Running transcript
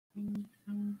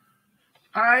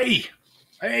Hi.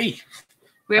 Hey.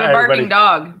 We have a barking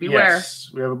dog. Beware.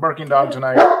 Yes, we have a barking dog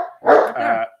tonight.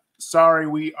 Sorry,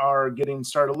 we are getting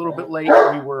started a little bit late.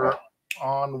 We were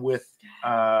on with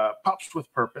Pops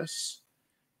with Purpose.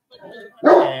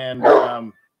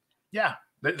 And yeah,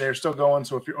 they're still going.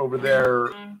 So if you're over there,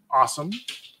 awesome.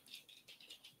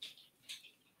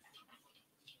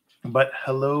 But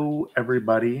hello,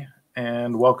 everybody,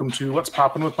 and welcome to What's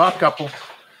Poppin' with Pop Couple.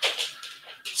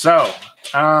 So,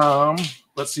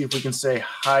 let's see if we can say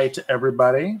hi to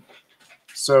everybody.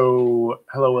 So,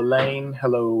 hello, Elaine.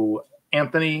 Hello,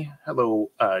 Anthony.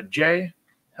 Hello, Jay.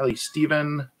 Hello,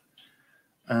 Stephen.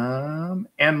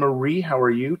 Anne-Marie, how are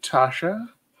you? Tasha.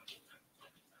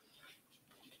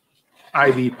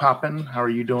 Ivy Poppin, how are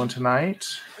you doing tonight?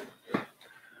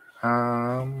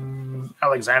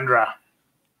 Alexandra.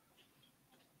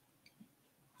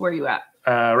 Where are you at?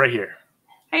 Right here.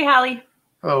 Hey, Hallie.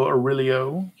 Hello,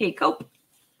 Aurelio. Hey, Cope.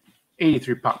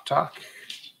 83 Pop Talk.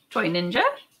 Toy Ninja.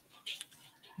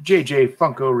 JJ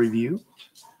Funko Review.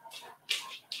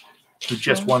 Who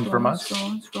just won from us.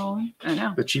 Scrolling. I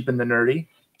know. The Cheap and the Nerdy.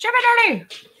 Cheap and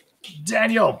Nerdy.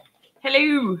 Daniel.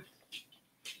 Hello.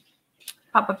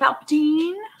 Papa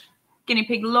Palpatine. Guinea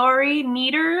Pig Lori.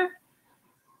 Neater.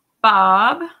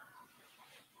 Bob.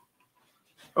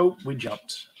 Oh, we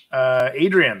jumped.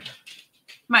 Adrian.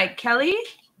 Mike Kelly.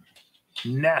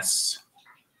 Ness.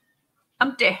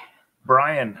 Umpty.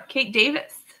 Brian. Kate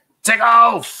Davis.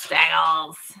 Tiggles.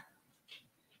 Dangles.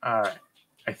 All right.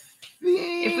 I think...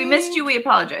 If we missed you, we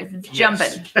apologize. It's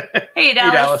jumping. Yes. Hey,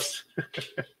 Dallas.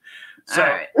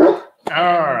 So, all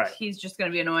right. He's just going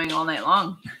to be annoying all night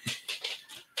long.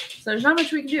 So there's not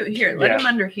much we can do. Here, let him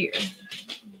under here.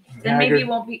 Then maybe he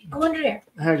won't be. Go under there.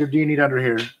 Haggard, do you need under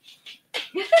here?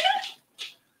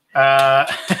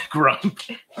 Grump.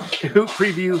 Who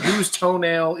preview? Whose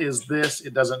toenail is this?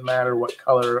 It doesn't matter what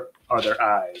color are their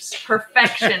eyes.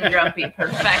 Perfection, Grumpy.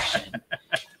 Perfection.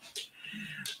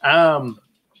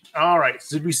 All right.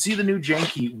 So did we see the new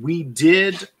Janky? We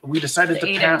did. We decided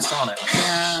to pass on it.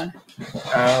 Yeah.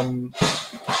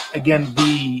 Again,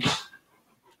 the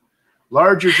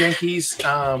larger Jankies.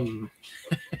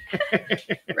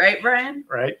 Right, Brian?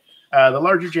 Right. The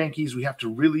larger Jankies we have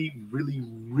to really, really,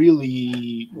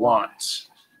 really want.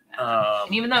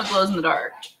 And even though it glows in the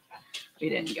dark, we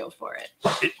didn't go for it.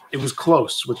 It was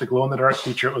close with the glow in the dark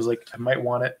feature. It was like, I might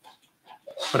want it,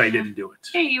 but I didn't do it.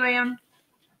 Hey, UAM.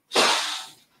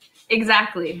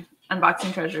 Exactly.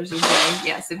 Unboxing treasures is way.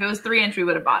 Yes, if it was 3-inch, we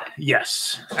would have bought it.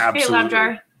 Yes, absolutely. Hey, Lab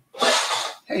Jar.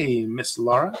 Hey, Miss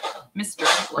Laura. Mr.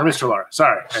 Laura. Or Mr. Laura.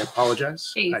 Sorry, I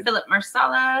apologize. Hey, Philip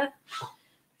Marsala.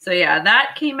 So yeah,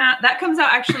 that came out. That comes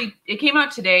out actually. It came out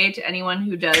today to anyone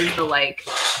who does the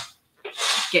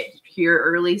get here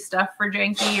early stuff for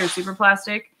Janky or Super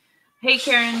Plastic. Hey,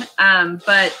 Karen.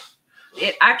 But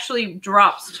it actually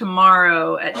drops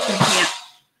tomorrow at 2 p.m.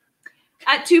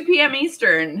 At 2 p.m.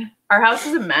 Eastern. Our house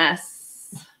is a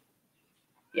mess.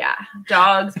 Yeah,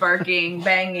 dogs barking,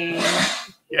 banging.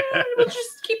 Yeah. We'll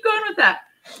just keep going with that.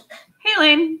 Hey,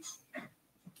 Lane.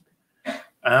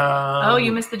 Oh,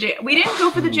 you missed the J. We didn't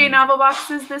go for the J novel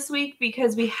boxes this week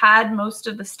because we had most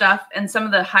of the stuff, and some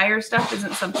of the higher stuff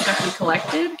isn't some stuff we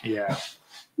collected. Yeah.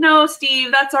 No,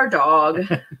 Steve, that's our dog.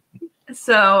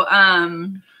 So,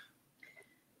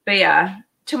 but yeah,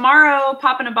 tomorrow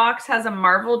Pop in a Box has a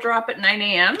Marvel drop at 9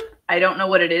 a.m. I don't know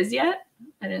what it is yet.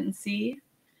 I didn't see.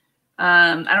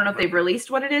 I don't know if they've released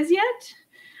what it is yet.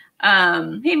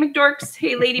 Hey, McDorks.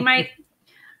 Hey, Lady Mike.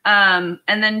 And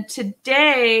then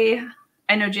today,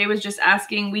 I know Jay was just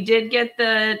asking, we did get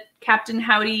the Captain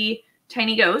Howdy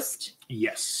Tiny Ghost.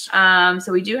 Yes.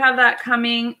 So we do have that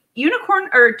coming. Unicorn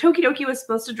or Tokidoki was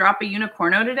supposed to drop a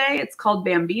Unicorno today. It's called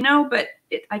Bambino, but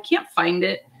I can't find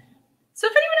it. So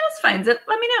if anyone else finds it,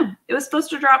 let me know. It was supposed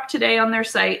to drop today on their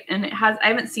site, and I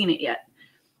haven't seen it yet.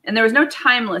 And there was no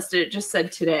time listed. It just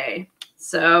said today.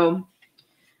 So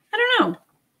I don't know.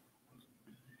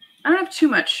 I don't have too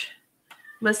much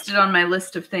listed on my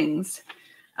list of things.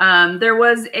 There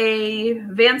was a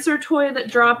Vancer toy that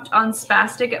dropped on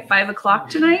Spastic at 5 o'clock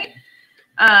tonight.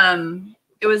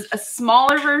 It was a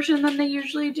smaller version than they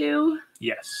usually do.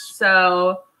 Yes.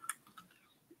 So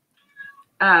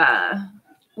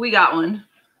we got one.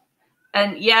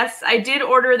 And yes, I did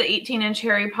order the 18-inch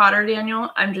Harry Potter, Daniel.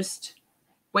 I'm just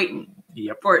waiting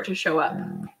for it to show up.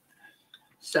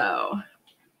 So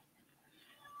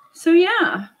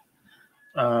yeah.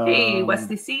 Hey,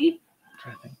 Wesley C. I'm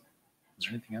trying to think. Is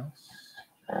there anything else?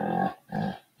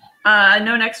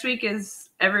 No, next week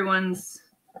is everyone's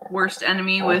worst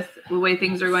enemy with the way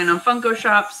things are going on Funko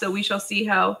Shop. So we shall see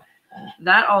how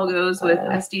that all goes with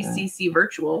SDCC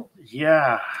virtual.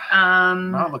 Yeah.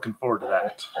 Not looking forward to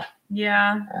that.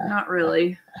 Yeah, not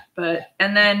really. But,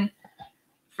 and then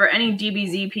for any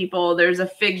DBZ people, there's a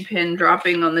fig pin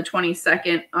dropping on the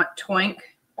 22nd at Toink.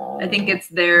 I think it's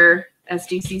their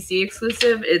SDCC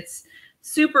exclusive. It's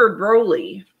Super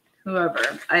Broly, whoever.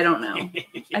 I don't know.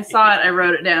 I saw it. I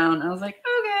wrote it down. I was like,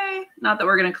 okay. Not that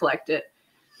we're going to collect it.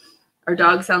 Our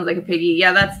dog sounds like a piggy.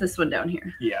 Yeah, that's this one down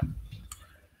here. Yeah.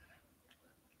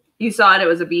 You saw it. It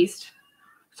was a beast.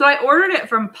 So I ordered it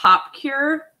from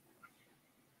PopCure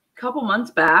a couple months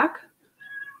back.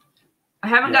 I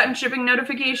haven't gotten shipping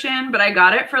notification, but I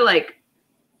got it for like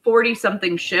 40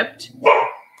 something shipped.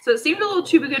 So it seemed a little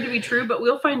too good to be true, but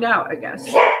we'll find out, I guess.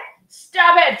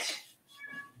 Stop it!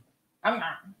 I'm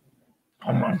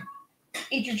not.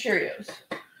 Eat your Cheerios.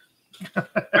 All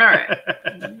right.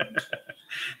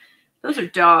 Those are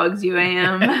dogs,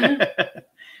 UAM.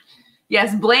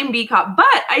 Yes, blame B-Cop.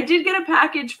 But I did get a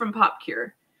package from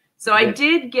PopCure. So I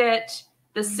did get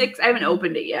the 6. I haven't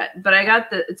opened it yet, but I got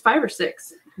it's 5 or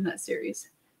 6 in that series.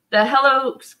 The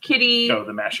Hello Kitty. Oh,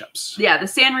 the mashups. Yeah, the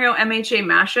Sanrio MHA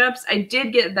mashups. I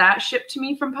did get that shipped to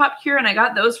me from PopCure, and I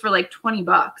got those for like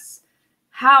 $20.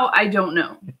 How? I don't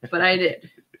know, but I did.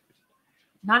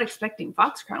 Not expecting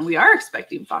Fox Crown. We are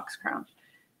expecting Fox Crown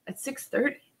at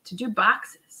 6:30 to do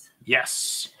boxes.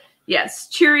 Yes. Yes,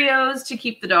 Cheerios to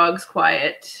keep the dogs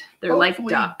quiet. They're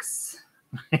Hopefully. like ducks.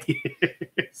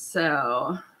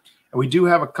 So... We do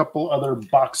have a couple other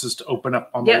boxes to open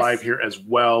up on the live here as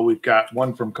well. We've got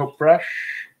one from Coke Fresh.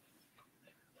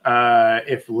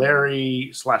 If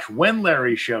Larry / when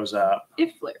Larry shows up.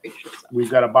 If Larry shows up. We've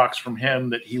got a box from him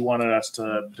that he wanted us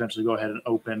to potentially go ahead and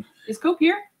open. Is Cope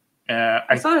here?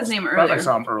 I saw his name earlier. I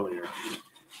saw him earlier.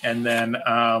 And then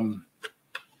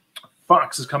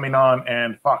Fox is coming on,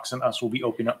 and Fox and us will be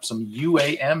opening up some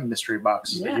UAM mystery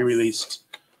boxes that he released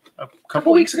a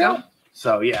couple weeks ago.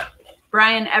 So, yeah.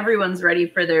 Brian, everyone's ready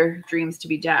for their dreams to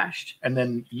be dashed. And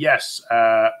then, yes,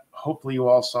 hopefully you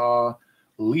all saw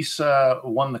Lisa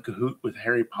won the Kahoot with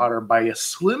Harry Potter by a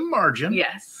slim margin.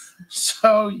 Yes.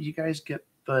 So you guys get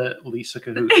the Lisa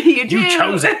Kahoot. You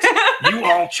chose it. You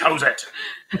all chose it.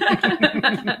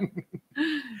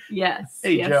 Yes.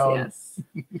 Hey, yes, Joan. yes.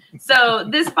 So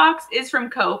this box is from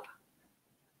Cope.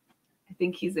 I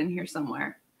think he's in here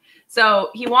somewhere. So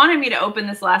he wanted me to open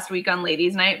this last week on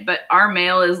Ladies' Night, but our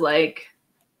mail is like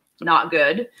not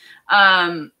good.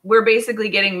 We're basically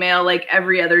getting mail like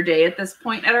every other day at this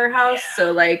point at our house. Yeah.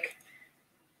 So like,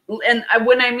 and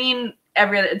when I mean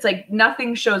every other, it's like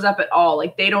nothing shows up at all.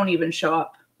 Like they don't even show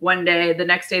up one day. The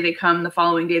next day they come, the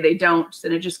following day they don't.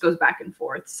 And it just goes back and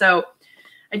forth. So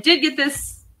I did get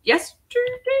this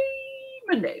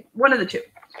Monday, one of the two.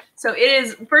 So it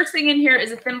is, first thing in here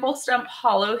is a Thimble Stump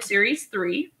Hollow Series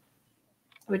 3.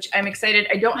 Which I'm excited.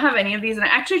 I don't have any of these, and I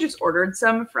actually just ordered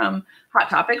some from Hot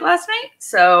Topic last night.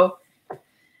 So,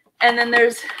 and then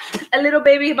there's a little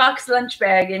baby box lunch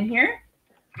bag in here.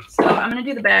 So I'm going to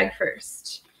do the bag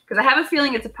first. Because I have a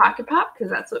feeling it's a Pocket Pop, because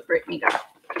that's what Brittany got.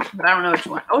 But I don't know which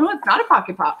one. Oh, no, it's not a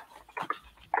Pocket Pop.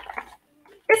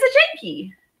 It's a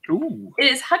Janky. Ooh.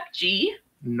 It is Huck G.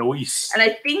 Nice. And I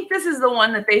think this is the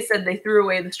one that they said they threw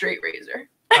away the straight razor.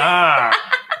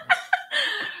 Ah.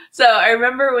 So I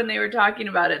remember when they were talking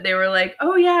about it, they were like,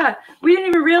 oh, yeah, we didn't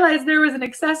even realize there was an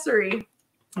accessory.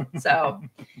 So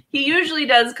he usually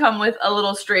does come with a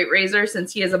little straight razor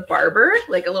since he is a barber,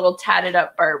 like a little tatted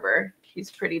up barber. He's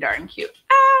pretty darn cute.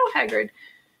 Ow, Hagrid.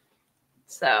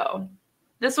 So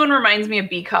this one reminds me of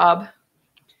B-Cob.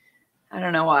 I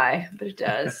don't know why, but it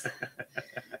does.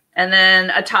 And then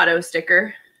a Tato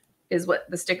sticker is what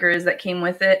the sticker is that came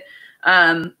with it.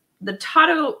 The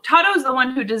Tato's the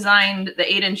one who designed the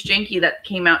 8-inch Janky that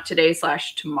came out today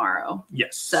 / tomorrow.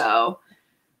 Yes. So,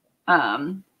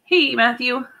 hey,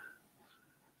 Matthew.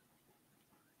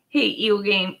 Hey,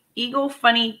 Eagle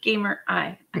Funny Gamer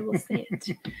I will say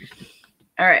it.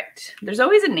 All right. There's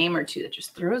always a name or two that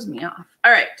just throws me off.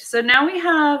 All right. So now we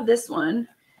have this one.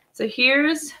 So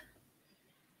here's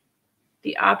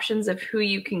the options of who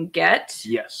you can get.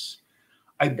 Yes.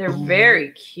 They're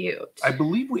very cute. I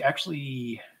believe we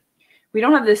actually... We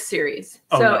don't have this series.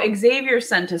 Oh, so no. Xavier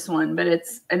sent us one, but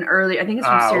it's an early, I think it's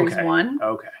from series 1.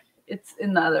 Okay. It's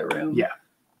in the other room. Yeah.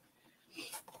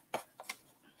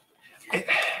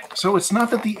 So it's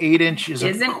not that the 8-inch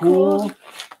isn't cool.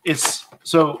 It's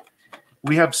so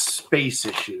we have space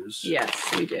issues.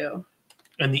 Yes, we do.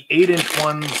 And the 8-inch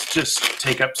ones just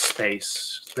take up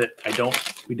space that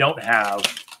we don't have.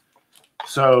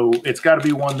 So it's got to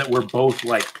be one that we're both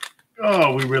like,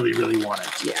 oh, we really, really want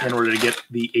it in order to get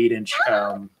the 8-inch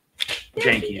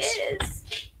Jankies. It is.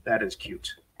 That is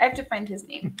cute. I have to find his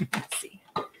name. Let's see.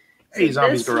 Hey, So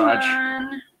Zombie's this Garage.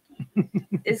 one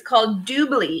is called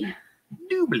Doobly.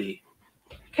 Doobly.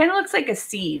 Kind of looks like a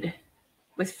seed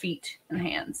with feet and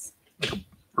hands.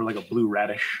 Or like a blue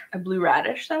radish. A blue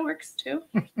radish, that works too.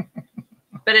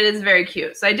 But it is very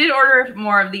cute. So I did order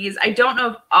more of these. I don't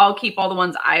know if I'll keep all the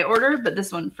ones I ordered, but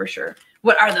this one for sure.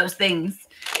 What are those things?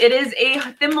 It is a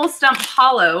Thimble Stump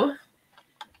Hollow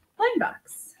blind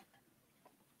box.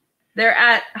 They're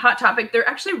at Hot Topic. They're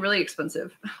actually really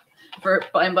expensive for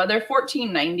blind box. They're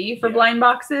 $14.90 for blind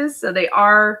boxes. So they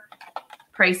are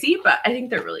pricey, but I think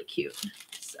they're really cute.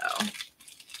 So...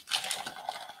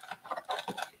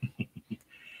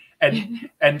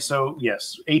 And so,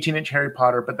 yes, 18-inch Harry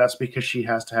Potter, but that's because she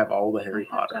has to have all the Harry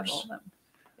Potters. All of them.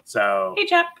 So, hey,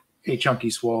 Chap. Hey,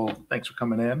 Chunky Swole, thanks for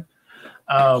coming in.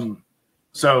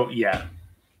 So, yeah,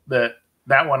 that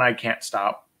one I can't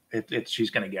stop. She's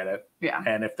going to get it. Yeah.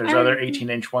 And if there's other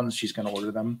 18-inch ones, she's going to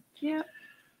order them. Yeah.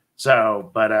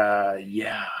 So, but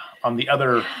yeah, on the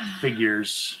other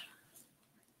figures,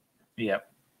 yeah,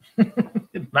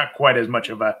 not quite as much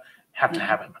of a have to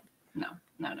have him. No.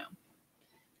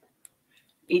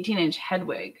 18-inch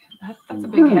Hedwig. That's a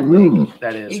big Hedwig.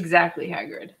 That is. Exactly,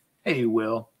 Hagrid. Hey,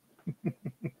 Will.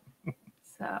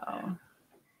 So.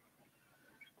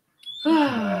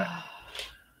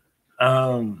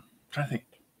 Trying to think.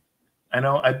 I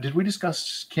know. Did we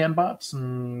discuss CanBots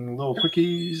and little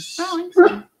quickies? I think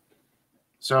so.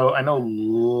 So I know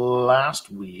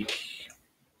last week.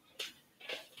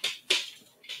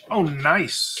 Oh,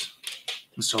 nice.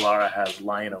 Mr. Lara has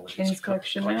Lionel in his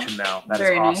collection now. That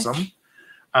Very is awesome. Nice.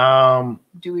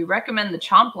 Do we recommend the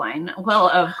Chomp line? Well,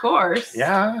 of course.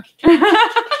 Yeah.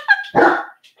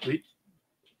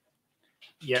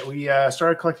 We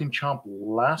started collecting Chomp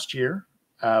last year.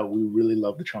 We really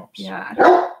love the Chomps. Yeah.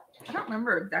 I don't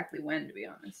remember exactly when, to be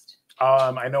honest.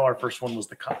 I know our first one was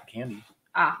the cotton candy.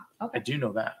 Ah, okay. I do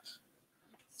know that.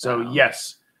 So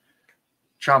yes,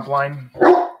 Chomp line,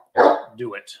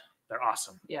 do it. They're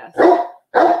awesome. Yes.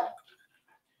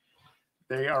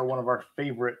 They are one of our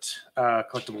favorite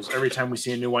collectibles. Every time we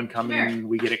see a new one coming,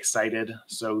 we get excited.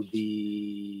 So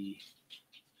the,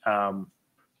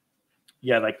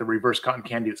 like the reverse cotton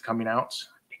candy that's coming out,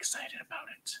 excited about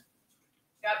it.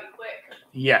 Gotta be quick.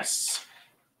 Yes.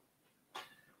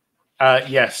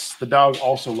 Yes, the dog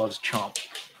also loves Chomp.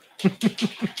 They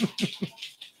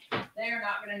are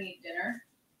not going to need dinner.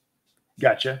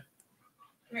 Gotcha.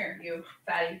 Come here, you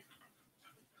fatty.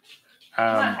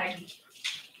 Come on, Haggy.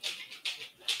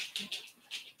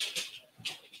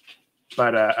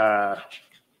 But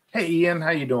hey Ian,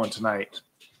 how you doing tonight?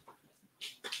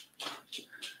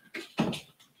 What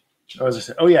was I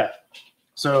saying? Oh yeah.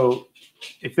 So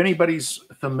if anybody's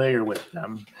familiar with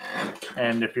them,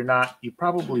 and if you're not, you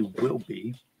probably will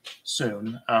be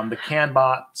soon. The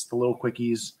CanBots, the little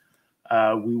quickies,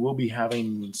 we will be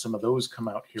having some of those come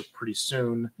out here pretty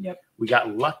soon. Yep. We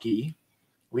got lucky.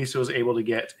 Lisa was able to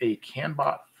get a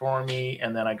CanBot for me,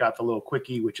 and then I got the little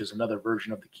quickie, which is another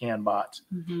version of the CanBot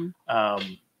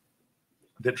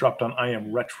that dropped on I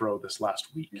Am Retro this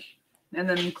last week. And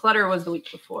then Clutter was the week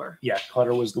before. Yeah,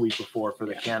 Clutter was the week before for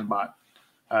the CanBot,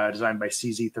 designed by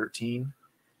CZ13,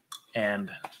 and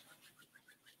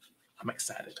I'm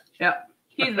excited. Yep,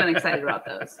 he's been excited about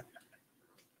those.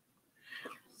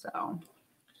 So,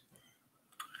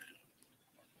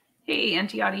 hey,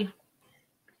 Auntie Audie.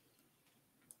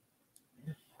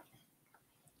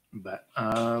 But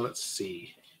let's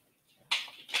see.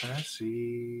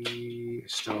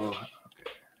 Still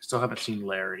haven't seen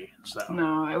Larry. So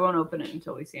No, I won't open it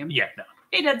until we see him. yeah, no.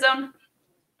 Hey, Dead Zone.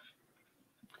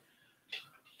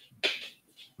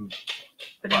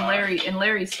 But in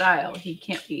Larry's style, he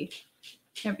can't be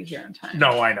here on time.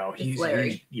 No, I know. It's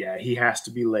Larry. He has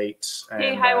to be late.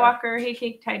 Hey, Hi Walker. Hey,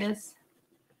 Cake Titus.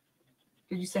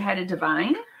 Did you say hi to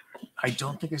Divine? I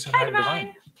don't think I said hi to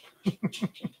Divine.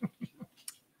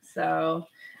 So,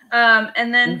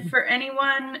 and then for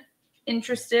anyone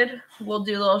interested, we'll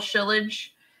do a little shillage.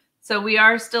 So we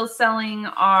are still selling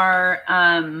our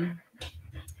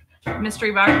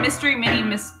mystery mini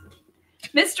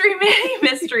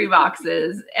mystery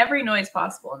boxes. Every noise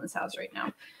possible in this house right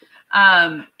now.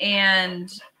 And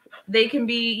they can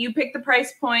be, you pick the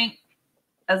price point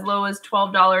as low as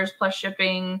 $12 plus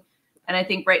shipping. And I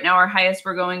think right now our highest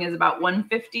we're going is about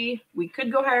 $150. We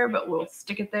could go higher, but we'll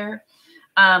stick it there.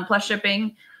 Plus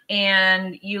shipping,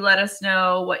 and you let us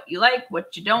know what you like,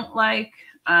 what you don't like,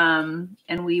 and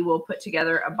we will put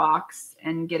together a box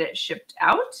and get it shipped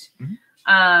out.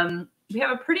 Mm-hmm. We have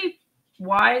a pretty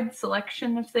wide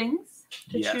selection of things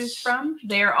to choose from.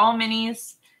 They are all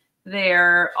minis.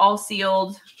 They're all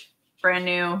sealed, brand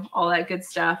new, all that good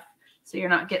stuff. So you're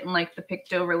not getting like the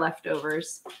picked over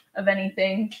leftovers of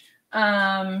anything.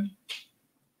 And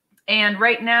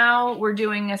right now we're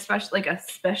doing a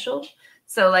special.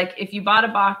 So like if you bought a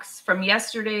box from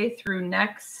yesterday through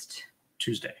next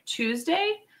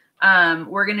Tuesday,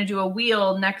 we're going to do a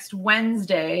wheel next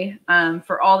Wednesday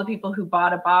for all the people who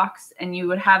bought a box, and you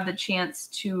would have the chance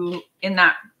to, in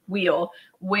that wheel,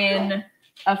 win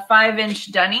a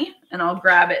 5-inch dunny, and I'll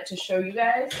grab it to show you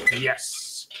guys.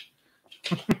 Yes.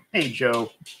 Hey, Joe.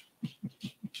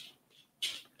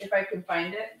 If I can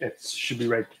find it. It should be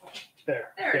right there.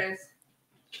 There it is.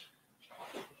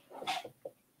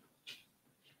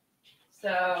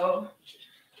 So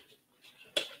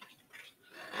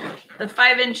the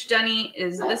 5-inch dunny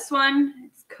is this one.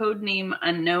 It's code name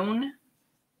unknown.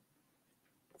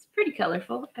 It's pretty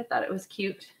colorful. I thought it was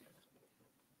cute.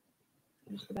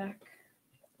 There's the back.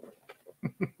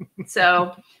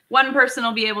 So one person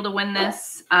will be able to win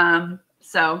this.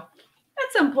 So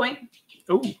at some point,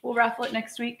 we'll raffle it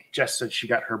next week. Jess said she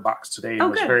got her box today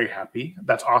and was very happy.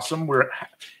 That's awesome.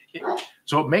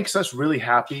 So it makes us really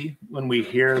happy when we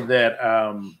hear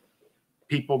that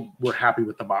people were happy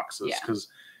with the boxes, because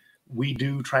we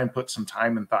do try and put some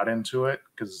time and thought into it,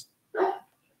 because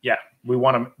we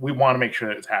want to make sure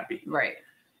that it's happy, right?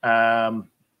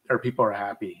 Or people are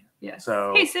happy. Yes.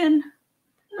 So hey, Sin,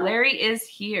 Larry is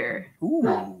here.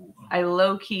 Ooh. I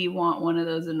low key want one of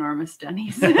those enormous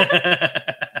dunnies. So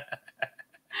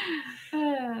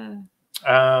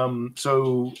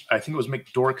I think it was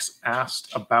McDorks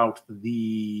asked about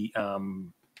the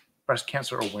breast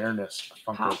cancer awareness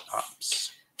Funko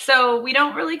Pops. So we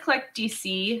don't really collect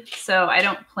DC, so I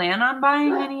don't plan on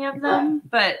buying any of them.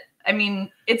 But I mean,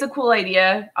 it's a cool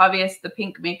idea. Obvious, the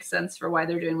pink makes sense for why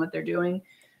they're doing what they're doing.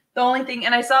 The only thing,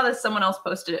 and I saw this, someone else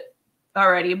posted it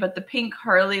already, but the pink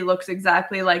Harley looks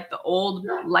exactly like the old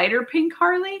lighter pink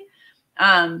Harley.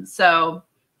 So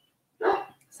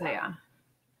yeah.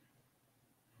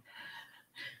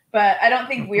 But I don't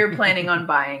think we're planning on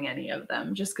buying any of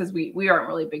them, just because we aren't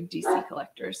really big DC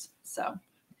collectors. So,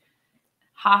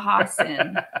 haha,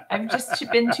 Sin. I've just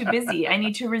been too busy. I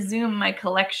need to resume my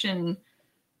collection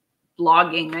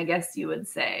blogging, I guess you would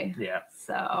say. Yeah.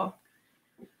 So,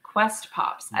 Quest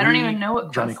Pops. I don't even know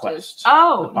what Johnny Quest is. Quest.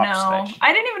 Oh, no. Today.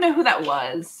 I didn't even know who that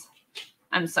was.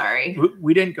 I'm sorry.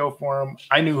 We didn't go for them.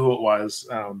 I knew who it was,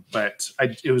 but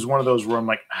it was one of those where I'm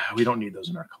like, we don't need those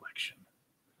in our collection.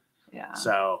 Yeah.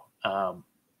 So,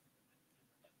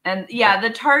 and yeah, the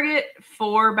Target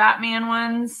 4 Batman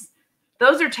ones,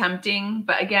 those are tempting.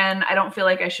 But again, I don't feel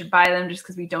like I should buy them just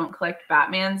because we don't collect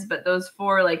Batmans. But those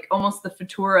 4, like almost the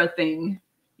Futura thing,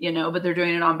 but they're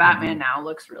doing it on Batman now,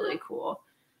 looks really cool.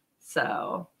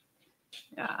 So,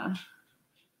 yeah.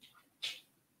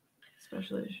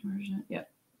 Special edition version.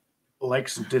 Yep.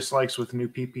 Likes and dislikes with new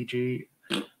PPG.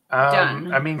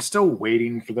 Done. I mean, still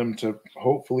waiting for them to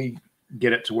hopefully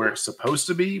get it to where it's supposed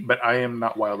to be, but I am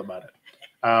not wild about it.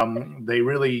 They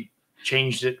really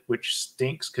changed it, which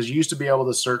stinks, because you used to be able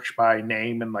to search by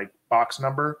name and like box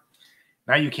number.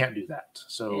 Now you can't do that.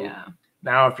 So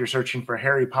now if you're searching for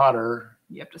Harry Potter,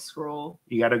 you have to scroll.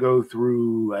 You got to go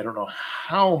through, I don't know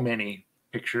how many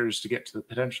pictures to get to the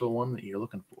potential one that you're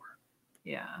looking for.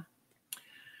 Yeah.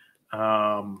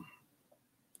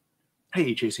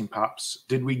 Hey, Chasing Pops.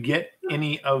 Did we get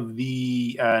any of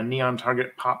the Neon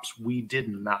Target Pops? We did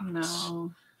not.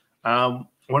 No.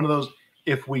 One of those,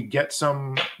 if we get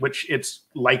some, which it's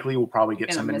likely we'll probably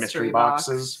get some in mystery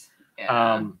boxes.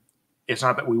 Yeah. It's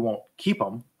not that we won't keep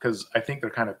them, because I think they're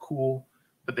kind of cool,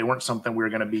 but they weren't something we were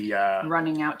going to be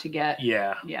running out to get.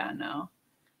 Yeah. Yeah, no.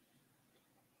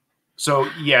 So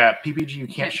yeah, PPG you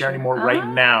can't share anymore right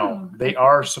now. They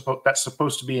are that's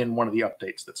supposed to be in one of the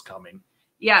updates that's coming.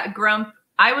 Yeah, Grump,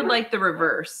 I would like the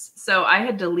reverse. So I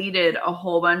had deleted a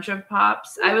whole bunch of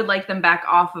pops. I would like them back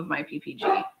off of my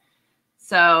PPG.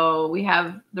 So we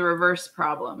have the reverse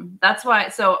problem. That's why,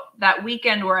 so that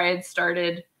weekend where I had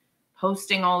started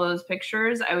posting all those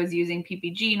pictures, I was using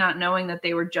PPG, not knowing that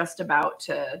they were just about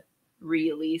to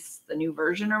release the new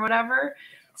version or whatever.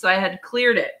 So I had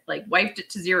cleared it, like wiped it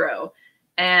to 0.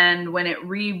 And when it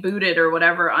rebooted or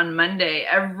whatever on Monday,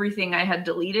 everything I had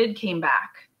deleted came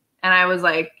back. And I was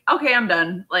like, okay, I'm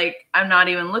done. Like, I'm not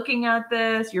even looking at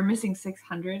this. You're missing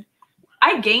 600.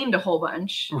 I gained a whole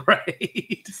bunch.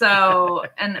 Right. So,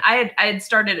 and I had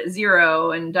started at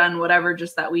 0 and done whatever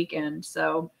just that weekend.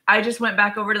 So I just went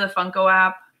back over to the Funko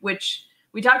app, which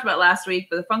we talked about last week,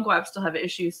 but the Funko app still have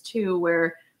issues too,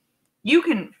 where you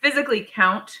can physically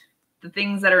count the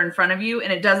things that are in front of you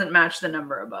and it doesn't match the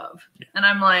number above. Yeah. And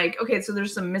I'm like, okay, so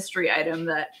there's some mystery item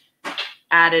that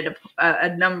added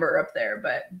a number up there,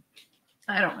 but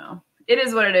I don't know. It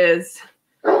is what it is.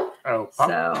 Oh,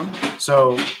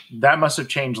 so that must have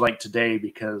changed like today,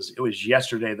 because it was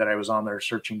yesterday that I was on there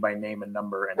searching by name and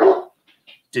number and it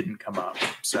didn't come up.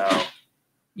 So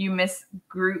you miss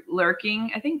Groot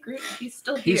lurking. I think Groot, he's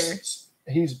still here.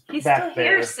 He's He's back still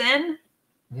there. here, Sin.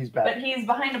 He's back. But he's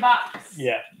behind a box.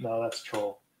 Yeah, no, that's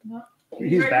Troll. No,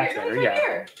 He's right back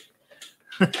here.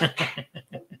 there,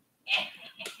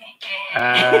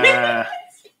 Yeah.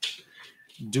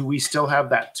 Do we still have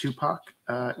that Tupac?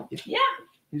 Yeah.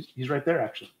 He's right there,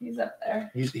 actually. He's up there.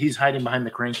 He's hiding behind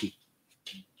the cranky.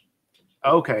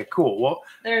 Okay, cool. Well,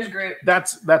 there's Groot.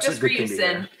 That's just a good thing to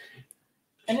Sin. hear.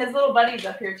 And his little buddy's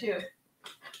up here too.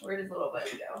 Where did his little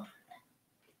buddy go?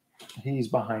 He's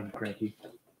behind Cranky.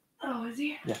 Oh, is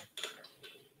he? Yeah.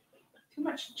 Too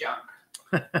much junk.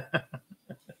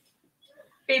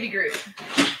 Baby Groot.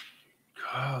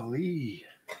 Golly.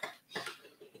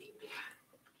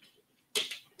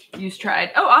 You've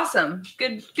tried. Oh, awesome.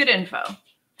 Good info.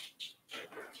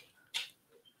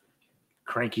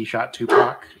 Cranky shot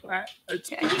Tupac.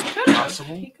 It's Yeah, he could have.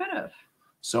 possible. He could have.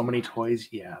 So many toys.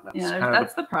 Yeah,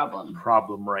 That's the problem.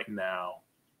 Problem right now.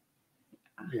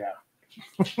 Yeah.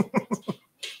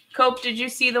 Cope, did you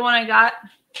see the one I got?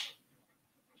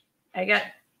 I got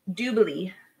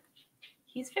Doobly.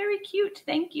 He's very cute.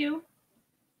 Thank you.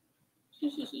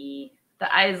 The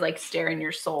eyes like stare in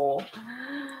your soul.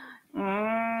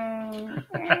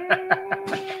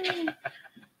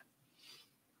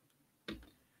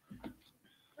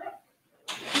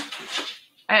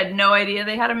 I had no idea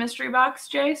they had a mystery box,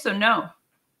 Jay, so no.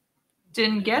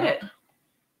 Didn't get it.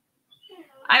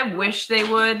 I wish they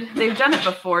would. They've done it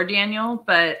before, Daniel,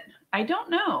 but I don't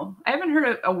know. I haven't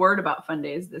heard a word about Fun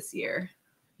Days this year.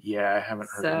 Yeah, I haven't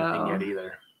heard anything yet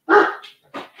either.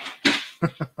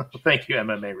 Thank you,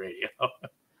 MMA Radio.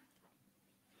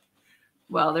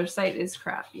 Well, their site is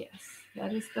crap, yes.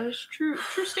 That is true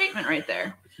statement right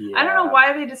there. Yeah. I don't know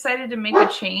why they decided to make a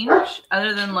change,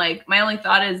 other than like, my only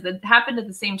thought is that happened at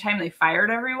the same time they fired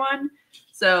everyone.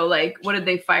 So like, what did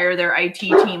they fire their IT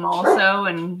team also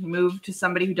and move to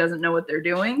somebody who doesn't know what they're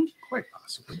doing? Quite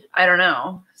possibly. I don't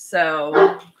know.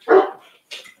 So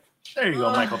there you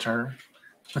go, Michael Turner.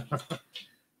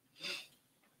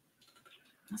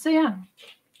 So yeah,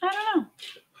 I don't know.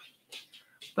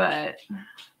 But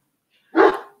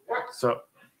so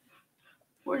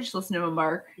we're just listening to him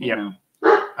bark. Yeah.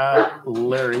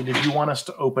 Larry, did you want us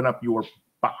to open up your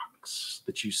box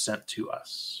that you sent to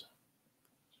us?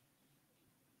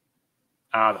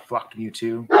 The Flock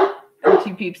Mewtwo.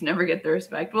 Two peeps never get the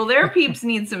respect. Well, their peeps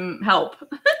need some help.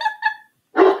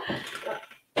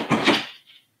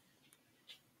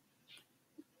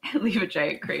 Leave a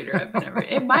giant crater. I've never.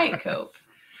 It might cope.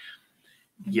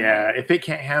 Yeah, if it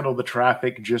can't handle the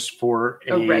traffic just for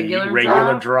a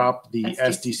regular drop, the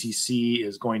SDCC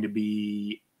is going to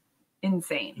be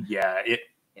insane. Yeah.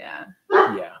 Yeah.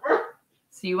 Yeah.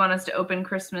 So you want us to open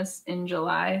Christmas in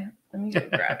July? Let me go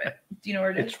grab it. Do you know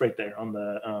where it is? It's right there on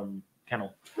the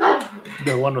kennel.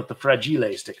 The one with the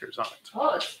Fragile stickers on it.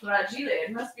 Oh, it's Fragile.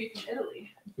 It must be from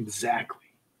Italy. Exactly.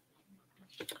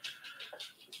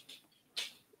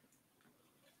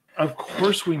 Of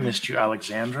course we missed you,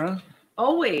 Alexandra.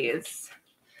 Always.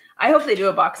 I hope they do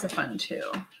a box of fun too.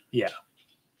 Yeah.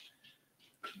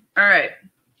 All right.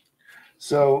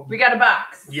 So we got a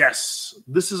box. Yes.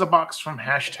 This is a box from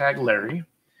 #Larry.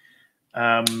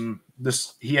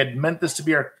 He had meant this to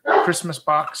be our Christmas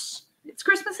box. It's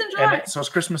Christmas in July. So it's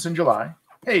Christmas in July.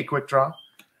 Hey, quick draw.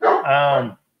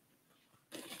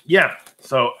 Yeah.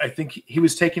 So I think he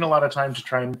was taking a lot of time to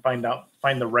try and find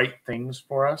the right things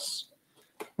for us.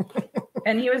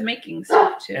 And he was making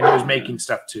stuff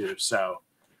too. So,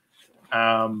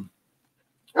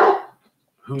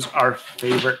 who's our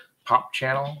favorite pop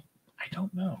channel? I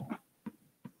don't know.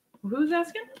 Who's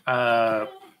asking?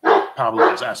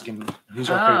 Pablo is asking who's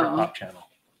our favorite pop channel.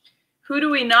 Who do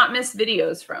we not miss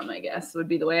videos from, I guess, would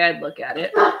be the way I'd look at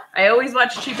it. I always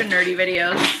watch Cheap and Nerdy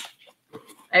videos.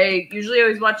 I usually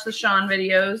always watch the Sean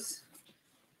videos.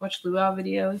 Watch Luau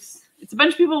videos. It's a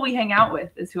bunch of people we hang out with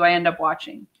is who I end up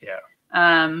watching. Yeah.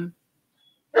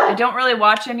 I don't really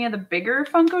watch any of the bigger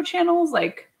Funko channels,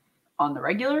 like on the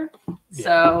regular. Yeah.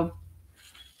 So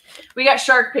we got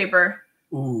shark paper.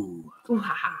 Ooh. Ooh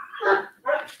ha ha.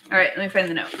 All right, let me find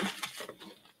the note.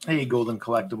 Hey, Golden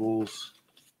Collectibles.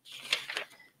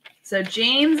 So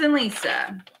James and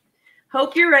Lisa,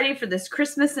 hope you're ready for this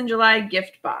Christmas in July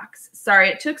gift box. Sorry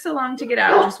it took so long to get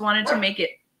out. Just wanted to make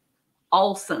it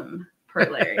awesome. Per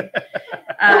Larry.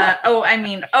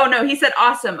 Oh no, he said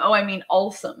awesome. Oh, I mean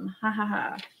awesome. Ha ha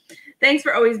ha. Thanks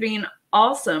for always being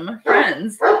awesome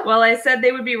friends. Well, I said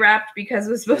they would be wrapped because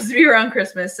it was supposed to be around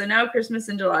Christmas. So now Christmas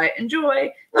in July.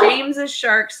 Enjoy. James is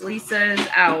sharks. Lisa is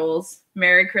owls.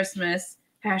 Merry Christmas.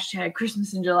 Hashtag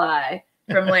Christmas in July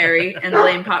from Larry and the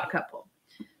Lame Pop couple.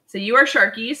 So you are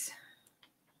sharkies.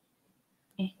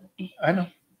 I know.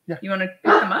 Yeah. You want to pick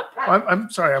them up? I'm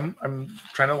sorry. I'm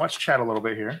trying to watch chat a little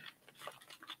bit here.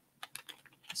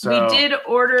 So, we did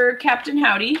order Captain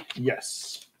Howdy.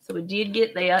 Yes. So we did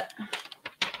get that.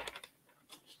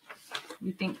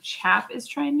 You think Chap is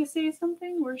trying to say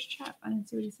something? Where's Chap? I didn't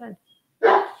see what he said.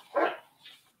 I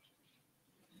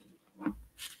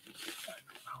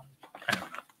don't know.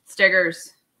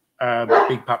 Stickers.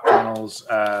 Big Pop channels,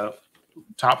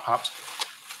 Top Pops,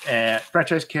 and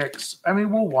Franchise Kicks. I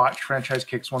mean, we'll watch Franchise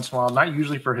Kicks once in a while. Not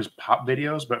usually for his pop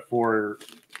videos, but for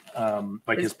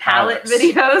like his palette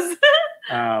palettes.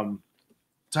 videos.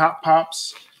 Top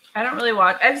Pops. I don't really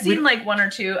watch. I've seen like one or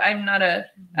two. I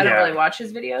don't really watch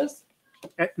his videos.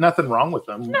 Nothing wrong with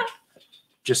them. No.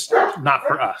 Just not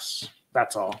for us.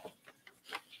 That's all.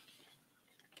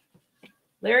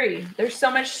 Larry, there's so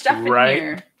much stuff in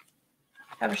here.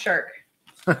 Have a shark.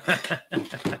 All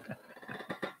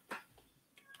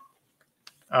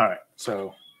right.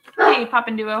 So. Hey,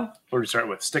 Poppin' Duo. What do we start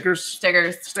with? Stickers?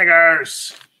 Stickers.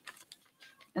 Stickers.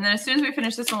 And then as soon as we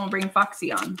finish this one, we'll bring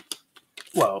Foxy on.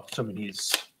 Well, assuming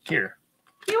he's here.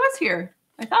 He was here,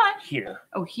 I thought. Here.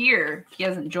 Oh, here. He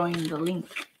hasn't joined the link.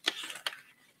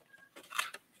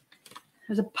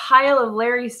 There's a pile of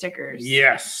Larry stickers.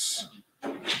 Yes.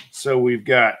 So we've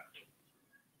got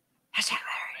Hashtag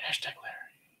Larry. Hashtag Larry.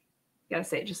 You gotta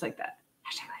say it just like that.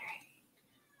 Hashtag Larry.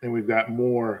 Then we've got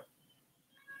more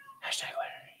Hashtag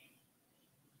Larry.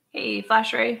 Hey,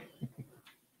 Flash Ray.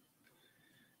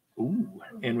 Ooh.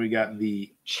 And we got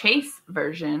the Chase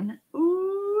version.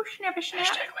 Ooh, snap a snap.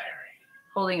 Hashtag Larry.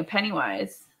 Holding a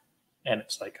Pennywise. And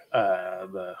it's like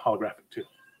the holographic too.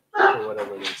 Or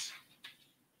whatever it is.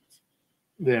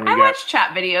 Then we I got watch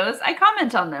chat videos. I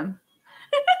comment on them.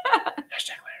 Hashtag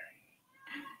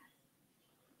Larry.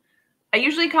 I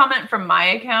usually comment from my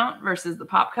account versus the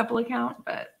Pop Couple account,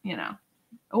 but you know.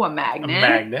 Oh, a magnet. A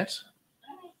magnet.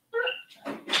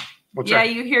 What's yeah,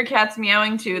 that? you hear cats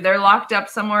meowing too. They're locked up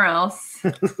somewhere else.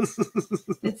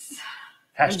 It's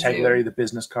Hashtag Larry the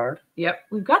business card. Yep,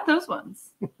 we've got those ones.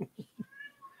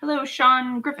 Hello,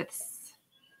 Sean Griffiths.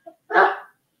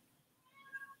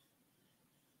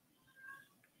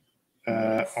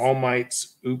 All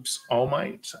Might's Oops All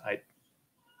Might.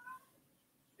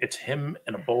 It's him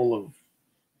in a bowl of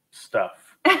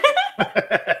stuff.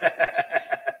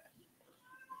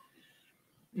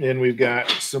 And we've got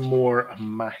some more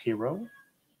My Hero.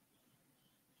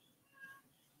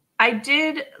 I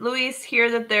did, Luis,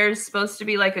 hear that there's supposed to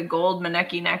be like a gold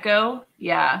Maneki Neko.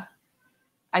 Yeah.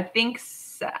 I think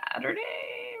Saturday,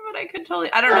 but I could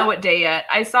totally, I don't know what day yet.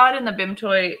 I saw it in the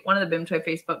BIMToy, one of the BIMToy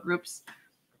Facebook groups,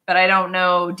 but I don't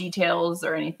know details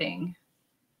or anything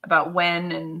about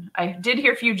when. And I did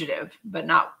hear Fugitive, but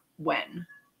not when.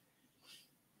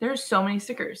 There's so many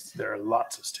stickers. There are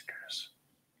lots of stickers.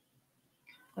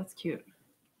 That's cute.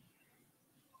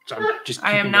 So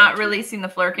I am not releasing the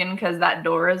Flurkin because that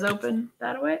door is open.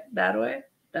 That away, that away,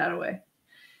 that away.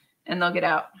 And they'll get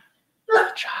out.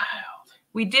 Child.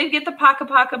 We did get the Paka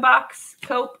Paka box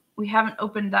cope. We haven't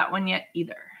opened that one yet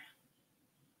either.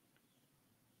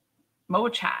 Mo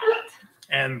Child.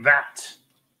 And that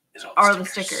is all the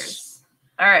stickers.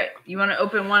 All right. You want to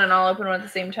open one and I'll open one at the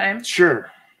same time?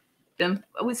 Sure. Then,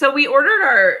 so we ordered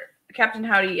our Captain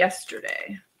Howdy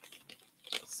yesterday.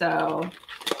 So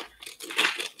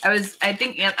I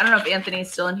don't know if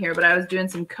Anthony's still in here, but I was doing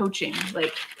some coaching.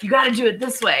 Like, you got to do it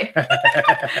this way.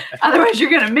 Otherwise,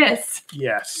 you're going to miss.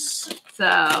 Yes.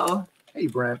 So. Hey,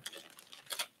 Brent.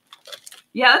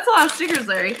 Yeah, that's a lot of stickers,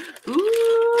 Larry.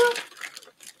 Ooh.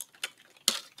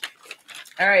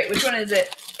 All right, which one is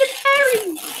it? It's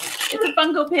Harry. It's a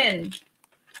Funko pin.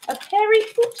 A Harry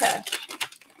Potter.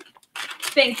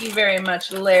 Thank you very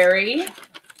much, Larry.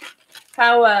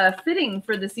 How fitting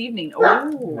for this evening.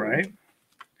 Oh. Right.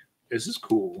 This is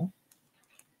cool.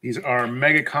 These are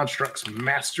Mega Constructs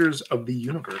Masters of the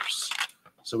Universe.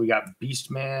 So we got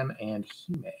Beastman and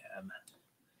He-Man.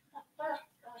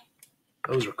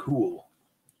 Those are cool.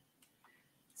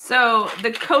 So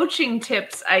the coaching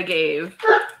tips I gave,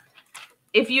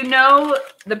 if you know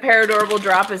the Paradorable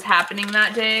drop is happening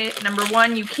that day, number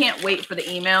one, you can't wait for the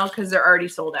email because they're already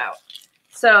sold out.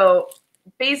 So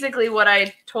basically what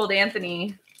I told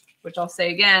Anthony, which I'll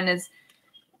say again, is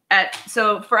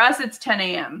so for us, it's 10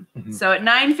 a.m. Mm-hmm. So at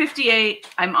 9:58,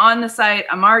 I'm on the site.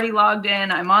 I'm already logged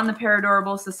in. I'm on the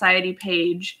Paradorable Society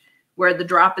page. where the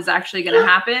drop is actually going to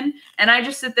happen. And I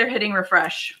just sit there hitting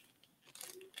refresh.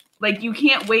 Like, you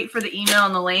can't wait for the email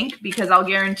and the link because I'll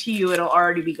guarantee you it'll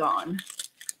already be gone.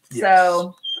 Yes.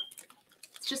 So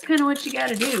it's just kind of what you got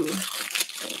to do.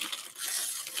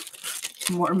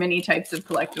 More mini types of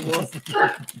collectibles.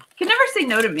 Can never say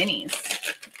no to minis.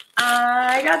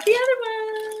 I got the other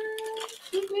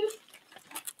one.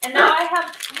 And now I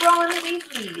have Ron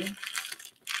Weasley.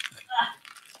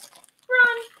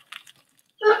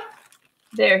 Ron.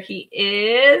 There he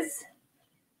is.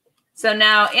 So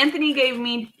now Anthony gave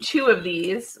me 2 of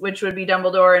these, which would be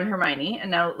Dumbledore and Hermione.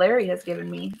 And now Larry has given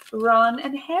me Ron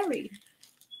and Harry.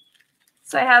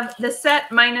 So I have the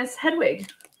set minus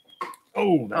Hedwig.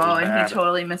 Oh, and he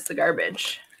totally missed the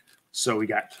garbage. So we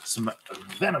got some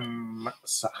Venom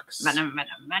socks. Venom.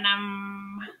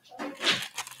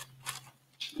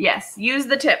 Yes, use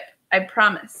the tip. I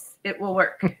promise it will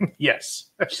work.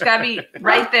 Yes. Just gotta be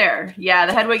right there. Yeah,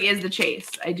 the Hedwig is the chase.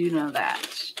 I do know that.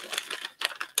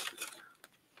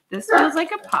 This feels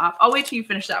like a pop. I'll wait till you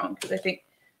finish that one because I think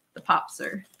the pops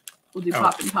are. We'll do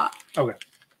pop and pop. Okay.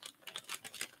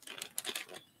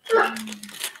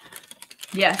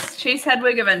 Yes, chase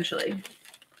Hedwig eventually.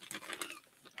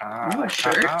 Ooh, a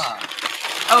shirt.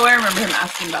 Oh, I remember him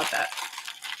asking about that.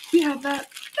 You have that?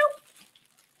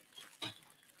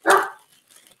 Nope.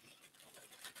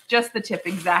 Just the tip,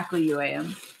 exactly,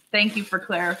 UAM. Thank you for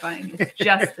clarifying. It's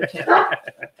just the tip.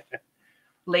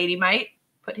 Lady Might,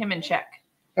 put him in check.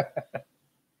 So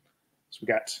we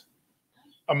got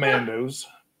Amando's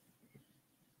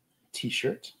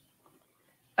t-shirt.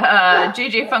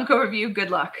 JJ Funko review, good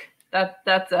luck.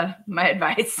 That's my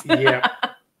advice. Yeah.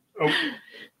 Oh.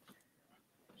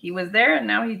 He was there and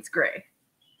now he's gray.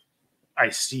 I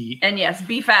see. And yes,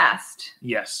 be fast.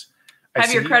 Yes.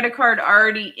 Have your credit card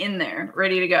already in there,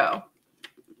 ready to go.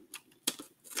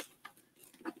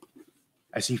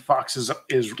 I see Fox is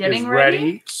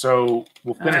ready. So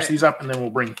we'll finish these up and then we'll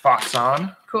bring Fox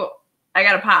on. Cool. I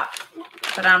got a pop,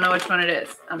 but I don't know which one it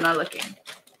is. I'm not looking.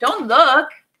 Don't look.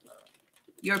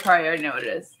 You probably already know what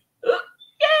it is.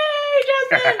 Yay,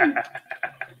 Jasmine!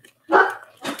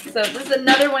 So this is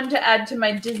another one to add to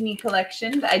my Disney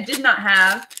collection that I did not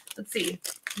have. Let's see.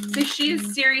 So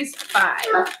she's series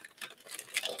 5.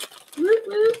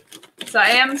 So I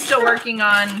am still working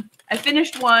on, I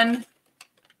finished 1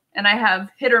 and I have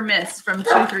hit or miss from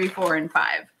 2, 3, 4, and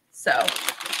 5. So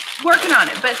working on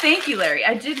it. But thank you, Larry.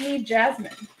 I did need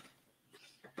Jasmine.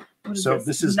 So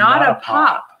this is not a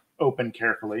pop. Open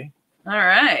carefully. All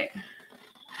right.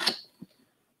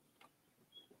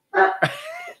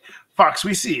 Fox,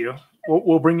 we see you.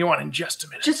 We'll bring you on in just a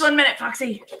minute. Just 1 minute,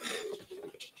 Foxy.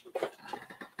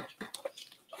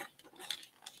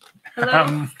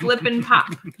 Hello, flip and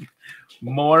pop.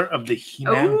 More of the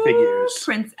He-Man figures.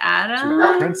 Prince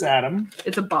Adam. Prince Adam.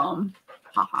 It's a bomb.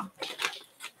 Haha.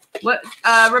 What?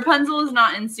 Rapunzel is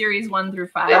not in series 1 through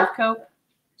 5, Cope.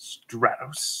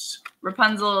 Stratos.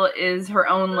 Rapunzel is her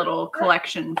own little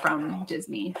collection from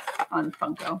Disney on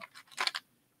Funko.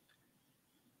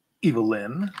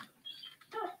 Evelyn.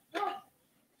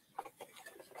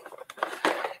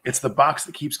 It's the box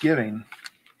that keeps giving.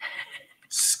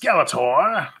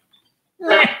 Skeletor.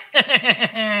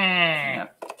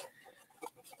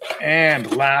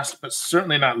 And last but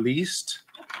certainly not least,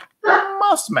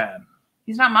 Mossman.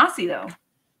 He's not mossy though.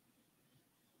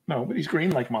 No, but he's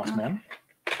green like Mossman.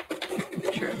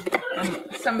 True.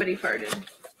 Somebody farted.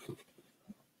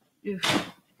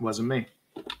 Oof. Wasn't me.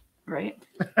 Right?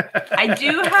 I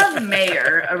do have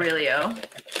Mayor Aurelio.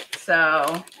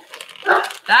 So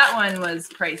that one was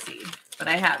pricey, but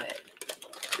I have it.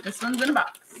 This one's in a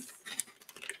box.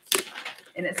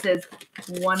 And it says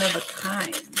one of a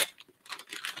kind.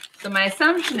 So my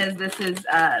assumption is this is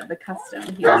the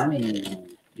custom he was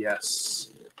made. Yes.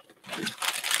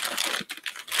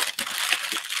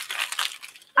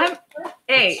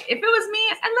 Hey, if it was me,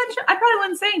 I probably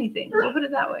wouldn't say anything. We'll put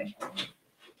it that way.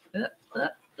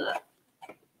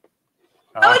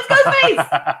 Oh, it's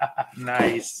Ghostface!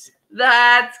 Nice.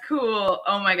 That's cool.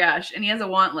 Oh my gosh. And he has a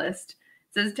want list.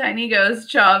 It says Tiny Ghost,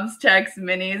 Chobs, Tex,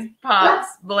 Minis, Pops,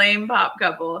 Blame Pop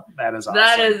Couple. That is awesome.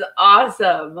 That is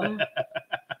awesome.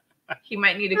 He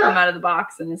might need to come out of the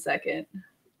box in a second.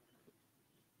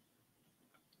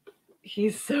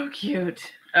 He's so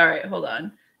cute. All right, hold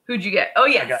on. Who'd you get? Oh,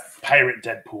 yes. I got Pirate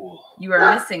Deadpool. You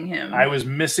are missing him. I was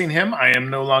missing him. I am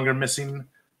no longer missing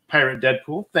Pirate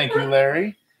Deadpool. Thank you,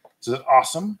 Larry. This is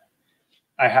awesome.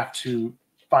 I have to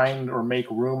find or make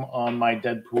room on my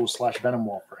Deadpool/Venom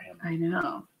wall for him. I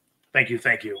know. Thank you.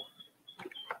 Thank you.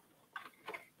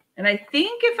 And I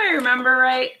think if I remember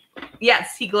right,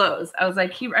 yes, he glows. I was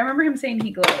like, I remember him saying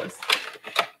he glows.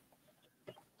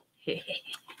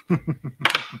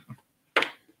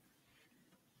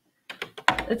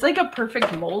 It's like a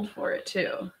perfect mold for it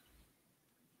too.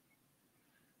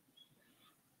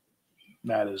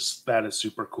 That is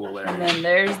super cool there. And then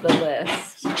there's the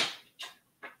list.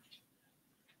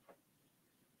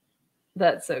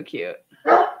 That's so cute.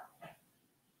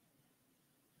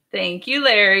 Thank you,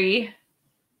 Larry.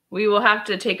 We will have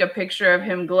to take a picture of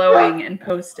him glowing and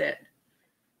post it.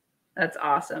 That's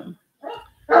awesome.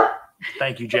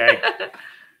 Thank you, Jay.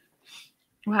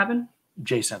 What happened?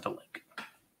 Jay sent a link.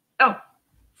 Oh,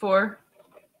 for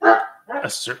a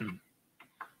certain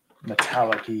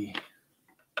metallic-y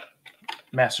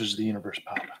Masters of the Universe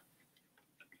pop.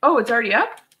 Oh, it's already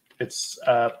up? It's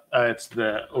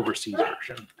the overseas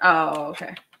version. Oh,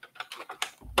 okay.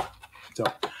 So,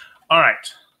 all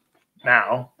right.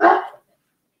 Now,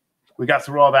 we got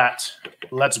through all that.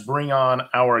 Let's bring on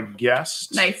our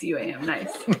guest. Nice UAM,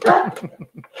 nice.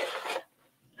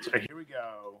 So here we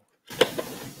go.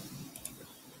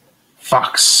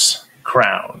 Fox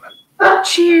Crown.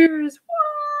 Cheers.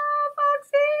 Whoa,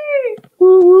 Foxy.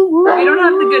 Woo, woo, woo. We don't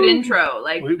have the good intro,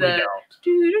 like We the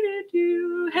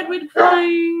don't. headwind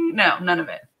flying. No, none of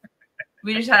it.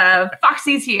 We just have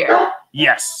Foxy's here.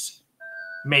 Yes.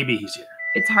 Maybe he's here.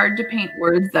 It's hard to paint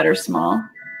words that are small.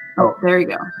 Oh, there you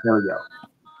go. There we go.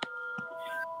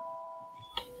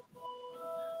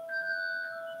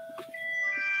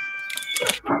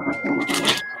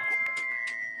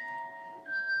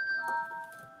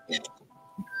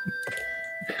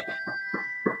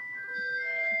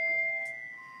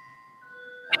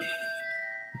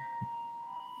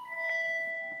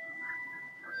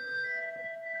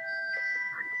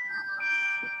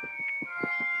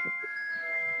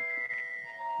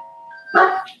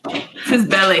 It's his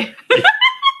belly.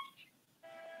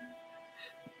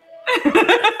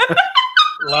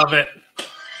 Love it.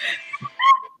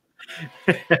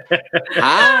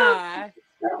 Hi.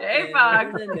 Hey,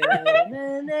 Fox.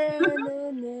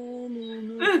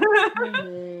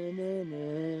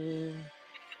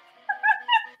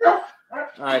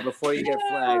 All right, before you get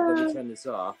flagged, let me turn this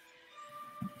off.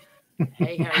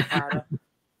 Hey, Harry Potter.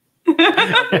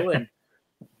 How you doing?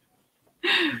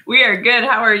 We are good.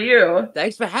 How are you?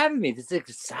 Thanks for having me. This is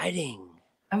exciting.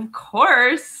 Of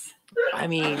course. I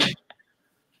mean,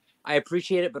 I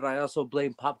appreciate it, but I also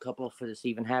blame Pop Couple for this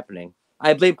even happening.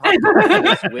 I blame Pop Couple for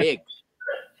this wig.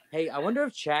 Hey, I wonder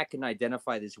if Chad can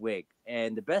identify this wig.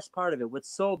 And the best part of it, what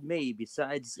sold me,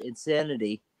 besides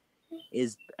insanity,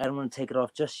 is I don't want to take it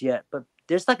off just yet, but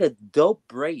there's like a dope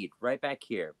braid right back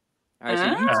here. All right, so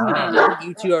I think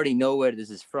you two already know where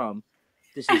this is from.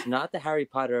 This is not the Harry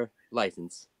Potter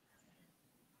license.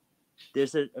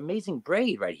 There's an amazing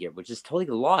braid right here, which is totally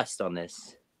lost on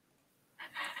this.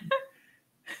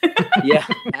 Yeah.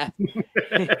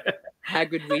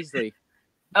 Hagrid Weasley.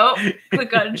 Oh,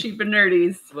 click on Cheap and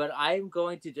Nerdies. But I'm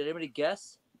going to, did anybody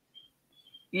guess?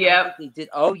 Yep. They did.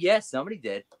 Oh, yes, somebody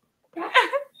did.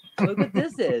 Look what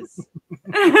this is.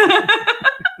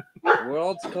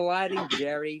 Worlds colliding,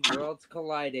 Jerry. Worlds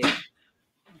colliding.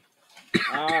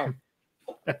 Oh.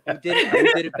 Who did it?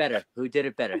 Who did it better? Who did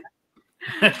it better?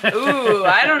 Ooh,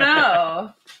 I don't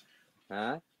know.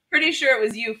 Huh? Pretty sure it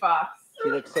was you, Fox.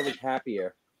 She looks so much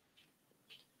happier.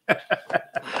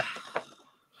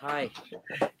 Hi.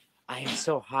 I am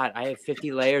so hot. I have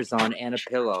 50 layers on and a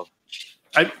pillow.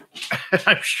 I'm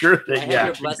sure that, I have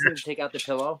your blessing to take out the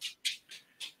pillow?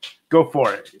 Go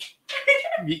for it.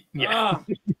 Yeah. Oh.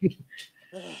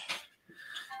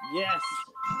 Yes.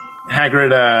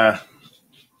 Hagrid,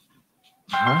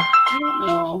 I don't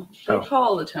know. They call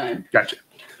all the time. Gotcha.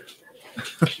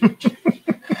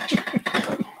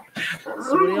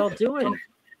 So what are y'all doing?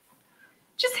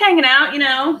 Just hanging out,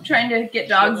 trying to get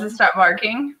dogs to stop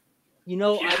barking.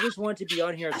 I just want to be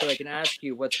on here so I can ask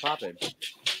you what's popping.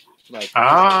 Like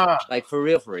for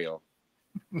real. For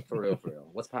real.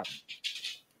 What's popping?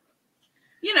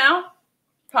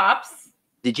 Pops.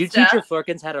 Did you teach your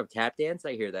Flurkins how to tap dance?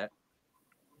 I hear that.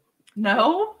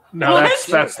 No. No, that's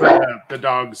the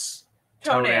dog's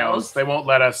toenails. They won't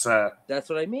let us. That's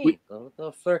what I mean.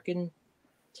 The Flurkin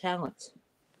talents.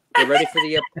 They're ready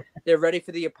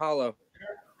for the Apollo.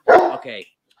 Okay,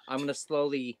 I'm gonna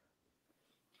slowly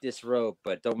disrobe,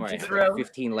 but don't worry.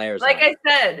 15 layers. Like I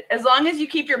said, as long as you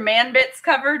keep your man bits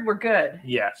covered, we're good.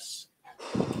 Yes.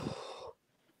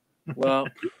 Well,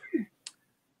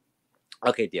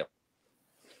 okay, deal.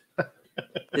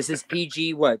 This is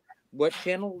PG. What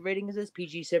channel rating is this?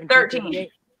 PG 17. 13.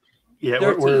 Yeah,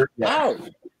 13. we're Oh,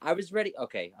 I was ready.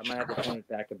 Okay, I might have to tone it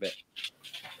back a bit.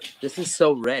 This is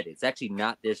so red. It's actually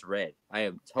not this red. I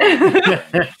am totally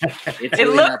red. It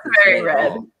looks very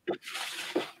red.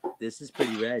 This is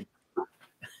pretty red.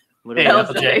 What Hey, a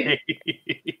LJ.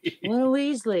 What a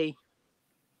Weasley.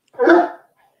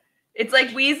 It's like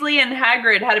Weasley and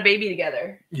Hagrid had a baby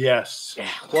together. Yes. Yeah.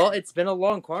 Well, it's been a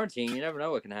long quarantine. You never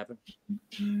know what can happen.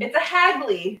 It's a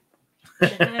Hagley.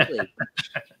 Exactly.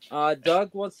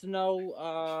 Doug wants to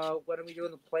know when are we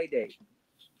doing the play date?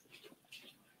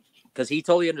 Because he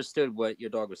totally understood what your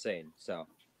dog was saying. So.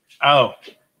 Oh,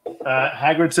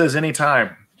 Hagrid says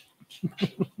anytime.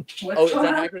 Oh, is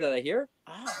that Hagrid that I hear?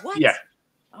 Oh, what? Yeah.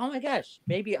 Oh my gosh.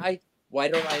 Maybe I. Why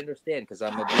don't I understand? Because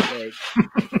I'm a bootleg.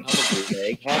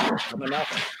 Hagrid. I'm a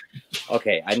nothing.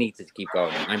 Okay, I need to keep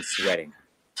going. I'm sweating.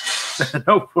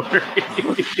 No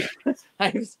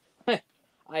worries.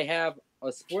 I have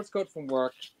a sports coat from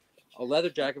work, a leather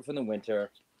jacket from the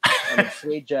winter, and a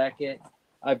suede jacket.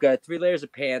 I've got 3 layers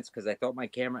of pants because I thought my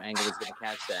camera angle was going to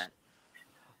catch that.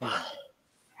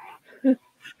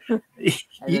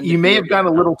 You may have gone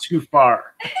a little too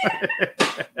far.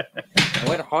 I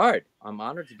went hard. I'm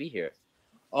honored to be here.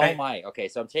 Oh my. Okay,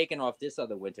 so I'm taking off this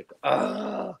other winter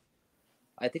coat.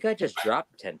 I think I just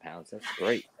dropped 10 pounds. That's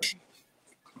great.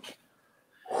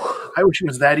 I wish it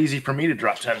was that easy for me to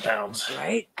drop 10 pounds.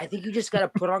 Right? I think you just got to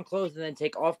put on clothes and then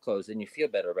take off clothes and you feel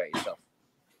better about yourself.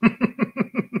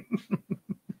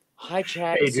 Hi,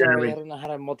 chat. Hey, Sorry, Jeremy. I don't know how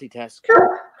to multitask.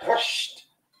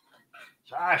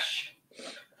 Josh.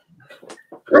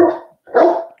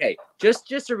 Okay, just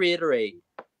to reiterate,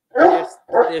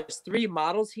 there's 3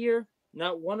 models here.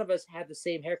 Not one of us had the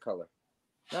same hair color.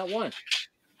 Not one.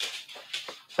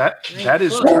 That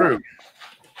is true.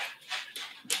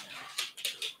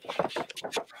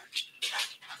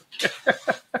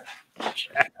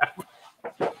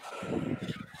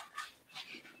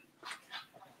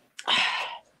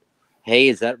 Hey,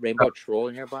 is that Rainbow Troll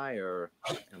nearby, or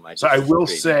am I? So I will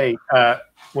say,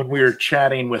 when we were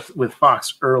chatting with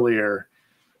Fox earlier,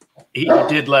 he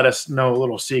did let us know a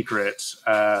little secret.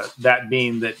 That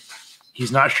being that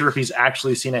he's not sure if he's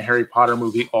actually seen a Harry Potter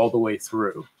movie all the way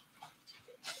through.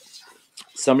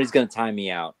 Somebody's going to time me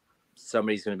out.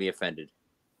 Somebody's going to be offended.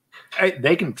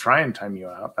 They can try and time you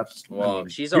out. That's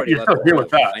she's already you're still here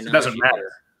with us. It doesn't she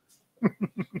matter.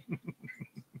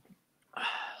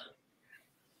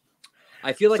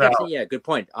 I feel like I've seen, good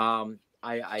point.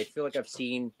 I feel like I've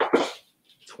seen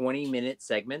 20-minute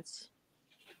segments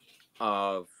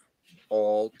of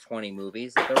all 20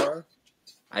 movies that there are.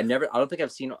 I don't think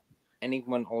I've seen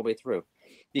anyone all the way through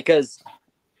because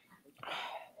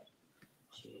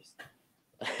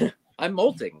I'm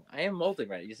molting. I am molting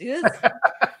right now. You see this?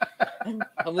 I'm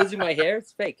losing my hair.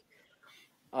 It's fake.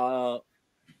 But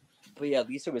yeah,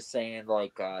 Lisa was saying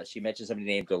she mentioned somebody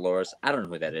named Dolores. I don't know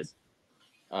who that is.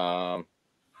 I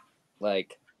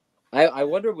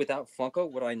wonder without Funko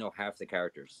would I know half the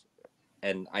characters,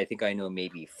 and I think I know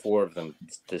maybe 4 of them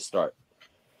to start.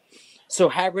 So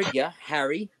Hagrid, yeah,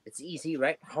 Harry, it's easy,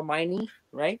 right? Hermione,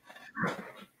 right?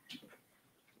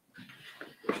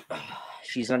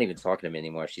 She's not even talking to me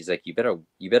anymore. She's like, you better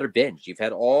binge. You've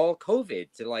had all COVID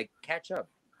to catch up.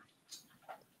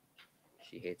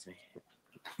 She hates me.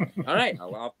 All right,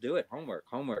 I'll do it. Homework,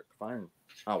 fine.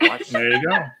 I'll watch. There you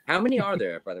go. How many are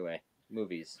there, by the way?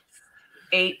 Movies.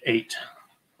 8.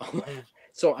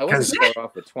 So I wasn't start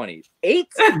off with 20. 8?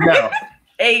 No.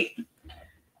 8.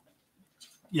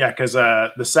 Yeah, because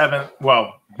the 7,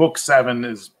 book 7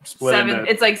 is split 7. into...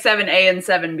 It's like 7A and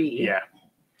 7B. Yeah.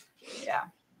 Yeah.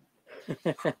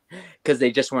 Because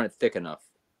they just weren't thick enough.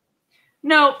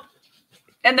 No.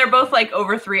 And they're both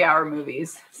over 3-hour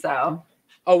movies. So.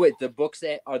 Oh wait,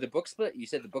 are the books split? You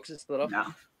said the books is split up? No.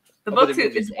 The books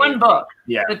it's one book.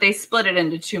 Yeah. But they split it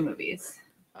into 2 movies.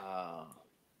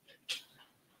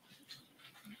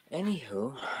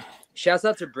 Anywho, shouts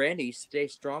out to Brandy. Stay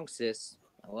strong, sis.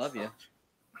 I love you.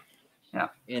 Yeah.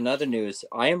 In other news,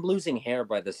 I am losing hair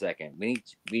by the second.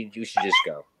 You should just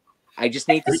go. I just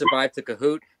need to survive to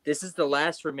Kahoot. This is the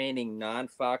last remaining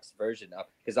non-Fox version of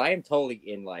because I am totally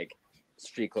in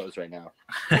street clothes right now.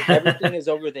 Everything is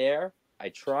over there. I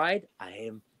tried. I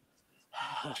am.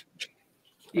 I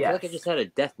feel like I just had a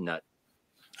death nut.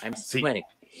 I'm sweating.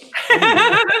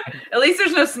 At least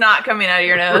there's no snot coming out of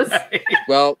your nose. Right.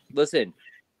 Well, listen.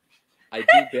 I do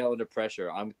bail under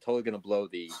pressure. I'm totally gonna blow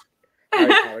the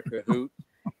Harry Potter Kahoot.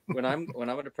 When I'm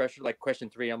under pressure, like question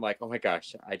 3, I'm like, oh my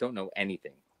gosh, I don't know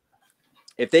anything.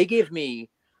 If they give me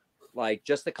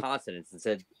just the consonants and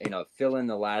said, fill in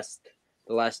the last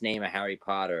name of Harry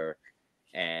Potter,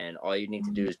 and all you need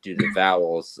to do is do the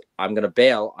vowels, I'm gonna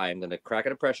bail. I'm gonna crack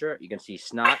under pressure. You're gonna see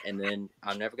snot, and then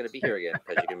I'm never gonna be here again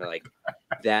because you're gonna be like,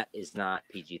 that is not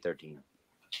PG-13.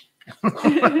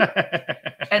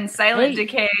 And Silent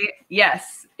Decay,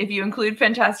 yes. If you include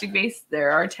Fantastic Beasts,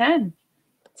 there are 10.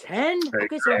 10?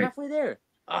 Okay, so we're halfway there.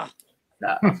 Ah,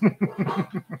 So.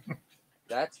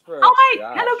 that's for Oh hi,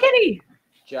 Josh. Hello Kitty.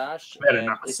 Josh, Better and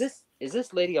not. is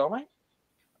this Lady All Might?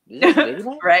 Is this Lady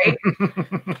Might? Right?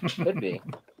 Could be.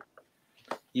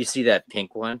 You see that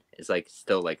pink one is like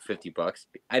still like $50.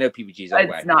 I know PPG's all It's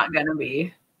whack. not gonna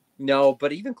be. No,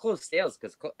 but even close sales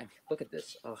because look at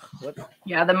this. Oh, what?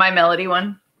 Yeah, the My Melody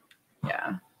one.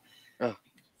 Yeah. Oh,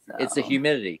 So. it's the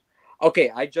humidity. Okay,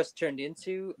 I just turned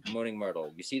into Moaning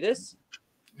Myrtle. You see this?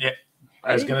 Yeah.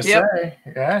 I was gonna Yep. say,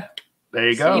 yeah. There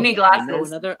you So go. you need I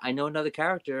glasses. know another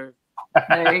character.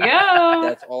 There you go.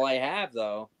 That's all I have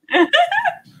though.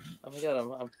 Oh my god,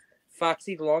 I'm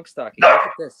Foxy the Longstocking. Look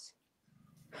at this.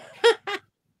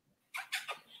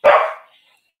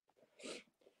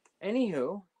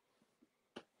 Anywho,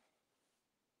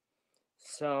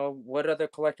 so what other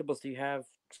collectibles do you have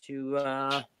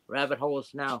to rabbit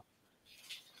holes now?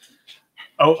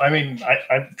 Oh, I mean,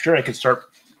 I'm sure I could start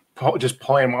just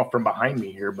pulling them off from behind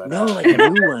me here, but No, like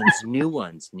new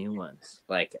ones.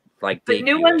 Like But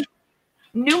debut.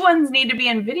 new ones need to be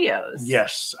in videos.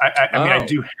 yes, I mean, I Oh.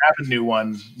 do have a new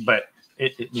one, but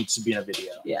it needs to be in a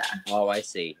video. Yeah. Oh, I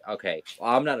see. Okay.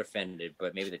 Well, I'm not offended,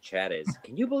 but maybe the chat is.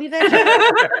 Can you believe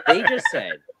that? They just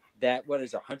said that what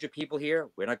is 100 people here?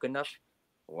 We're not good enough.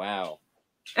 Wow.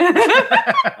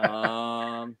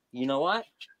 You know what?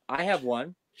 I have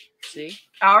one. See?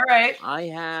 All right. I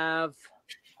have.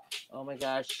 Oh my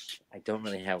gosh, I don't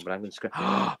really have, but I'm just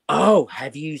gonna. Oh,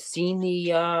 have you seen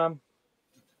the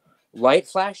light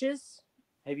flashes?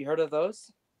 Have you heard of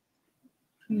those?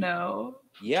 No.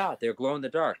 Yeah, they're glow in the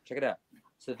dark. Check it out.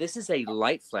 So this is a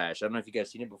light flash. I don't know if you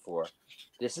guys seen it before.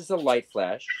 This is a light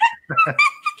flash.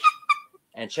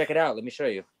 And check it out. Let me show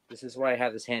you. This is why I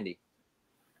have this handy.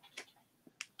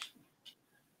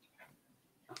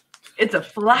 It's a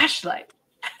flashlight.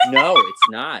 No, it's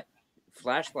not.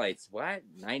 Flashlights. What?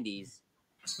 90s.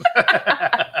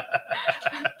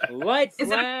 Light Is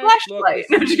it a flash. Look, flashlight?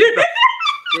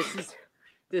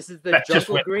 this is the That just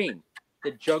jungle went- green.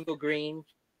 The jungle green.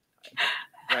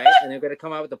 Right? And they're gonna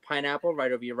come out with the pineapple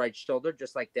right over your right shoulder,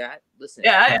 just like that. Listen.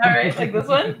 Yeah, all right. Like this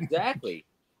one? Exactly.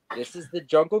 This is the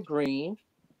jungle green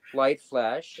light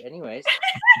flash. Anyways,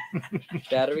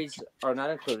 batteries are not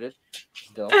included.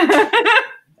 Still.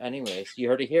 Anyways, you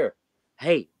heard it here.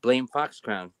 Hey, blame Fox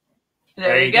Crown.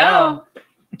 There you go.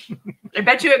 I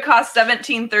bet you it costs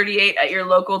 $17.38 at your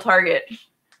local Target.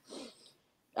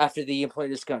 After the employee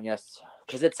discount, yes.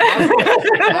 Because it's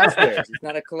housewares. It's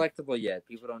not a collectible yet.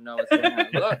 People don't know what's going on.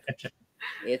 Look,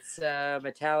 it's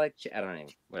metallic. I don't know.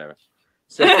 Whatever.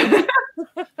 So,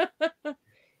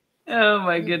 Oh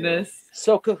my goodness.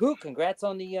 so Kahoot, congrats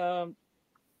on the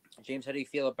James, how do you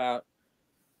feel about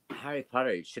Harry Potter?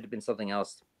 It should have been something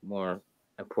else more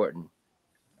important.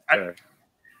 Sure.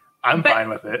 I'm But- fine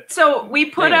with it. So we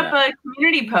put No, up a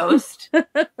community post, and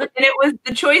it was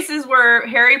the choices were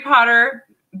Harry Potter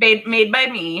made by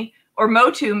me or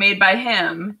Motu made by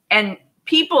him, and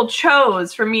people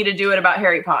chose for me to do it about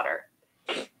Harry Potter.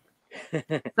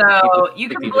 So you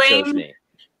can People chose blame me.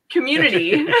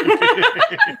 community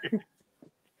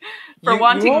for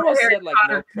wanting you almost Harry said like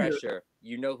Potter no food. pressure.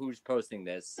 You know who's posting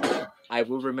this. I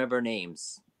will remember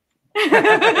names.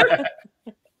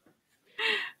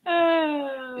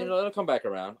 It'll come back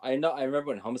around. I know. I remember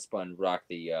when Homespun rocked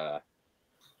the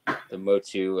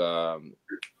Motu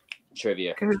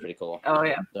trivia. It's pretty cool. Oh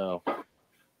yeah. So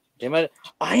they might.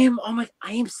 I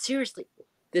am seriously.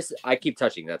 This I keep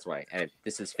touching. That's why. And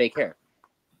this is fake hair,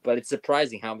 but it's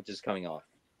surprising how much is coming off.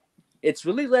 It's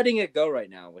really letting it go right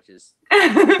now, which is.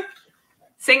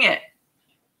 Sing it.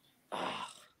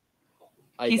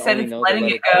 I He said only it's know the letting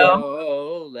let it go.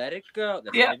 go. Let it go.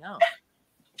 That's Yeah. all I know.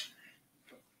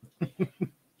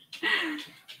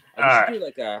 I All should do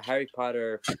like a Harry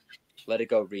Potter Let It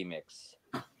Go remix.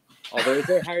 Although is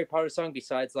there a Harry Potter song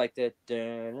besides like the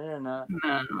No.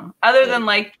 Other than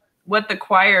like what the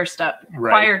choir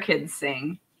kids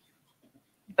sing.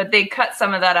 But they cut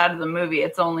some of that out of the movie.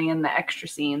 It's only in the extra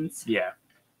scenes. Yeah.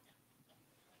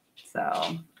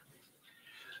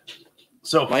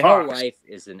 So my whole life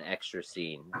is an extra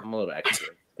scene. I'm a little extra.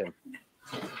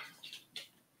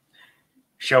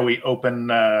 Shall we open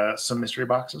some mystery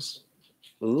boxes?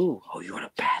 Ooh, oh, you want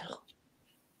a battle?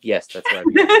 Yes, that's what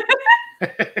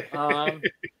I mean.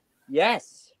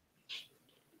 Yes.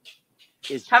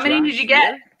 How many did you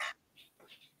get?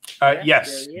 Yes, yes,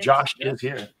 there he is. Josh Yes. is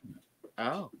here.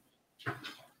 Oh.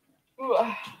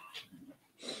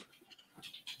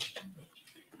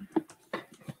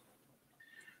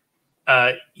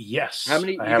 Yes. How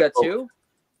many? You I have got both. two?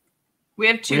 We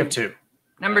have two. We have two.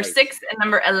 Number Nice. 6 and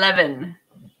number 11.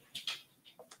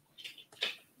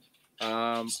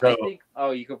 I So think.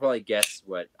 Oh, you could probably guess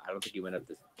what. I don't think he went up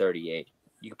to 38.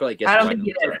 You could probably guess. I don't what think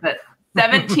he number. did, but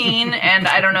 17, and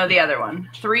I don't know the other one.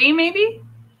 3, maybe?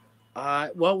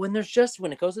 Well, when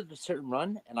it goes to a certain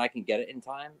run, and I can get it in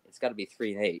time, it's got to be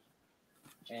 3 and 8.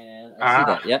 And I see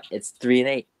that. Yep, it's 3 and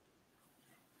 8.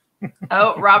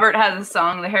 Oh, Robert has a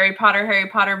song. The Harry Potter,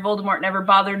 Voldemort never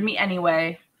bothered me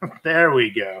anyway. there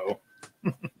we go.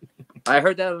 I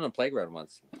heard that on the playground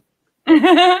once.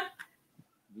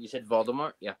 You said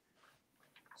Voldemort? Yeah.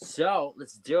 So,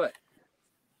 let's do it.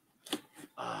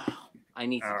 I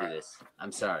need to do this.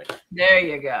 I'm sorry. There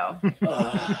you go.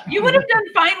 You would have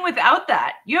done fine without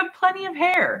that. You have plenty of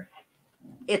hair.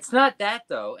 It's not that,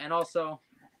 though. And also,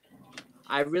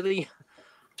 I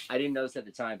didn't notice at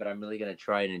the time, but I'm really going to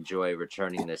try and enjoy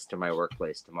returning this to my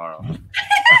workplace tomorrow.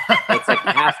 It's like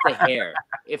half the hair.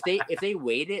 If they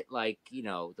weight it like,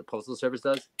 the Postal Service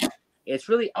does, it's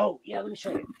really, oh, yeah, let me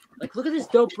show you. Like, look at this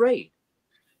dope braid.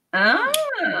 Oh.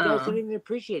 You guys don't even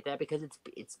appreciate that because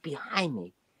it's behind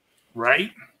me.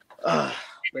 Right?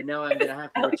 But now I'm going to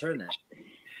have to return that.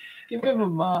 Give him a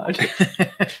mod.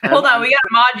 Hold on, we got to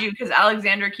mod you because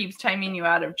Alexander keeps timing you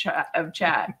out of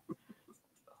chat.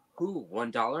 Who?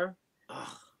 $1?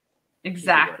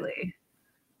 Exactly.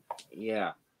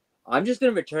 Yeah. I'm just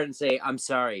going to return and say, I'm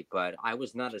sorry, but I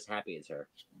was not as happy as her.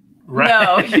 Right.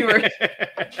 No, you were.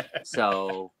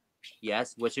 So,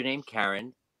 yes. What's your name?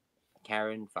 Karen.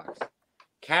 Karen Fox.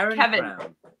 Karen Kevin.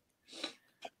 Brown.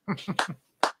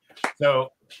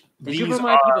 So, did you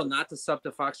remind people not to sub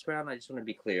to Fox Brown? I just want to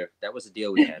be clear. That was the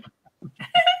deal we had.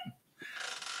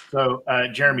 So,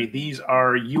 Jeremy, these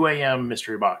are UAM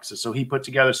mystery boxes. So he put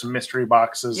together some mystery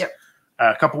boxes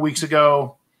a couple weeks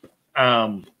ago.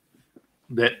 That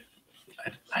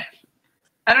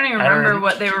I don't even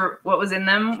remember what was in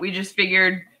them. We just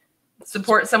figured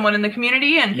support someone in the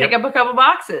community and pick up a couple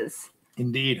boxes.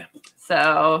 Indeed.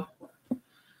 So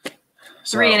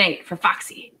 3 and 8 for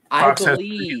Foxy. I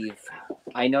believe.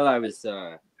 I know I was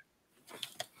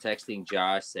texting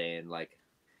Josh saying like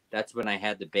that's when I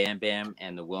had the Bam Bam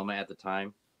and the Wilma at the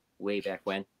time, way back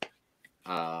when.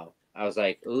 I was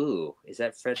like, ooh, is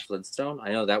that Fred Flintstone?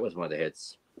 I know that was one of the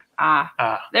hits.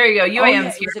 There you go.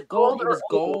 UAM's here. Was it gold? It was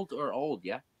gold or old,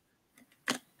 yeah.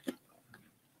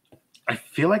 I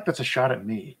feel like that's a shot at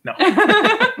me. No.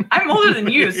 I'm older than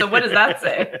you, so what does that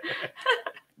say?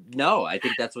 No, I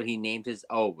think that's what he named his.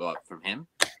 Oh, from him?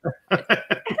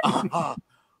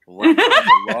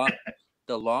 Wow,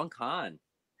 the long con.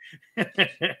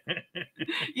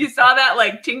 You saw that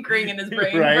like tinkering in his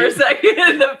brain for a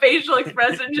second. The facial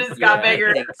expression just got bigger.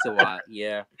 I think so.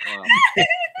 Yeah. Well,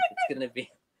 it's gonna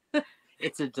be.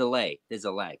 It's a delay. There's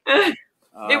a lag. It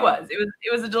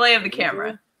was a delay of the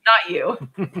camera, not you.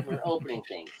 We're opening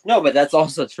things. No, but that's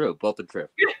also true. Both are true.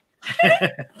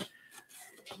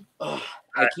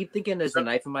 I keep thinking there's a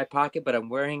knife in my pocket, but I'm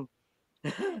wearing.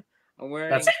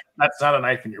 That's not a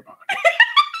knife in your pocket.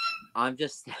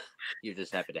 You're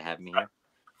just happy to have me here.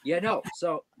 Yeah, no.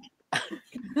 So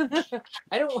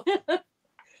I don't.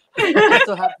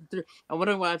 I'm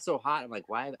wondering why I'm so hot. I'm like,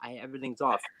 why everything's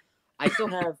off. I still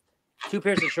have 2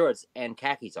 pairs of shorts and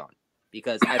khakis on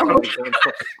because I thought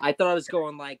I was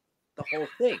going like the whole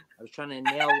thing. I was trying to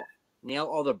nail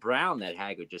all the brown that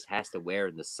Haggard just has to wear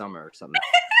in the summer or something.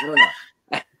 I don't know.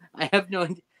 I have no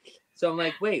idea. So I'm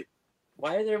like, wait,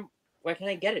 why can't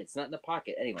I get it? It's not in the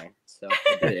pocket anyway. So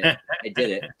I did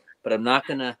it. But I'm not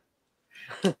gonna.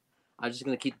 I'm just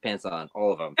gonna keep the pants on,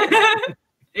 all of them.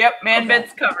 Yep, man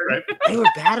bits covered. Right. Hey, we're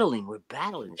battling.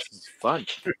 This is fun.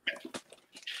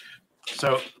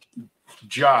 So,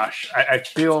 Josh, I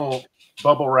feel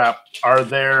bubble wrap. Are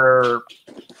they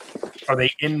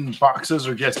in boxes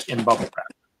or just in bubble wrap?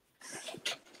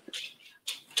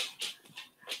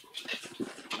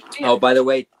 Oh, by the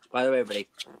way, everybody,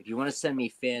 if you want to send me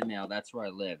fan mail, that's where I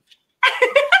live.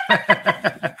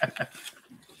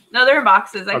 No, they're in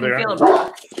boxes. I can feel a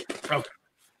box. Okay.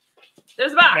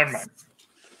 There's a box. Never mind.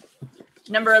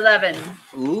 Number 11.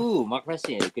 Ooh, Mark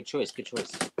Messier. Good choice.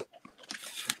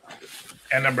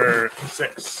 And number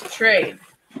 6. Trade.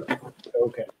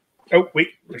 Okay. Oh,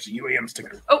 wait. There's a UAM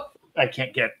sticker. Oh. I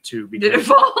can't get to. Did it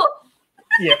fall?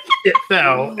 Yeah, it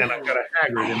fell, and I've got a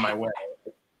Hagrid in my way.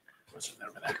 What's that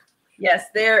over there? Yes,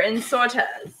 they're in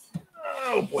sortas.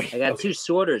 Oh, boy. I got 2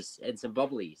 sorters and some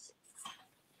bubblies.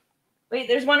 Wait,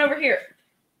 there's one over here.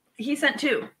 He sent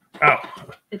 2. Oh.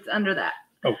 It's under that.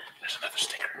 Oh, there's another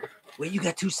sticker. Wait, you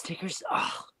got 2 stickers?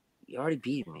 Oh, you already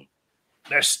beat me.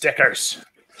 There's stickers.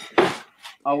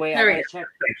 Oh, wait, There I gotta check.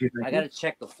 Thank you. I gotta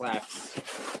check the flaps.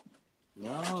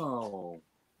 No. All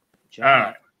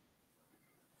right.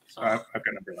 So I've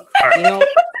got number 11. All right.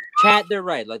 Chat, they're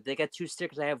right. Like they got 2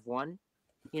 stickers. I have 1.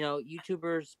 You know,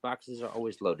 YouTubers' boxes are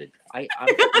always loaded. I'm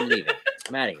leaving.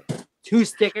 I'm out of here. 2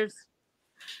 stickers.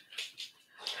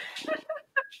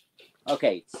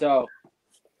 Okay, so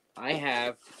I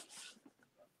have.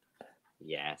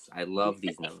 Yes, I love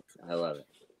these numbers. I love it.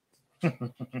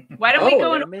 Why don't we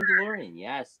go in in Mandalorian?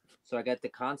 Yes. So I got the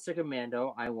Constant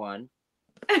Mando. I won.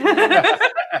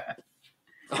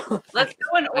 Let's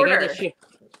go in order.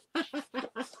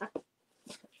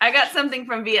 I got something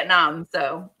from Vietnam,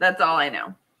 so that's all I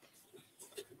know.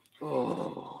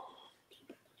 Oh.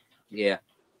 Yeah.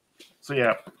 So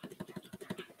yeah.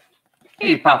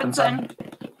 Hey, Poppin' Son.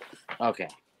 Okay.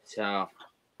 So.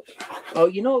 Oh,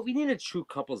 you know what? We need a true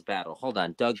couples battle. Hold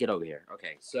on, Doug, get over here.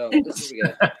 Okay, so this is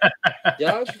good.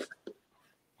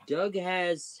 Doug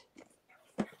has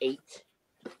 8.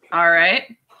 All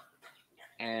right.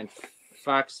 And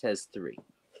Fox has 3.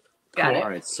 Got it. All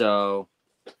right, so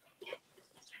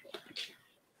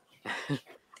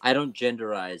I don't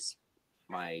genderize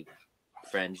my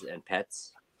friends and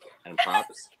pets and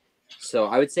pops. So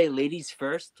I would say ladies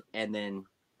first, and then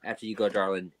after you go,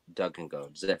 darling, Doug can go.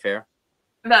 Is that fair?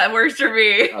 That works for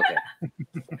me. Okay.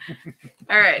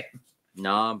 All right.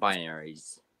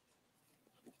 Non-binaries.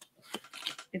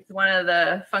 It's one of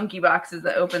the funky boxes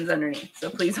that opens underneath,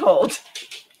 so please hold.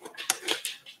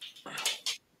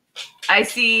 I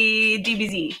see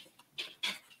DBZ.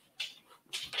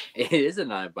 It is a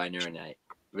non-binary night.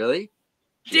 Really?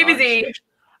 DBZ.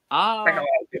 Oh,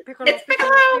 It's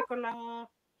Piccolo.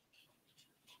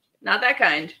 Not that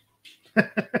kind.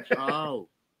 Oh,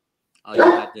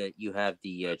 you have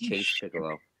the Chase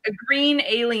Piccolo. A green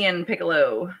alien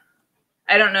Piccolo.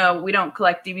 I don't know. We don't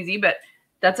collect DBZ, but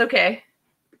that's okay.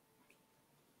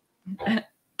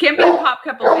 Can't be a pop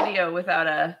couple video without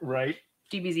a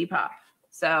DBZ pop.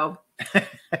 So,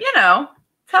 you know,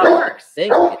 that's how it works.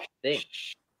 Think.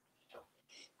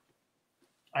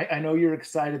 I know you're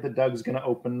excited that Doug's going to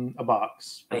open a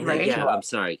box. Right? Yeah, I'm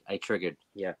sorry. I triggered.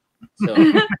 Yeah. So,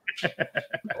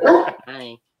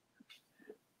 hi.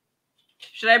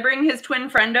 Should I bring his twin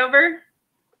friend over?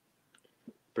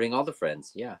 Bring all the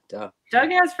friends. Yeah, duh.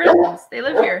 Doug has friends. They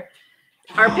live here.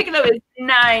 Our Piccolo is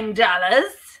 $9.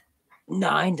 $9.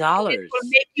 It will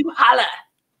make you holla.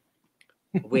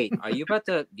 Wait, are you about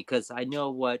to? Because I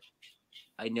know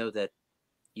that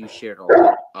you shared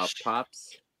all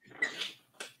pops.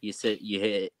 You said you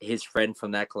hit his friend from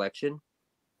that collection.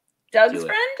 Doug's friend?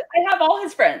 I have all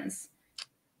his friends.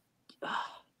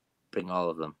 Bring all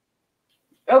of them.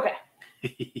 Okay.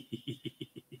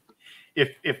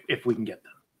 if we can get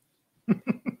them.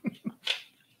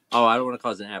 Oh, I don't want to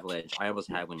cause an avalanche. I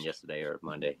almost had one yesterday or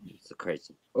Monday. It's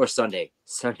crazy. Or Sunday.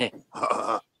 So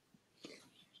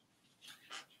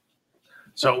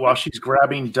while she's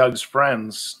grabbing Doug's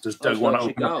friends, does Doug want to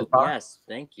open up the box? Yes,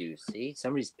 thank you. See,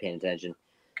 somebody's paying attention.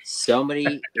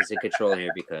 Somebody is in control here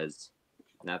because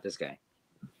not this guy.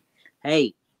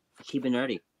 Hey, keep it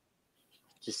nerdy.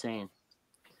 Just saying.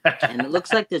 And it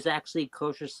looks like there's actually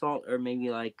kosher salt or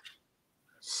maybe like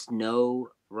snow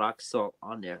rock salt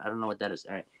on there. I don't know what that is.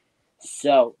 All right.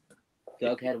 So,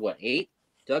 Doug had what, 8?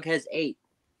 Doug has 8.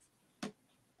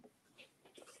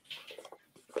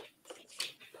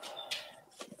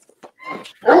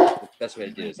 Best way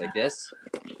to do this, like this.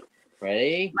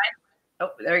 Ready? Oh,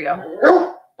 there you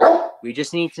go. We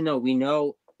just need to know.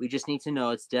 We just need to know.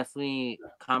 It's definitely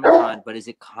Comic-Con, but is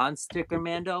it Con Sticker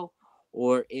Mando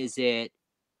or is it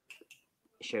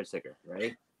shared sticker?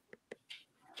 Right?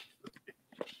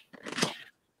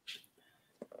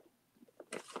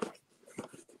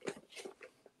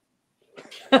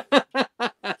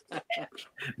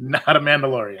 Not a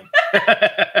Mandalorian.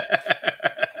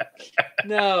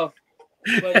 No.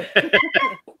 But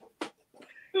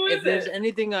if there's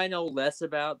anything I know less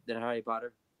about than Harry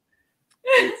Potter,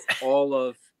 it's all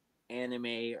of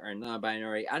anime or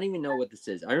non-binary. I don't even know what this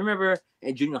is. I remember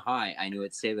in junior high, I knew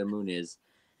what Sailor Moon is.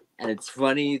 And it's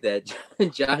funny that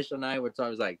Josh and I were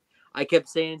talking, like, I kept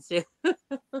saying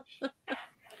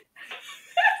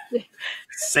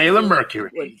Sailor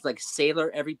Mercury. It's like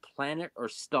Sailor every planet or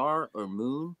star or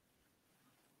moon.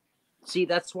 See,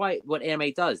 that's why what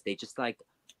anime does. They just like,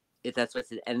 if that's what's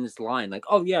the end of this line, like,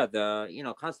 oh yeah, the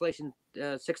constellation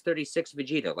 636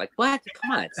 Vegeta. Like, what?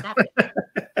 Come on, stop it.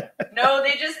 No,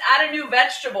 they just add a new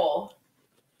vegetable.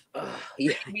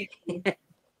 Yeah.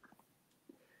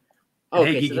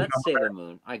 Okay, so that's Sailor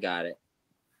Moon. I got it.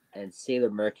 And Sailor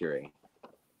Mercury.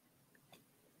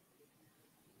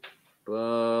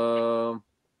 Boom.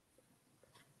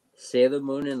 Sailor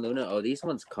Moon and Luna. Oh, these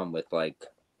ones come with like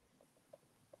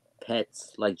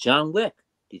pets, like John Wick.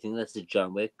 Do you think that's the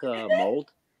John Wick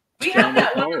mold? We John have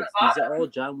that Wick one molds. These are all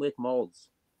John Wick molds.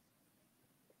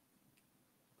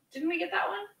 Didn't we get that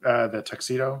one? The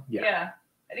tuxedo. Yeah.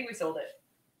 I think we sold it.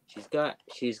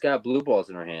 She's got blue balls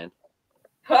in her hand.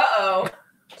 Uh-oh.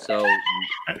 So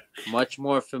much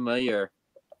more familiar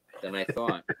than I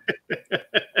thought.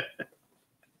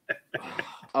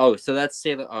 Oh, so that's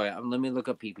Sailor. Oh, yeah. Let me look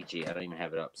up PPG. I don't even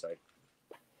have it up. Sorry.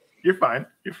 You're fine.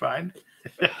 You're fine.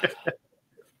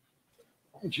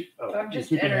 I'm just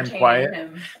keeping him entertaining quiet.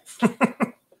 him.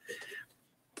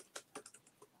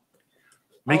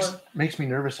 Makes me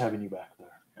nervous having you back there.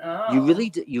 Oh. You really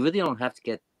don't have to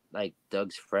get like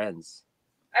Doug's friends.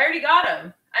 I already got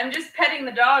him. I'm just petting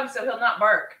the dog so he'll not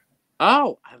bark.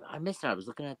 Oh, I missed it. I was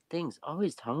looking at things. Oh,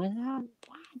 his tongue is out.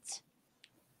 What?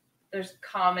 There's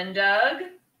Common Doug.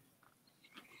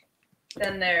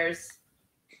 Then there's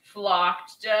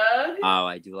Flocked Doug. Oh,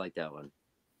 I do like that one.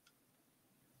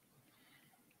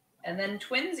 And then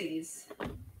Twinsies.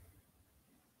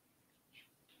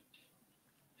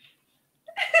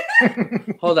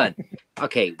 Hold on.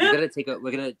 Okay, we're gonna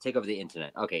take over the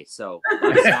internet. Okay, so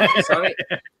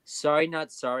sorry,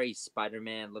 not sorry,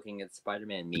 Spider-Man looking at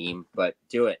Spider-Man meme, but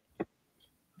do it.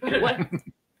 What?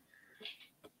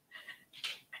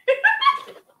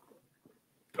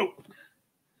 Oh.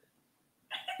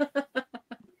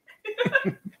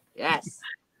 Yes.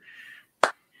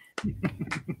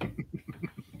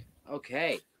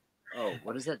 Okay. Oh,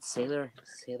 what is that? Sailor?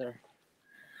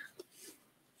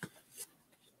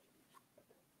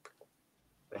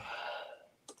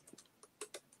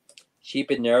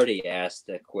 Cheap and Nerdy asked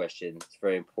that question. It's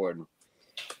very important.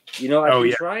 You know, I've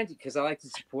been trying to, because I like to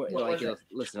support,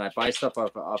 listen, I buy stuff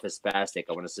off of Spastic.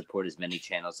 I want to support as many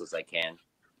channels as I can.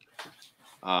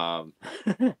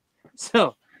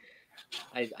 So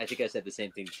I think I said the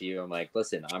same thing to you. I'm like,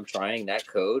 listen, I'm trying that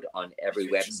code on every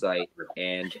website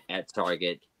and at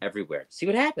Target, everywhere. See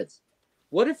what happens.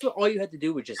 What if all you had to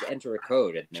do was just enter a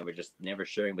code and they were just never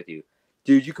sharing with you?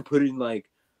 Dude, you could put in like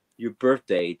your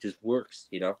birthday. It just works,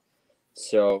 you know?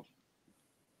 So,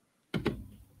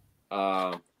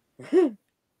 I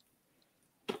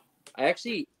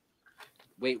actually,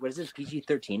 wait, what is this?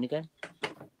 PG-13 again?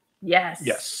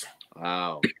 Yes.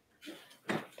 Wow.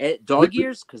 Dog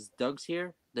ears? Because Doug's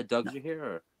here? The Dougs are here?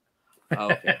 Or?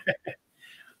 Oh, okay.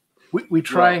 We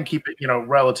try and keep it,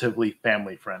 relatively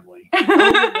family friendly.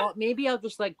 Well, maybe I'll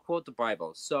just like quote the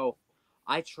Bible. So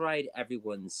I tried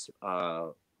everyone's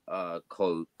codes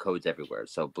everywhere.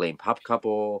 So Blame Pop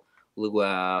Couple,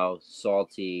 Luau,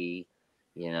 Salty,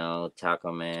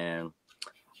 Taco Man.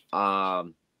 I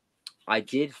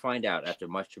did find out after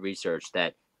much research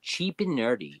that Cheap and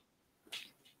Nerdy,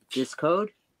 this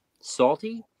code,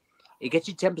 Salty, it gets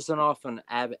you 10% off on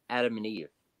Adam and Eve.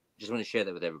 Just want to share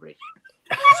that with everybody.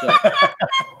 So,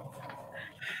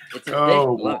 it's a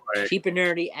thing. Look, Cheap and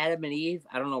Nerdy, Adam and Eve.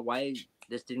 I don't know why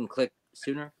this didn't click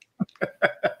sooner.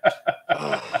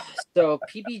 So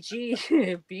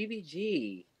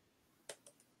PBG.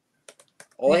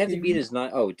 All I have to beat is 9.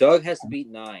 Oh, Doug has to beat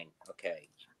 9. Okay.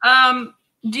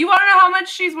 Do you want to know how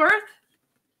much she's worth?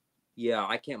 Yeah,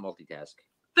 I can't multitask.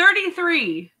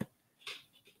 33.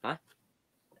 Huh?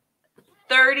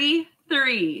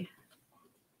 $33.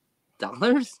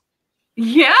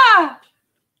 Yeah.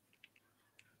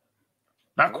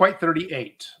 Not quite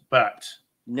 38, but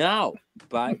no,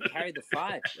 but carry the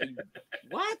 5.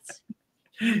 What?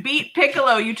 You beat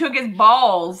Piccolo. You took his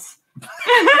balls.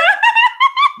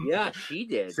 Yeah, she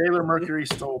did. Sailor Mercury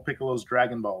stole Piccolo's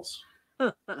Dragon Balls.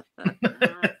 That's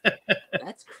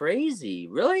crazy.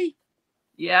 Really?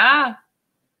 Yeah.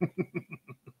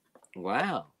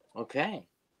 Wow. Okay.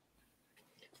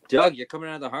 Doug, you're coming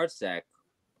out of the heart sack.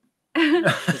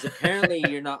 Because apparently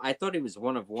you're not. I thought he was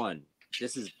 1 of 1.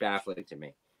 This is baffling to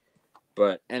me.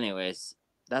 But anyways,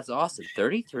 that's awesome.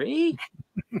 33?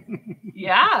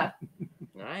 Yeah.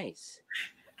 Nice.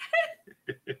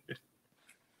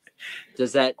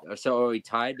 Does that? So are we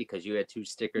tied because you had 2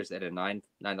 stickers and a $9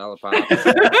 pop?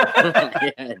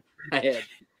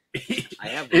 I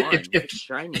have one. It's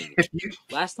shiny.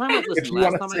 Last time I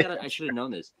should have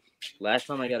known this. Last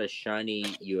time I got a shiny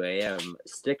UAM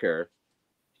sticker.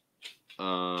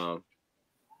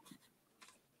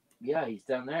 Yeah, he's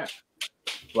down there.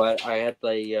 But I had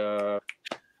the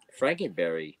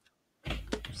Frankenberry,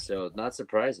 so not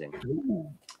surprising. Ooh.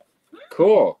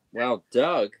 Cool. Well,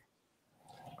 Doug.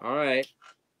 All right,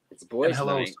 it's boys'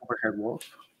 hello, night. Silverhaired Wolf.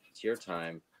 It's your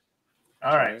time.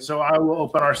 All right, so I will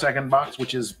open our second box,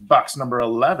 which is box number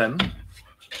 11.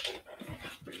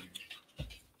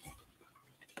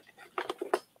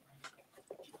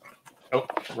 Oh,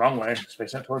 wrong way.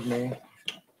 Space that towards me.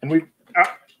 And we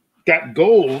got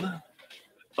gold. We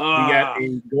got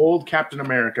a gold Captain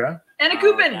America. And a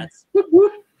coupon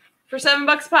for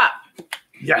 $7 pop.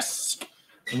 Yes.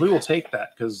 And we will take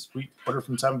that because we ordered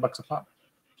from $7 a pop.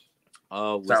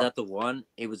 Oh, was that the one?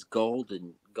 It was gold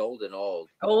and old.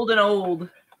 Old and old.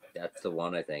 That's the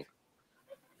one, I think.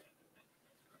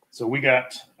 So we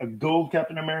got a gold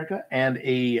Captain America and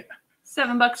a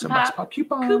 $7 a pop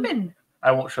coupon.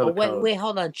 I won't show the code. Wait,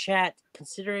 hold on, chat.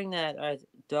 Considering that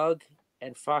Doug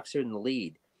and Fox are in the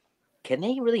lead, can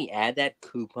they really add that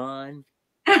coupon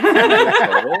to the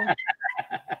total?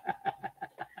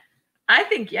 I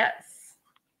think yes.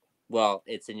 Well,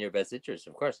 it's in your best interest,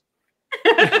 of course.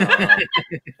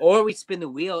 Or we spin the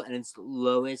wheel and it's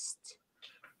lowest.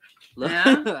 Yeah.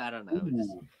 I don't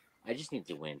know. I just need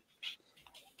to win.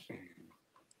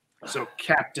 So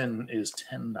Captain is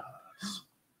 $10.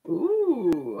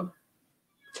 Ooh.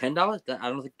 $10? I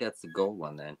don't think that's the gold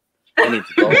one then. I mean,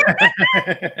 it's gold.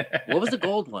 What was the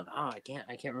gold one? Oh, I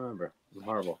can't remember. I'm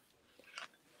horrible.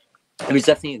 It was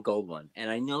definitely a gold one, and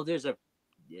I know there's a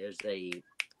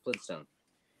Flintstone.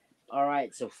 All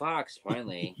right, so Fox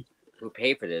finally, who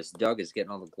paid for this? Doug is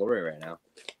getting all the glory right now.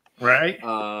 Right.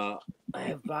 I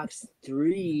have box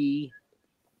 3,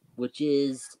 which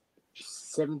is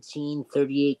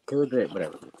 1738 kilogram,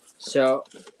 whatever. So,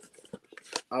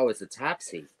 it's a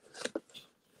Topsy.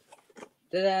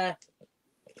 Ta-da!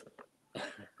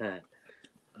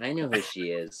 I know who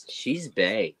she is. She's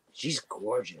bae. She's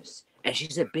gorgeous, and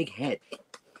she's a big head.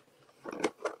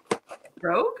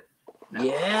 Rogue?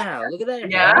 Yeah, look at that.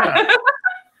 Yeah.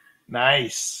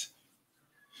 Nice.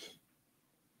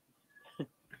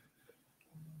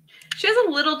 She has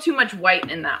a little too much white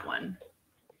in that one.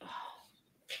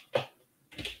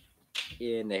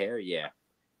 In the hair, yeah.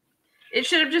 It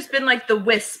should have just been like the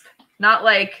wisp, not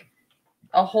like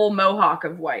a whole mohawk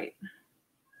of white.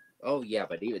 Oh yeah,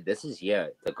 but even this is yeah.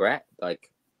 It's a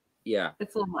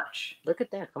little much. Look at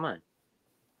that. Come on.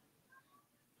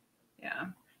 Yeah.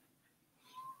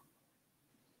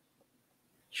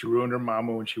 She ruined her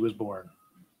mama when she was born.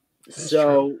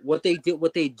 So what they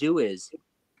do is,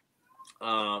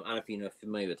 I don't know if you're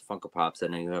familiar with Funko Pops. I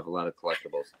know you have a lot of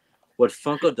collectibles. What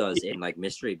Funko does in like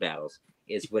mystery battles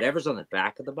is whatever's on the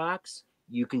back of the box,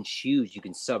 you can choose. You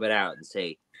can sub it out and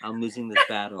say, "I'm losing this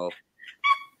battle.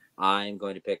 I'm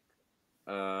going to pick."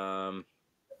 I'm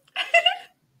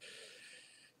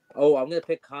gonna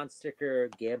pick Con Sticker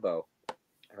Gambo.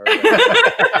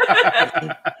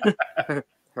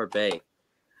 Her bae.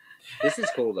 This is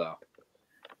cool though.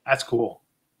 That's cool.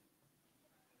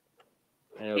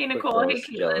 Hey Nicole, hey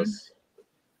Caitlin.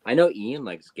 I know Ian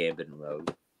likes Gambit and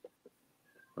Rogue.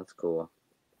 That's cool.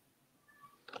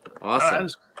 Awesome.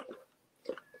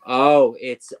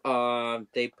 It's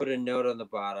they put a note on the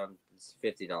bottom. It's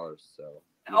 $50. So.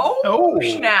 Oh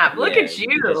snap! Look at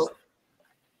you.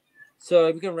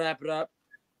 So we can wrap it up.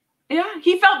 Yeah,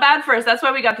 he felt bad for us. That's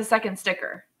why we got the second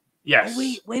sticker. Yes. Oh,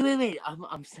 wait!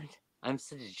 I'm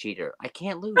such a cheater. I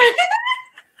can't lose.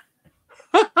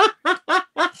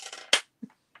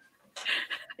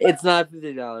 It's not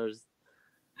 $50.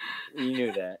 You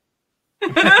knew that.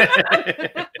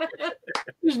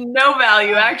 There's no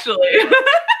value actually.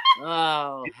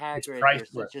 Oh, Hagrid, you're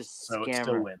such a scammer. So it's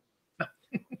still win.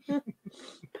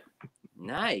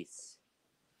 Nice.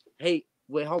 Hey,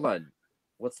 wait, hold on.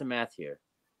 What's the math here?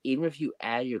 Even if you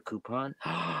add your coupon,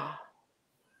 I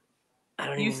don't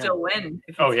even know. You still win.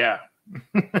 Oh yeah.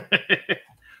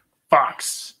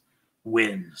 Fox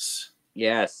wins.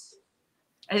 Yes.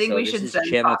 I think we should send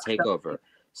channel Fox takeover.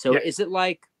 So is it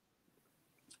like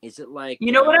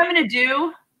you know what I'm gonna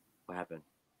do? What happened?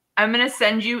 I'm gonna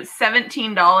send you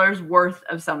 $17 worth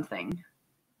of something.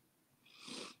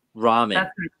 Ramen.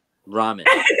 Ramen.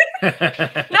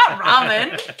 Not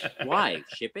ramen. Why?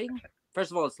 Shipping?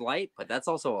 First of all, it's light, but that's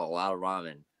also a lot of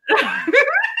ramen.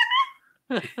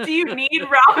 Do you need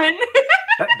ramen?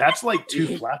 That's like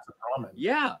 2 flats of ramen.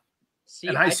 Yeah. See,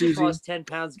 and I just lost 10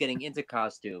 pounds getting into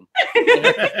costume.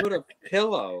 I put a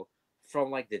pillow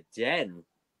from like the den.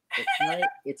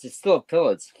 It's still a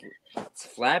pillow. It's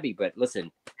flabby, but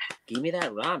listen, give me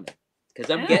that ramen. Because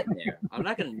I'm getting there. I'm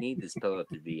not going to need this pillow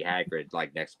to be Hagrid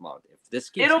like next month. If this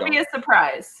keeps It'll going, be a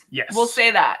surprise. Yes. We'll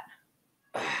say that.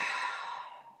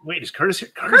 Wait, is Curtis here?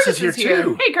 Curtis is here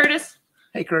too. Hey, Curtis.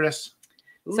 Hey, Curtis.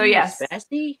 So, yes.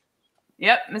 Spasty?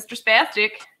 Yep, Mr.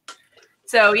 Spastic.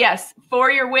 So, yes,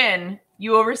 for your win,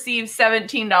 you will receive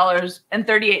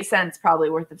 $17.38 probably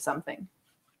worth of something.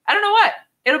 I don't know what.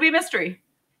 It'll be a mystery.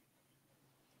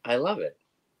 I love it.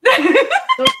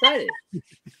 So excited.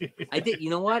 I did. You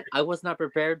know what? I was not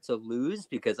prepared to lose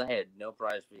because I had no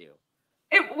prize for you.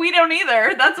 We don't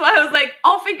either. That's why I was like,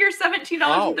 I'll figure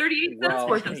 $17.38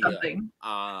 worth of something.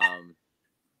 Oh,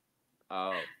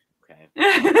 okay.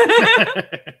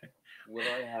 What do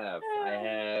I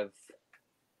have?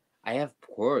 I have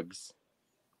porgs.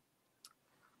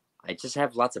 I just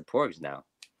have lots of porgs now.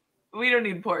 We don't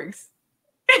need porgs.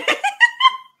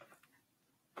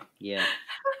 Yeah.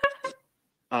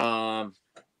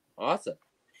 Awesome.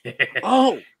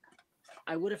 Oh,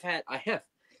 I would have had. I have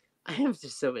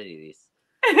just so many of these.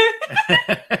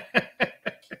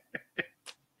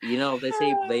 You know, they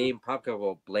say blame Popcorn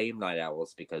will blame Night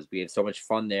Owls because we have so much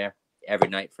fun there every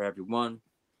night for everyone.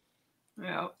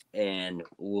 Yeah. And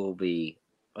we'll be.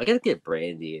 I gotta get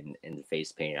brandy and the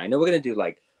face paint. I know we're gonna do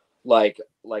like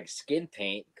skin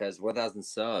paint because 1,000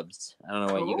 subs. I don't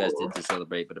know what you guys did to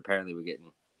celebrate, but apparently we're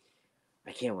getting.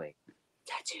 I can't wait.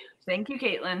 Tattoos. Thank you,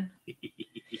 Caitlin.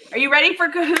 Are you ready for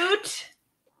Kahoot?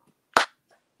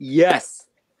 Yes.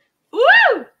 Woo!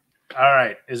 All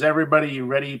right. Is everybody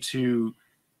ready to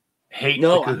hate?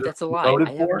 No, the Kahoot that's a lie. voted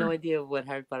I have for? no idea what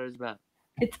Harry Potter is about.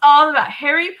 It's all about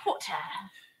Harry Potter.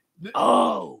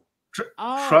 Oh. Trust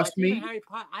I've seen me. Harry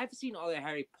Potter. I've seen all the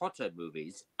Harry Potter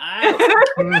movies.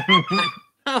 Oh.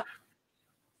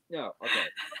 No, okay.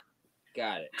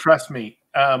 Got it. Trust me.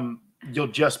 You'll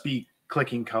just be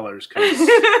clicking colors because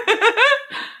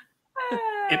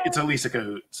it's a Lisa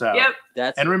Kahoot. So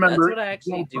Yep. And remember, that's what I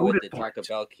actually you do with voted the for Taco it.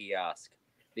 Bell kiosk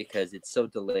because it's so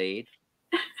delayed.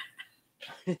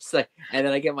 It's like, and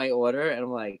then I get my order and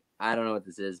I'm like, I don't know what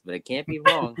this is, but it can't be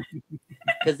wrong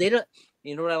because they don't.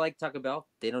 You know what I like Taco Bell?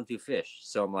 They don't do fish,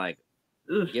 so I'm like,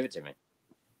 Ugh. give it to me.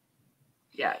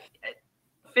 Yeah.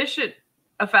 Fish at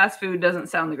a fast food doesn't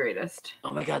sound the greatest.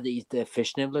 Oh my god, they eat the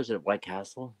fish nibblers at White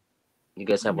Castle. You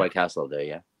guys have White Castle there,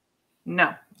 yeah?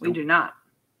 No, we do not.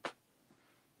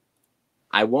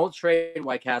 I won't trade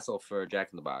White Castle for Jack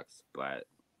in the Box, but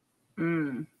I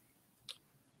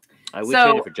would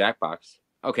trade it for Jackbox.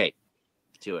 Okay,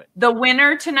 do it. The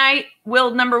winner tonight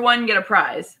will, number one, get a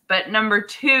prize. But number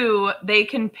two, they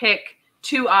can pick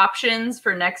 2 options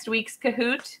for next week's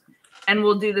Kahoot. And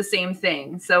we'll do the same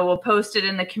thing. So we'll post it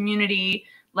in the community,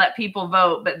 let people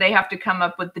vote. But they have to come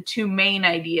up with the 2 main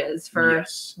ideas for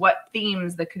what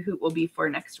themes the Kahoot will be for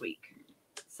next week.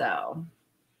 So...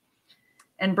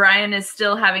 And Brian is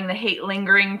still having the hate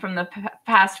lingering from the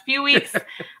past few weeks.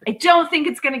 I don't think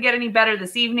it's going to get any better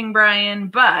this evening, Brian,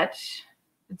 but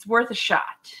it's worth a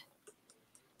shot.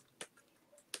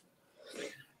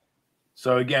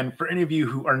 So again, for any of you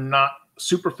who are not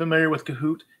super familiar with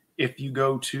Kahoot, if you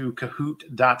go to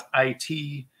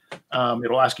kahoot.it,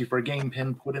 it'll ask you for a game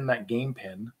pin. Put in that game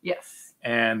pin. Yes.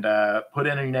 And put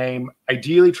in your name.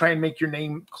 Ideally, try and make your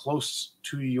name close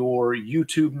to your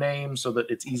YouTube name so that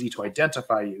it's easy to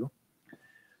identify you.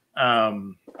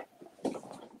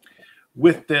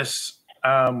 With this,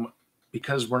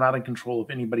 because we're not in control of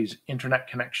anybody's internet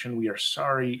connection, we are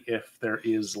sorry if there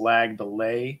is lag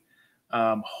delay.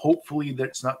 Hopefully,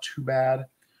 that's not too bad.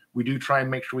 We do try and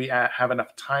make sure we have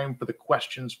enough time for the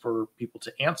questions for people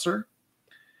to answer.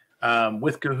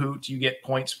 With Kahoot, you get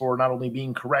points for not only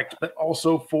being correct, but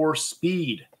also for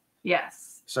speed.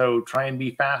 Yes. So try and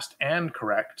be fast and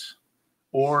correct,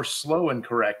 or slow and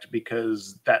correct,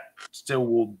 because that still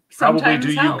will probably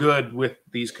do you good with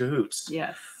these Kahoots.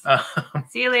 Yes.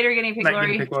 See you later, Guinea Pig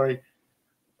Lori.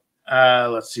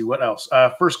 Let's see, what else?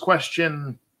 First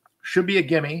question should be a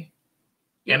gimme,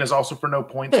 and is also for no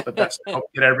points, but that's to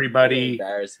help get everybody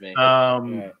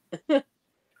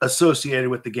associated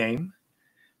with the game.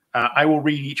 I will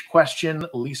read each question.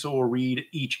 Lisa will read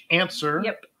each answer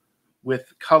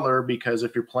with color, because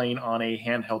if you're playing on a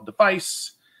handheld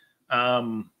device,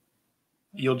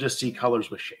 you'll just see colors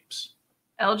with shapes.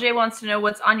 LJ wants to know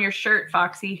what's on your shirt,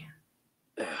 Foxy.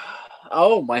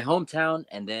 Oh, my hometown,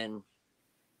 and then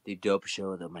the dope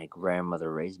show that my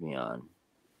grandmother raised me on.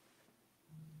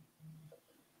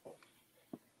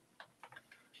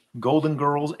 Golden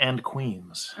Girls and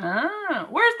Queens. Ah,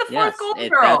 where's the 4th Golden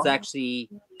Girl? That's actually,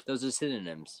 those are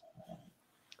synonyms.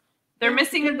 They're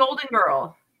missing a Golden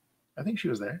Girl. I think she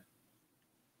was there.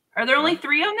 Are there only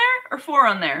 3 on there or 4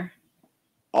 on there?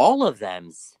 All of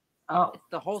them's. Oh, it's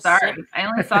the whole sorry. set. I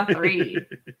only saw 3.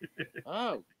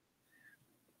 Oh.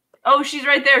 Oh, she's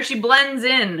right there. She blends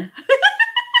in.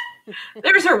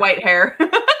 There's her white hair.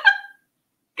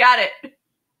 Got it.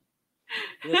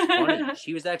 It's funny.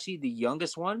 She was actually the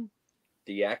youngest one,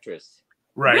 the actress.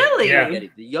 Right. Really? Yeah.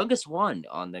 The youngest one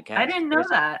on the cast. I didn't know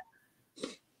that.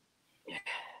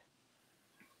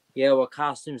 Yeah, well,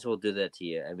 costumes will do that to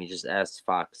you. I mean, just ask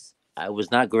Fox. I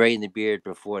was not gray in the beard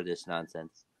before this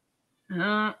nonsense.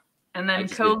 And then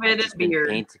COVID and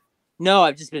beard. No,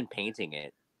 I've just been painting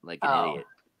it like an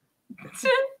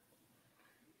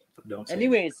idiot.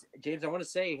 Anyways, James, I want to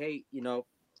say, hey, you know,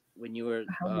 when you were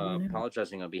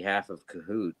apologizing on behalf of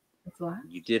Kahoot,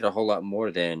 you did a whole lot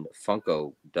more than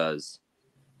Funko does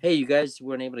hey, you guys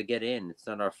weren't able to get in. It's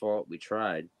not our fault. We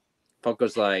tried.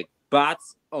 Funko's like,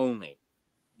 bots only.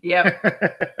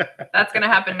 Yep. That's going to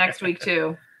happen next week,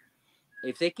 too.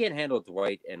 If they can't handle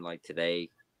Dwight and like today,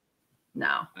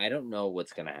 No. I don't know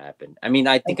what's going to happen. I mean,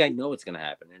 I think I know what's going to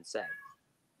happen. It's sad.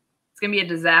 It's going to be a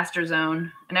disaster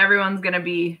zone, and everyone's going to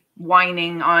be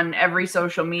whining on every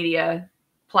social media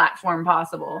platform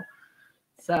possible.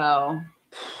 So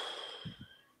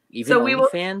Even we will.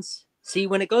 OnlyFans? See,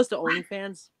 when it goes to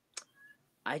OnlyFans,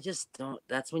 I just don't.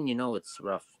 That's when you know it's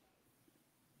rough.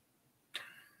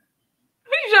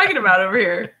 What are you talking about over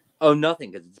here? Oh,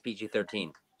 nothing, because it's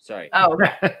PG-13. Sorry. Oh,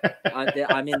 okay.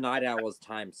 I'm in Night Owl's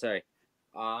time. Sorry.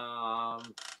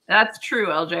 That's true,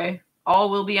 LJ. All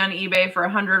will be on eBay for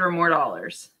 $100 or more.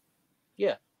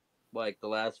 Yeah, like the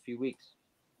last few weeks.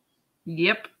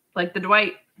 Yep, like the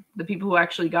Dwight, the people who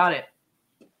actually got it.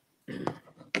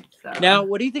 So. Now,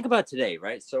 what do you think about today,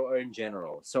 right? So, or in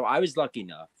general. So, I was lucky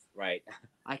enough, right?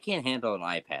 I can't handle an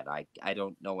iPad. I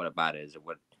don't know what about it is. Or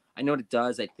what I know what it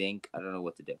does. I think I don't know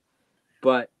what to do.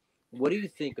 But what do you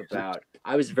think about?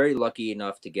 I was very lucky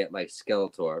enough to get like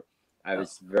Skeletor. I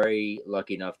was very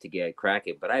lucky enough to get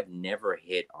Kraken, but I've never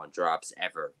hit on drops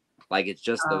ever. Like it's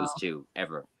just those two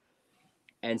ever.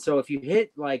 And so if you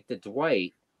hit like the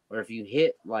Dwight, or if you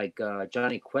hit like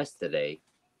Johnny Quest today,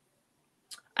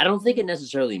 I don't think it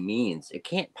necessarily means, it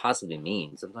can't possibly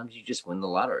mean. Sometimes you just win the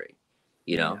lottery.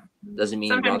 You know, doesn't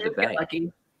mean you robbed the bank.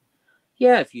 Lucky.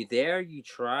 Yeah, if you're there, you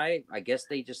try. I guess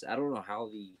they just, I don't know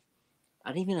how I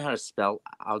don't even know how to spell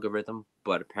algorithm,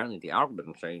 but apparently the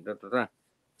algorithm saying da, da, da.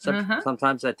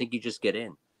 Sometimes I think you just get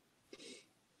in.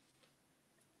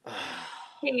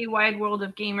 Hey, wide world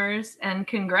of gamers, and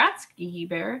congrats, Geeky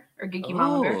Bear or Geeky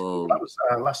Mama Bear. That was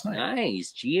last night.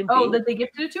 Nice, GMB. Oh, that they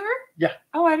gifted it to her? Yeah.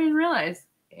 Oh, I didn't realize.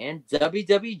 And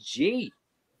WWG.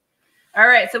 All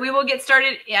right, so we will get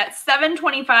started at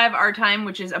 7:25 our time,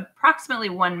 which is approximately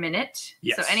 1 minute.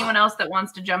 Yes. So anyone else that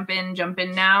wants to jump in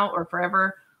now or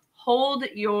forever. Hold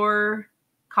your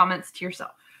comments to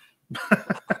yourself.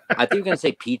 I think you're gonna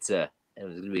say pizza. It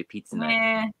was gonna be a pizza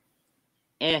night.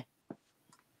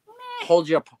 Hold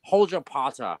your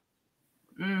pata.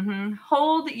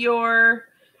 Hold your.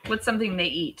 What's something they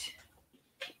eat?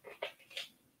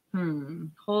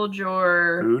 Hold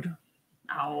your food.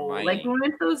 Oh, like when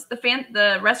it's those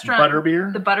the restaurant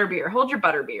butterbeer. The butterbeer. Hold your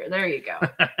butterbeer. There you go.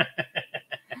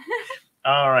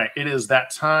 All right, it is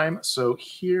that time. So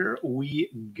here we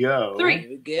go.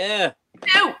 3, 2,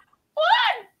 1.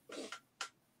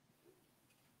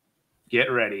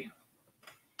 Get ready.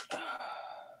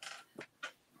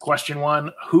 Question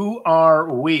 1. Who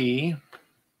are we?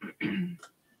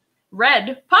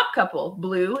 Red, pop couple.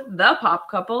 Blue, the pop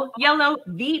couple. Yellow,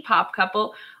 the pop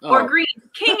couple. Or green,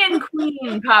 king and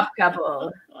queen pop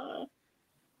couple.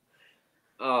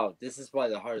 Oh, this is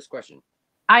probably the hardest question.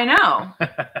 I know.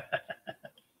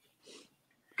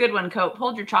 Good one, Cope.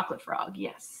 Hold your chocolate frog.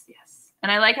 Yes, yes.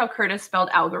 And I like how Curtis spelled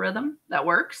algorithm. That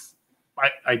works.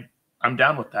 I'm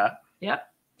down with that. Yep.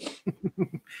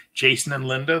 Jason and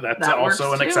Linda. That's that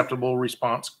also an too. Acceptable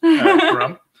response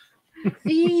from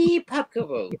the pop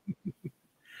couple.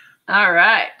 All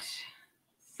right.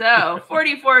 So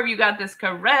 44 of you got this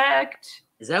correct.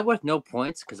 Is that worth no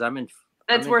points? Because I'm in.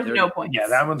 That's worth no points. Yeah,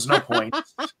 that one's no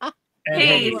points.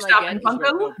 Hey, stop and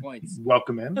Funko. No points.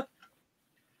 Welcome in. All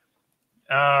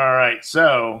right.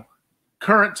 So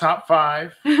current top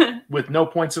 5 with no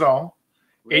points at all.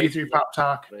 83 Pop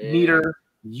Talk, Meter,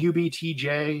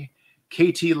 UBTJ,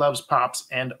 KT Loves Pops,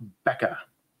 and Becca.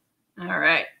 All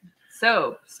right.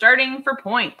 So starting for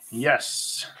points.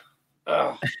 Yes.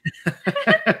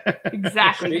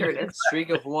 Exactly, Curtis. Streak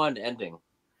of 1 ending.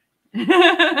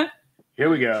 Here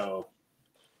we go.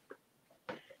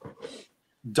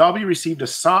 Dobby received a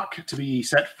sock to be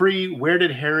set free. Where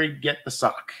did Harry get the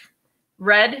sock?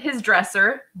 Red, his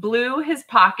dresser. Blue, his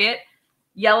pocket.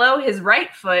 Yellow, his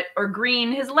right foot. Or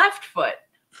green, his left foot.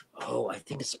 Oh, I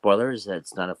think the spoiler is that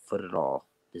it's not a foot at all.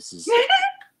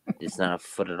 It's not a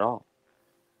foot at all.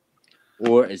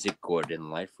 Or is it Gordon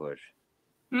Lightfoot?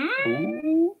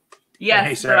 Ooh.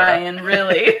 Yes, hey, Brian,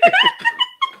 really.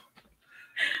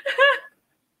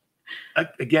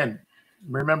 Again,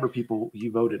 remember, people,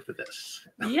 you voted for this.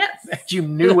 Yes. You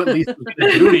knew at least what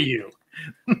to do to you.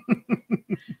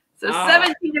 So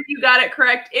 17 of you got it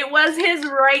correct. It was his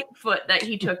right foot that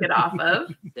he took it off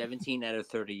of. 17 out of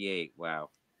 38. Wow.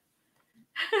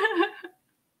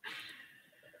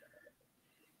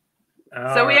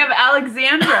 So we have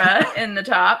Alexandra in the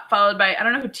top, followed by, I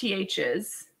don't know who TH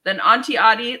is. Then Auntie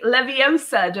Audie,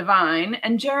 Leviosa Divine,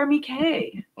 and Jeremy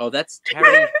K. Oh, that's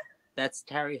Terry. That's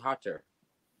Terry Hotter.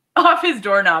 Off his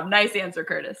doorknob. Nice answer,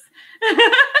 Curtis.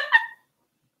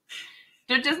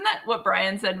 Isn't that what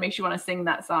Brian said makes you want to sing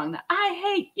that song? That I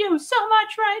hate you so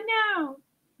much right now.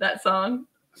 That song.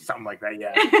 Something like that,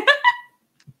 yeah.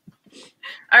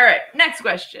 All right, next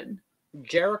question.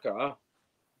 Jericho.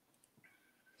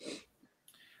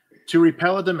 To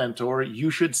repel a Dementor, you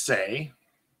should say...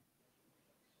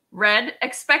 Red,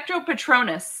 Expecto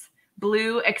Patronus.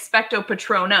 Blue, Expecto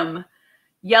Patronum.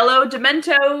 Yellow,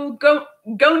 Demento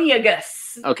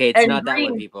Goniagus. Okay, it's And not that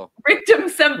green, one, people. Rictum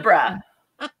Sempra.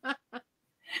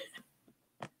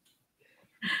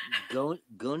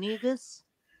 Goniagus?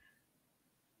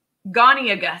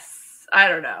 Goniagus. I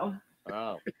don't know.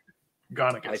 Oh.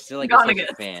 Gonicus. I feel like I'm such a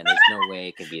Goniagus. fan. There's no way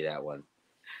it could be that one.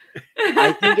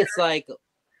 I think it's like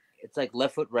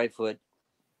left foot, right foot.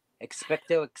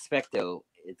 Expecto.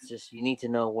 It's just you need to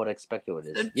know what expecto it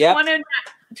is. So Yeah.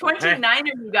 29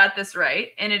 of you got this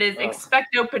right, and it is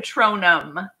Expecto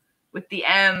Patronum with the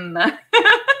M.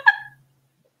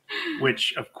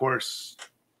 Which, of course,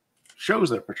 shows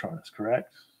their Patronus,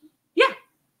 correct? Yeah.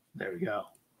 There we go.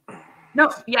 No,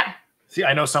 yeah. See,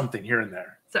 I know something here and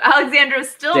there. So Alexandra is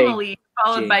still in the lead,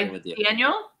 followed Jane by with you.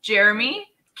 Daniel, Jeremy,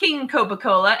 King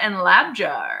Coca-Cola, and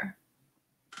Labjar.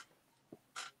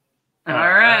 All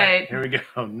right. Here we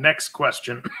go. Next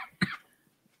question.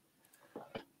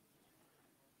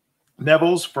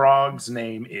 Neville's frog's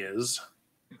name is...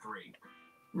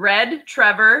 Red,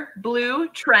 Trevor. Blue,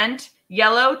 Trent.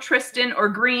 Yellow, Tristan. Or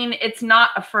green, it's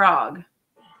not a frog.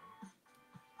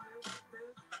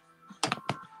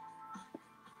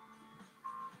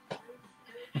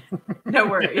 No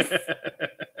worries.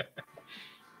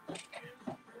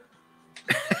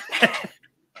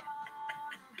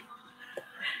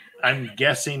 I'm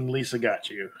guessing Lisa got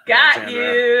you. Got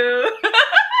Alexandra. you.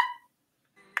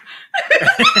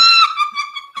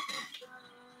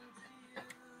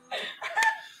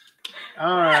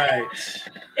 All right.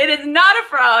 It is not a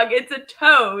frog. It's a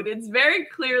toad. It's very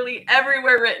clearly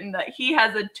everywhere written that he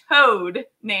has a toad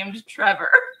named Trevor.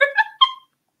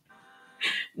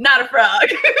 Not a frog.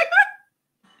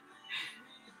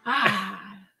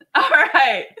 All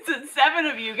right. So 7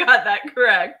 of you got that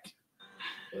correct.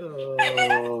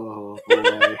 Oh,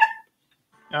 boy.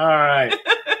 All right.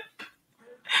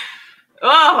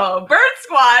 Oh, bird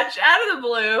squatch out of the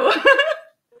blue.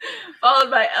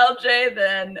 Followed by LJ,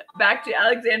 then back to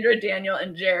Alexandra, Daniel,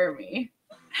 and Jeremy.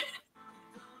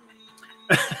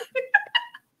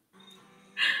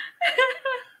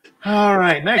 All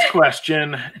right. Next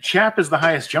question. Chap is the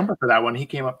highest jumper for that one. He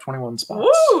came up 21 spots.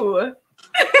 Woo!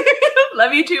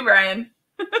 Love you too, Brian.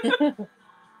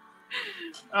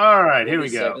 All right. Here we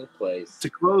go. 37th place. To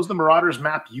close the Marauders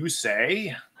map, you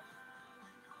say...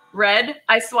 Red,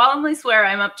 I solemnly swear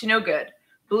I'm up to no good.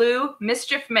 Blue,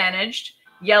 mischief managed.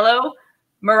 Yellow,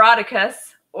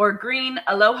 Maraudicus. Or green,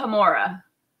 Aloha Mora.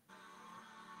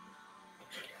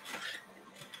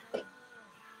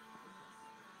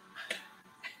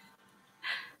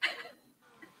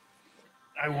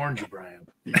 I warned you, Brian.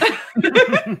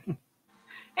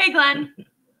 Hey, Glenn.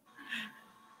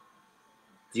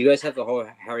 Do you guys have the whole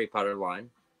Harry Potter line?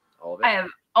 All of it? I have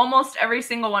almost every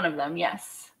single one of them,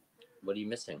 yes. What are you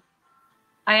missing?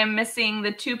 I am missing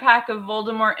the 2-pack of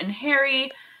Voldemort and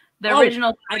Harry, the Oh,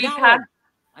 original I got 3-pack. one.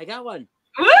 I got one.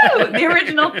 Woo! The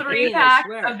original I 3-pack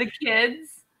swear. of the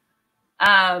kids.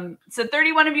 So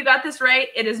 31 of you got this right.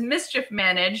 It is mischief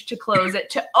managed to close it.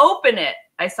 To open it,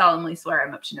 I solemnly swear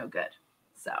I'm up to no good.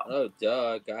 So, Oh,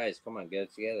 duh. Guys, come on. Get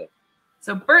it together.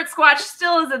 so Bert Squatch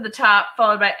still is at the top,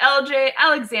 followed by LJ,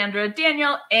 Alexandra,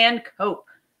 Daniel, and Cope.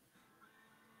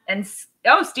 And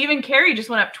Stephen Carey just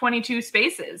went up 22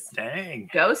 spaces. Dang.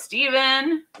 Go,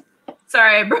 Stephen.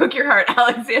 Sorry, I broke your heart,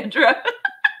 Alexandra.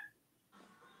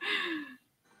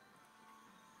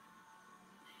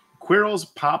 Quirrell's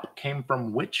pop came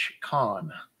from which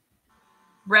con?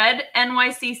 Red,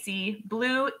 NYCC.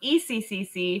 Blue,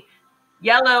 ECCC.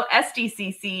 Yellow,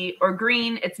 SDCC. Or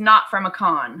green, it's not from a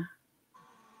con.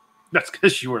 That's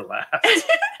because you were last.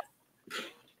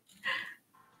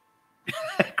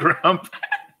 Grump.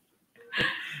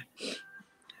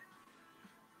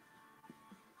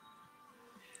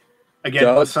 Again,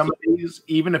 Doug. with some of these,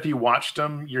 even if you watched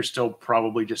them, you're still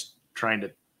probably just trying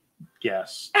to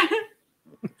guess.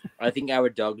 I think our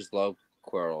dogs love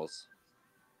Quirrells.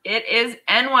 It is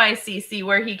NYCC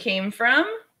where he came from.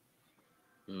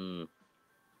 Hmm.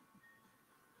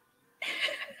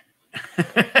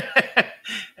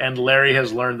 And Larry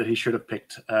has learned that he should have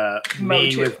picked me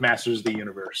Motu. with Masters of the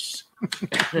Universe.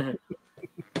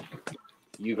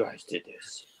 You guys did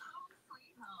this.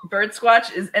 Bird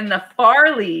Squatch is in the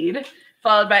far lead,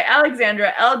 followed by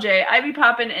Alexandra, LJ, Ivy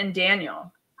Poppin, and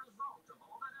Daniel.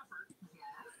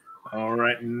 All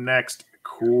right, next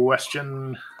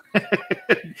question.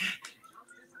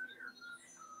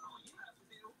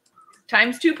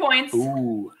 Times 2 points.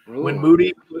 Ooh. When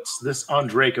Moody puts this on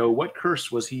Draco, what curse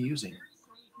was he using?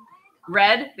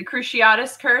 Red, the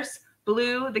Cruciatus curse.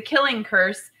 Blue, the Killing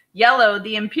curse. Yellow,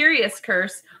 the Imperious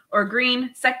curse. Or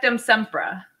green, Sectum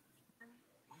Sempra.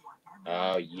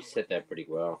 Oh, you said that pretty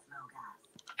well.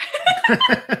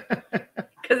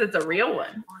 Because it's a real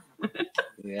one.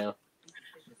 Yeah.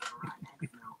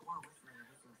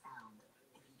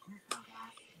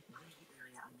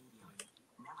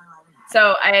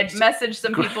 So I had messaged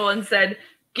some people and said,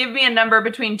 give me a number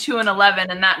between 2 and 11,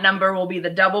 and that number will be the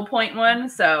double point one.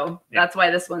 So that's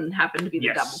why this one happened to be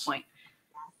the double point.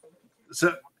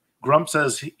 So Grump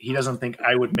says he doesn't think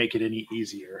I would make it any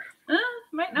easier.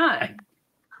 Might not.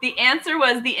 The answer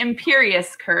was the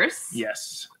Imperious curse.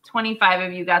 Yes. 25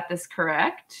 of you got this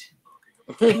correct.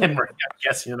 And I'm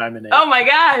guessing I'm in it. Oh my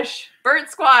gosh. Bert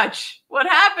Squatch. What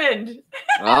happened?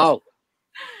 Oh.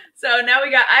 So now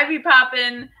we got Ivy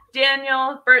Poppin',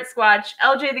 Daniel, Bert Squatch,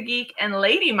 LJ the Geek, and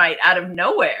Lady Mite out of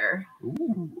nowhere.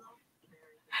 Ooh.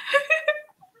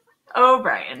 Oh,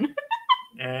 Brian.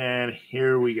 And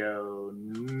here we go.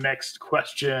 Next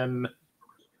question.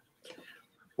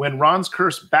 When Ron's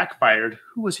curse backfired,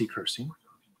 who was he cursing?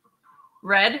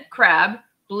 Red, Crab.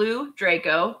 Blue,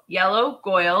 Draco. Yellow,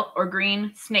 Goyle. Or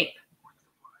green, Snape.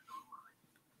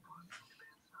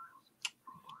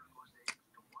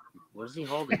 What is he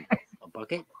holding? A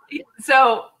bucket?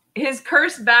 So his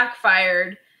curse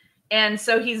backfired, and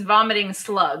so he's vomiting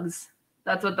slugs.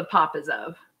 That's what the pop is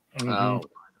of. Oh.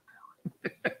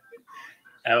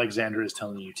 Alexandra is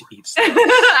telling you to eat slugs.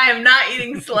 I am not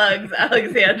eating slugs,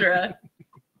 Alexandra.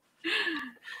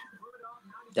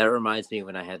 That reminds me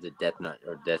when I had the death nut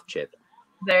or death chip.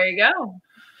 There you go.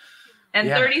 And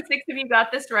 36 of you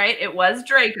got this right. It was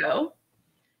Draco.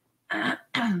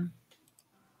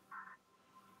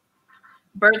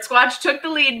 Bert Squatch took the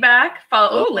lead back.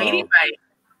 Lady Mite.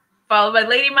 Followed by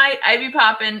Lady Mite, Ivy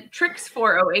Poppin', Trix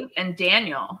 408, and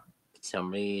Daniel.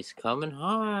 Somebody's coming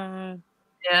hard.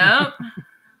 Yep.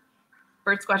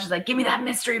 Bert Squatch is like, give me that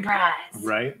mystery prize.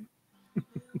 Right. Here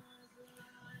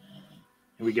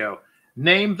we go.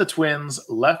 Name the twins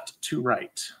left to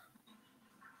right.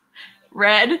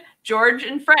 Red, George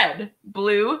and Fred.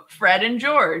 Blue, Fred and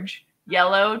George.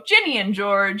 Yellow, Ginny and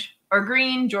George. Or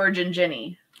green, George and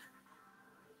Ginny.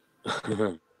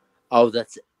 Oh,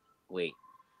 that's... Wait.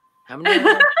 How many are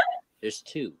there? There's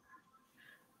 2.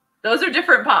 Those are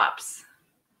different pops.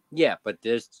 Yeah, but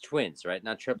there's twins, right?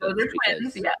 Not triplets. Those are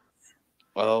twins, yes.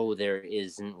 Oh, there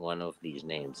isn't one of these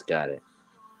names. Got it.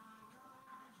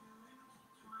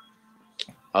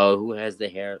 Oh, who has the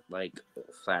hair, like,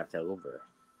 flapped over?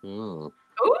 Ooh,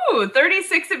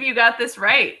 36 of you got this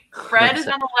right. Fred is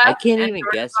on the left. I can't even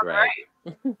guess right.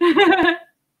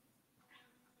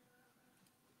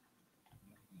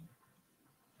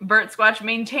 Bert Squatch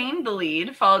maintained the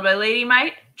lead, followed by Lady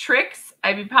Mite, Trix,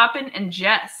 Ivy Poppin', and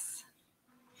Jess.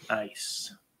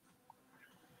 Nice.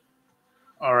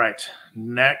 All right.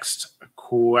 Next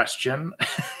question.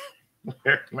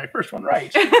 My first one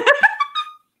right.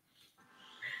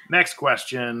 Next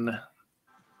question.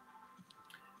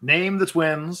 Name the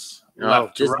twins.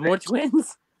 Just more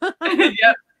twins?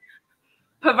 Yep.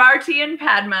 Pavarti and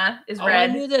Padma is red.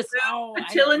 I knew this.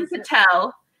 Patil and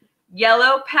Patel.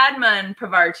 Yellow, Padma and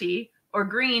Pavarti. Or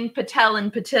green, Patel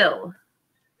and Patil.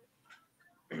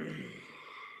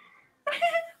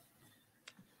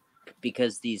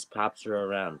 Because these pops are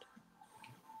around.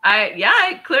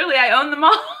 Clearly I own them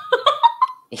all.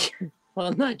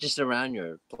 Well, not just around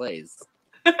your place.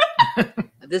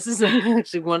 This is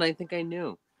actually one I think I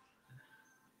knew.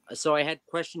 So I had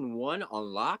question 1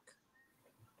 on lock.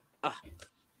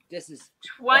 This is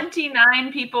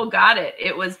 29 people got it.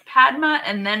 It was Padma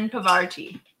and then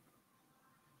Pavarti.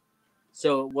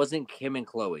 So it wasn't Kim and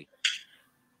Chloe.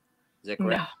 Is that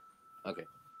correct? No. Okay.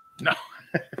 No.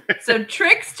 So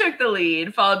Trix took the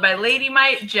lead, followed by Lady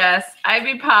Mite, Jess,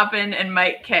 Ivy Poppin', and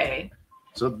Mike K.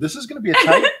 So this is going to be a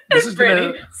tight. This is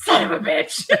going to. Son of a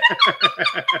bitch.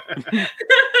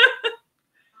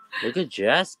 Look at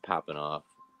Jess popping off.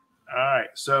 All right.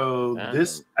 So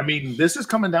this is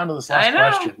coming down to this last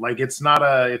question. Like it's not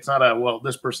a, well,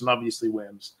 this person obviously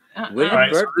wins. Where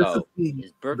did Bert go?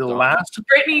 The last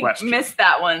Brittany question. missed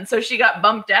that one, so she got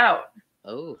bumped out.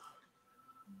 Oh.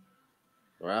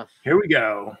 Rough. Here we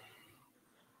go.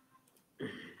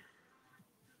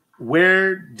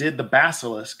 Where did the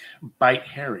basilisk bite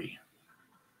Harry?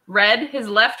 Red, his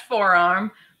left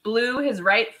forearm. Blue, his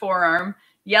right forearm.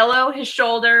 Yellow, his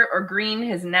shoulder. Or green,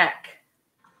 his neck.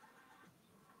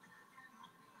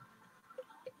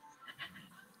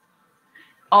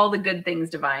 All the good things,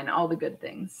 Divine. All the good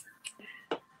things.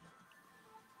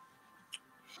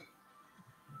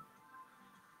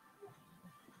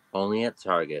 Only at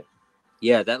Target.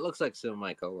 Yeah, that looks like some of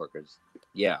my coworkers.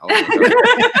 Yeah, only at Target.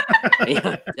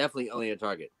 Yeah, definitely only at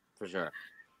Target for sure.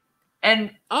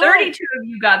 And 32 of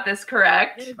you got this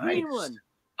correct. And a green Nice. one.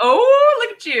 Oh,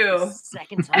 look at you.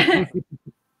 Second time.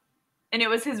 And it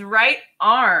was his right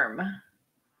arm.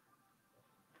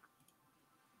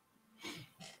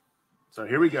 So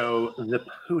here we go. The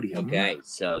podium. Okay,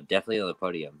 so definitely on the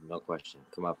podium, no question.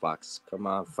 Come on, Fox. Come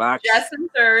on, Fox. Jess in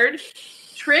third.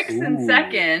 Tricks in Ooh.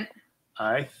 second.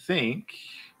 I think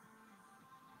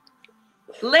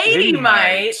Lady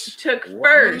Mite took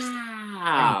first.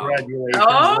 Wow. congratulations,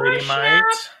 Oh, Lady snap.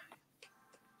 Mite.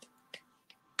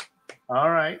 All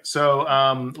right.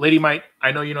 So, Lady Mite,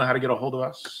 I know you know how to get a hold of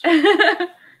us.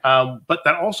 But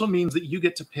that also means that you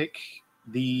get to pick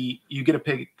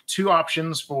two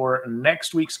options for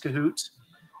next week's Kahoot.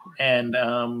 And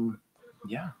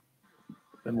yeah.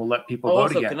 Then we'll let people vote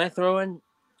Also, again. can I throw in?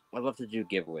 I'd love to do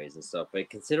giveaways and stuff, but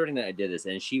considering that I did this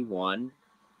and she won,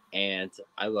 and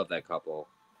I love that couple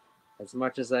as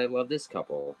much as I love this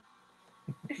couple.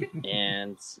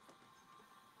 And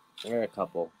we're a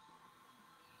couple.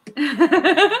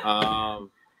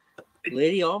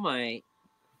 Lady All Might,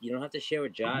 you don't have to share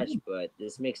with Josh, but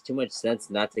this makes too much sense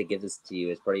not to give this to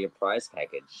you as part of your prize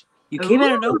package. You came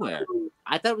out of nowhere.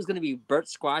 I thought it was going to be Burt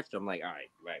Squatch. I'm like, all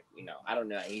right, you know, I don't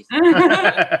know. He's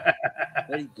let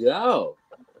it go.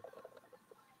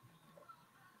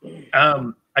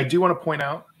 I do want to point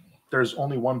out there's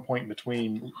only 1 point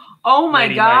between Oh my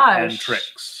Lady Mite and gosh.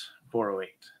 Tricks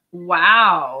 408.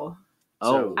 Wow.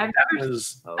 Oh, I've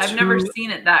I've never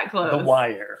seen it that close. The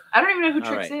wire. I don't even know who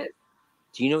All Tricks right. is.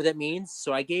 do you know what that means?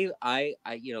 So I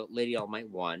you know, Lady All Might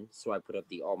won, so I put up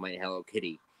the All Might Hello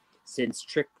Kitty. Since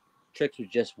Tricks was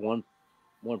just one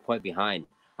point behind,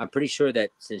 I'm pretty sure that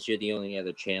since you're the only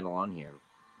other channel on here,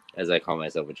 as I call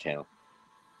myself a channel,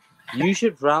 you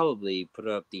should probably put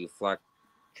up the Flock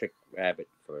Trick Rabbit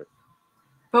for.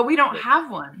 But we don't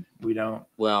have one. We don't.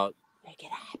 Well, make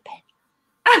it happen.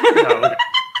 No,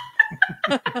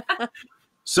 okay.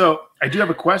 So I do have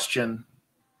a question.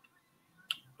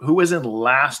 Who is in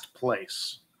last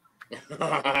place?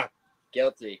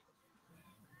 Guilty.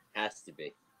 Has to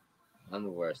be. I'm the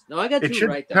worst. No, I got It two should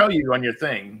right though. tell you on your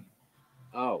thing.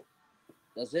 Oh,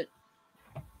 does it?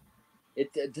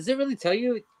 Does it really tell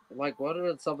you like what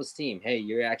are self-esteem? Hey,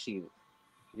 you're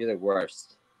the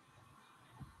worst.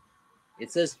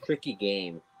 It says tricky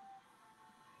game.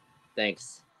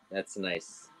 Thanks. That's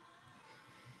nice.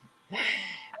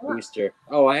 Booster.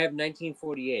 Oh, I have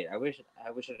 1948. I wish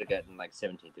I'd have gotten like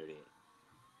 1738.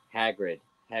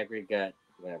 Hagrid got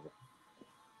whatever.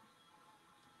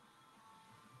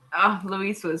 Oh,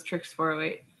 Luis was Tricks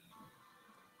 408.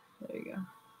 There you go.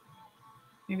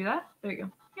 Maybe that? There you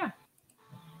go. Yeah.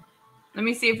 Let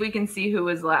me see if we can see who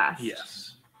was last.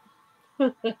 Yes.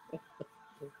 Oh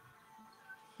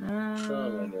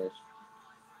my gosh.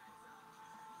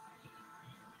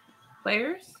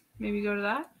 Players? Maybe go to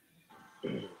that.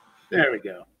 There we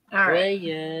go. All right.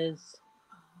 Players.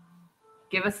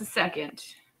 Give us a second.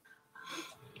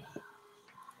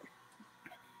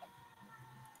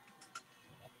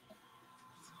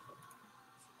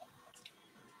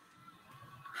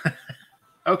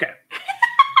 Okay.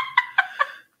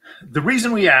 The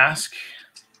reason we ask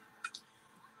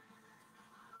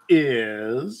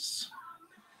is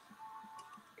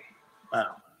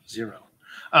wow, 0.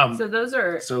 So those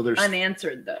are there's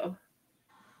unanswered, though.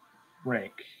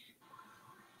 rank.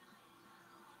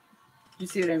 You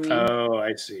see what I mean? Oh,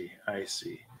 I see.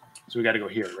 So we got to go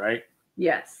here, right?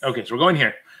 Yes. Okay, so we're going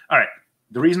here. All right.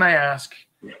 The reason I ask,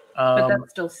 But that's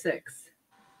still 6.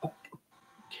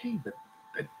 okay, but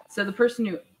So the person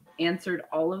who answered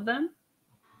all of them,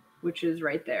 which is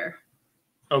right there.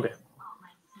 okay.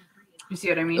 You see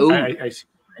what I mean? Ooh. I see.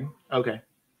 Okay.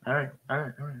 All right.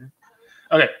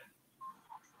 Okay.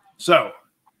 So,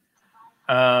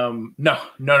 no.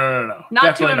 Not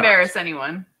Definitely to embarrass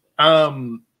anyone.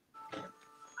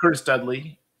 Curtis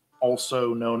Dudley,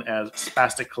 also known as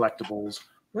Spastic Collectibles.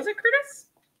 Was it Curtis?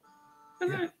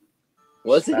 Wasn't it?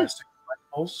 Was it? Spastic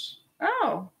Collectibles.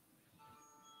 Oh.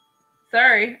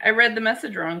 Sorry, I read the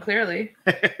message wrong, clearly.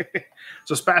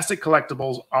 So Spastic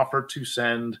Collectibles offered to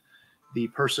send the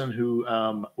person who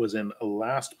was in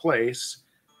last place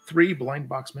 3 blind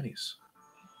box minis.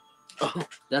 Oh,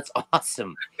 that's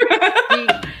awesome.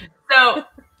 So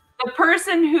the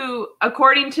person who,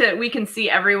 according to, we can see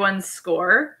everyone's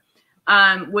score,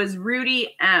 was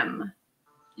Rudy M.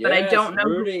 But I don't know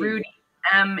who Rudy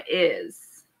M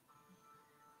is.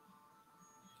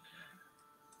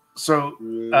 So,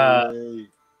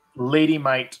 Lady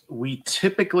Might, we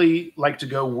typically like to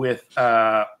go with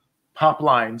pop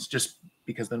lines just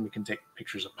because then we can take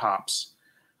pictures of pops.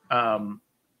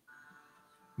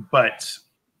 But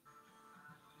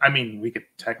I mean, we could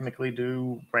technically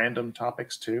do random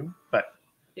topics too, but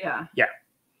yeah.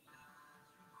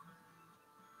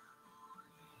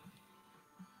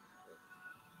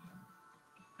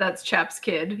 That's Chap's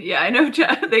kid. Yeah, I know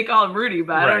they call him Rudy,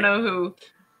 but I don't know who.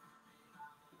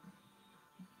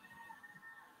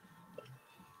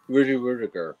 Rudy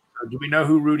Rudiger. Do we know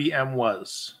who Rudy M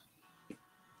was?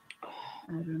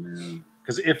 I don't know.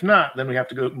 Because if not, then we have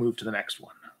to go move to the next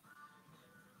one.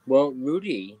 Well,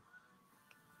 Rudy.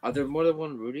 Are there more than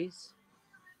one Rudies?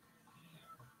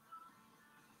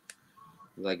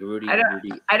 Like Rudy. I don't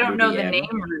Rudy know the M? name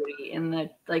Rudy in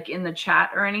the chat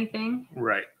or anything.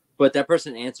 Right. But that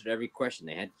person answered every question.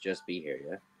 They had to just be here,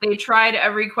 yeah? They tried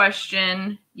every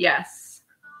question, yes.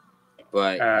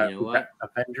 But you know what?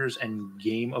 Avengers and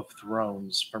Game of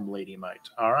Thrones from Lady Might.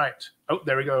 All right. Oh,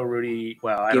 there we go, Rudy.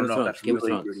 Well, I don't know if that's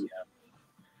really Rudy.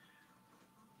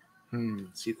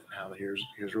 See now here's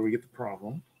where we get the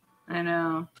problem. I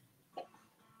know.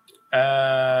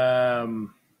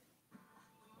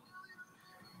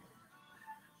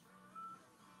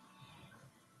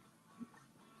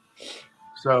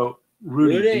 So,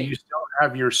 Rudy, do you still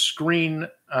have your screen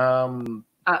up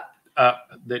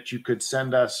that you could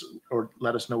send us or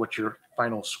let us know what your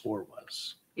final score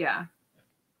was? Yeah.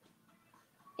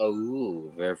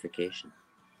 Oh, verification.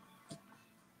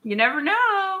 You never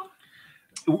know.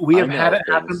 We have had it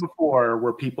happen before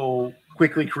where people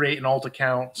quickly create an alt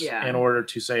account in order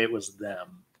to say it was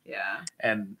them. Yeah.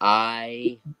 And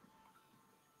I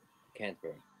can't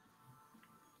bring.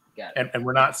 And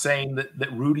we're not saying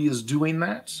that Rudy is doing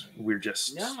that. We're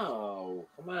just no.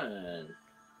 Come on.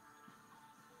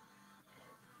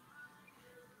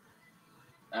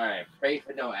 All right. Pray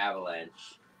for no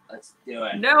avalanche. Let's do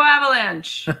it. No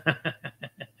avalanche.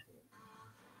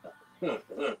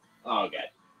 Oh, good.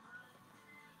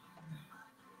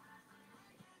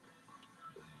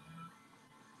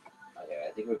 Okay,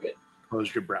 I think we're good.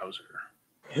 Close your browser.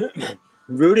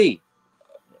 Rudy,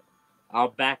 I'll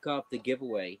back up the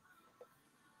giveaway.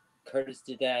 Curtis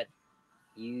did that.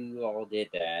 You all did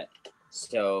that.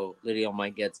 So Lady All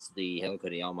Might gets the Hello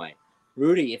Kitty All Might.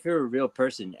 Rudy, if you're a real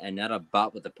person and not a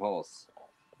bot with a pulse,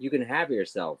 you can have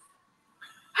yourself.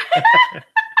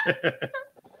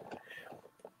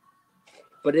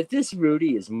 But if this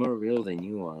Rudy is more real than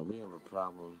you are, we have a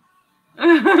problem. All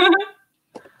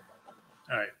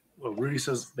right. Well, Rudy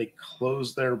says they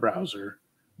closed their browser.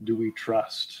 Do we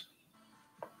trust?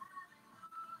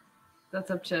 That's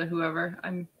up to whoever.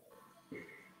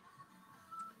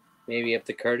 Maybe up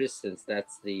to Curtis, since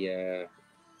that's the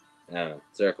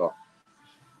circle.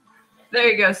 There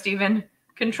you go, Steven.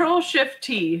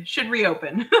 Control-Shift-T should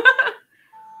reopen.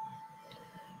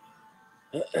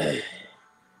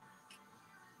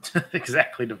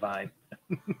 Exactly, Divine.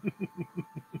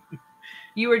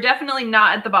 You were definitely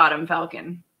not at the bottom,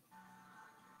 Falcon.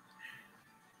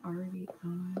 Already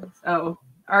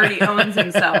owns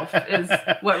himself is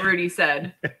what Rudy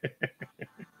said.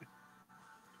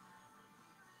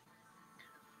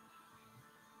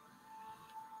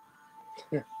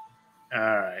 All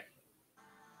right.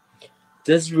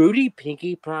 Does Rudy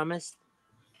pinky promise?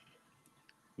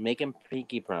 Make him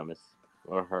pinky promise.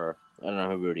 Or her. I don't know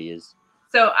who Rudy is.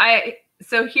 So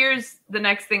here's the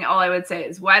next thing. All I would say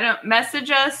is, why don't message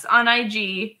us on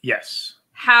IG? Yes.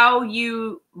 How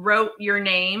you wrote your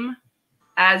name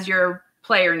as your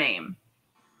player name,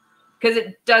 because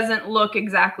it doesn't look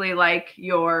exactly like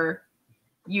your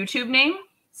YouTube name.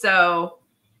 So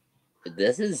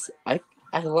this is I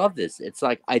love this. It's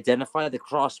like identify the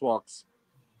crosswalks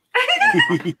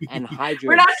and hydrants.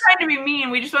 We're not trying to be mean.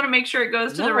 We just want to make sure it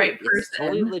goes to the right person. It's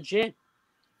totally legit.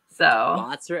 So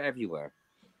bots are everywhere.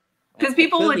 Because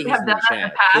people would have done that in the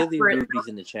past. Clearly Rudy's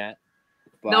in the chat.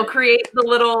 They'll create the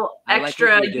little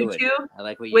extra YouTube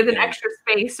with an extra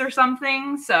space or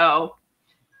something. So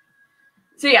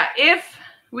yeah, if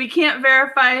we can't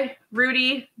verify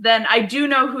Rudy, then I do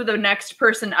know who the next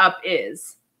person up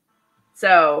is.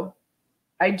 So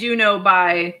I do know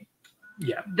by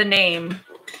the name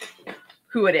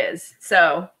who it is.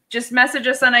 So just message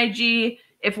us on IG.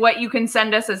 If what you can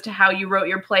send us as to how you wrote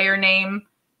your player name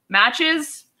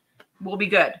matches, we'll be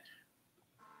good.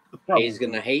 Play's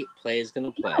gonna hate, play's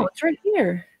gonna play. Oh, it's right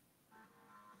here.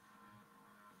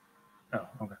 Oh,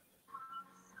 okay.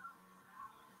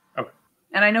 Okay.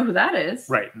 And I know who that is.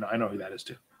 Right. No, I know who that is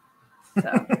too.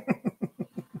 So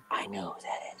I know who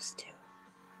that is too.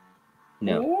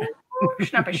 No. Ooh,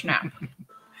 snappy snap.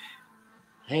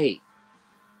 Hey,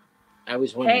 I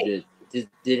was wondering,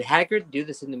 did Haggard do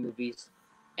this in the movies?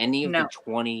 Any of No. the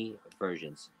 20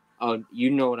 versions? Oh, you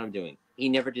know what I'm doing. He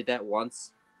never did that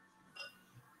once.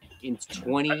 In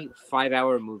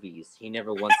 25-hour movies, he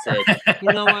never once said,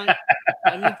 you know what?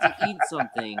 I need to eat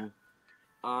something.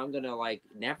 I'm gonna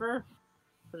never?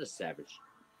 What a savage.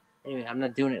 Anyway, I'm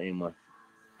not doing it anymore.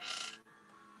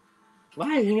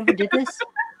 Why? He never did this?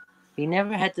 He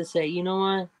never had to say, you know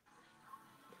what?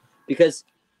 Because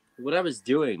what I was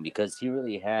doing, because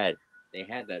they had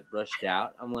that brushed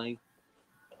out. I'm like,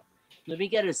 let me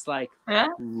get as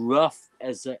rough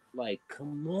as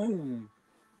come on.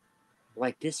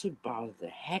 This would bother the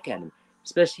heck out of me.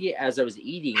 Especially as I was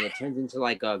eating, it turns into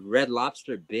a Red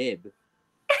Lobster bib.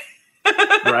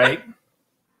 Right?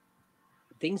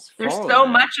 Things There's fall so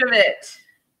in much of it.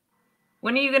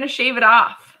 When are you going to shave it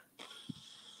off?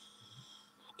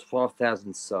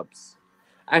 12,000 subs.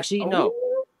 Actually, no.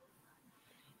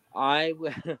 Oh.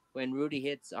 When Rudy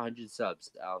hits 100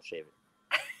 subs, I'll shave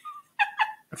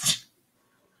it.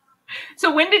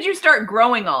 So when did you start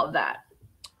growing all of that?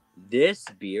 This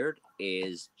beard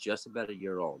is just about a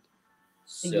year old.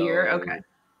 A year? Okay.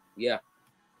 Yeah.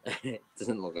 It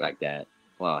doesn't look like that.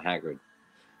 Well, Haggard.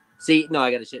 See, no,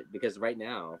 I gotta shit because right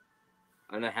now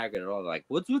I'm not Haggard at all.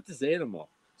 What's with this animal?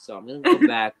 So I'm gonna go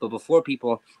back, but before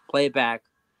people play it back,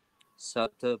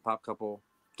 sub to Pop Couple,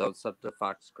 don't sub to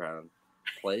Fox Crown.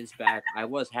 Play this back. I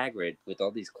was Haggard with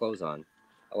all these clothes on.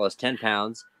 I lost 10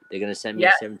 pounds. They're gonna send me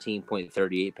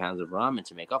 17.38 pounds of ramen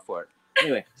to make up for it.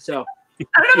 Anyway, so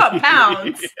I don't know about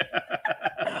pounds.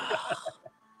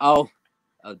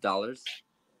 Dollars?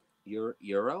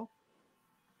 Euro?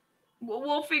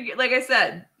 We'll figure. Like I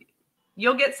said,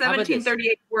 you'll get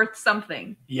 1738 worth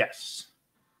something. Yes.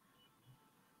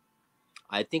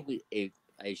 I think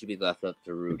I should be left up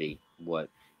to Rudy. What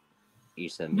you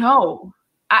said? No,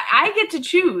 I get to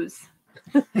choose.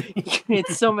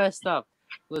 It's so messed up.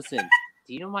 Listen,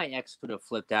 do you know my ex would have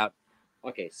flipped out?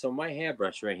 Okay, so my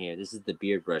hairbrush right here. This is the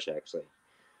beard brush actually.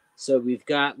 So we've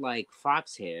got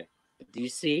fox hair. Do you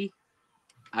see?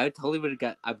 I totally would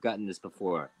have I've gotten this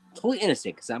before. Totally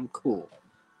innocent because I'm cool.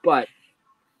 But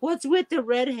what's with the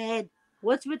redhead?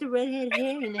 What's with the redhead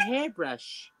hair and the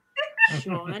hairbrush,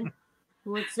 Sean?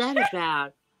 What's that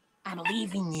about? I'm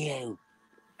leaving you.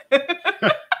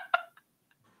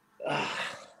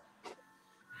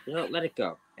 Let it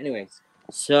go. Anyways,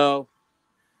 so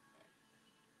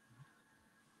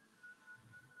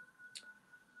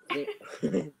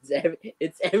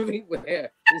it's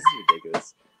everywhere. This is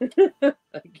ridiculous.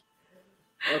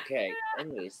 Okay.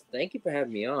 Anyways, thank you for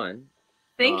having me on.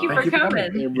 Thank you for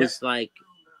coming. It was I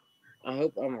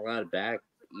hope I'm allowed back,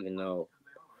 even though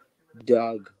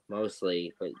Doug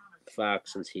mostly, but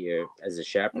Fox was here as a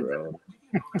chaperone.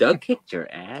 Doug kicked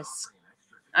your ass.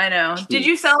 I know. Jeez. Did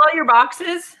you sell all your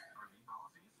boxes?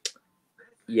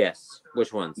 Yes.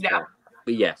 Which ones? Yeah.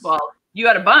 But yes. Well, you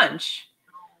had a bunch.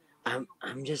 I'm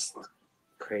just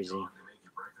crazy.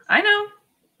 I know.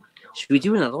 Should we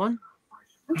do another one?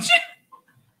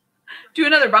 Do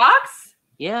another box?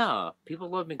 Yeah. People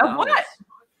love McDonald's. Of what?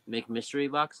 Make mystery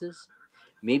boxes.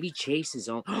 Maybe Chase is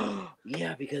on.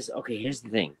 Yeah, because here's the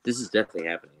thing. This is definitely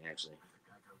happening actually.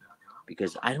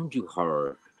 Because I don't do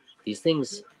horror. These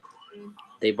things,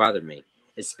 they bother me,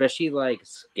 especially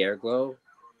Scare Glow.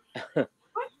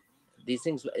 These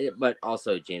things, but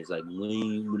also James what are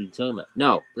you talking about?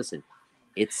 No, listen,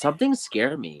 it's something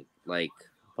scare me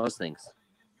most things,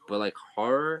 but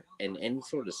horror and any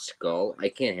sort of skull, I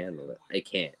can't handle it. I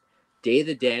can't. Day of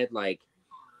the Dead,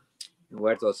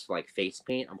 Muertos face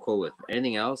paint, I'm cool with.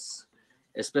 Anything else,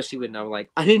 especially when I'm I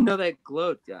didn't know that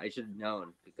glowed. Yeah, I should have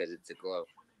known because it's a glow.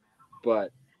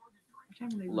 But I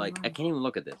can't even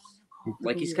look at this.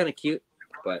 He's kind of cute,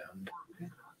 but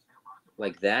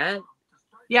that.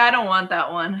 Yeah, I don't want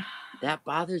that one. That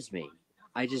bothers me.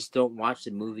 I just don't watch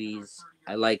the movies.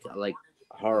 I like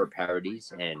horror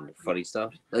parodies and funny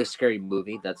stuff. Like Scary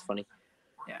Movie, that's funny.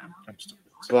 Yeah.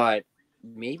 But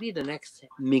maybe the next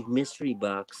McMystery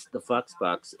box, the Fox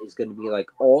box, is going to be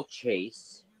all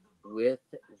Chase with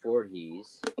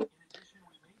Voorhees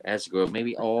as a group.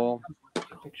 Maybe all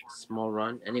small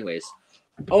run. Anyways.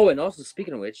 Oh, and also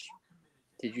speaking of which,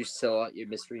 did you sell out your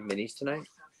mystery minis tonight?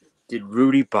 Did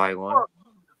Rudy buy one?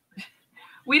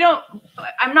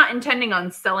 I'm not intending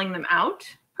on selling them out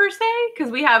per se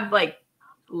because we have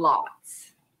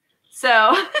lots.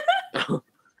 So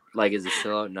is a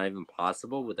sellout not even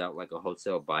possible without a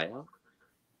wholesale buyout?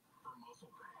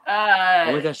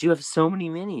 Oh my gosh, you have so many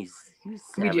minis. You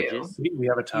savages. We do. We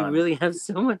have a ton. You really have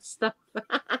so much stuff.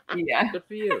 Yeah. Good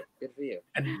for you. Good for you.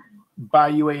 And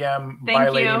bye UAM. Thank bye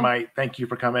you. Lady Mite. Thank you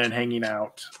for coming and hanging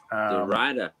out.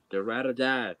 The rider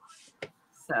died.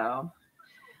 So,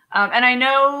 and I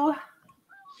know,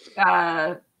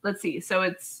 let's see. So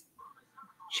it's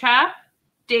Chap,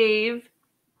 Dave,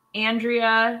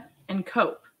 Andrea, and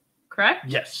Cope, correct?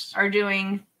 Yes. Are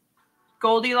doing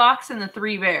Goldilocks and the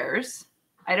Three Bears.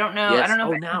 I don't know. Yes. I don't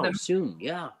know. Oh, if now soon.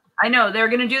 Yeah. I know they're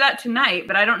going to do that tonight,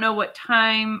 but I don't know what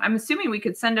time. I'm assuming we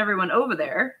could send everyone over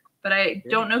there, but I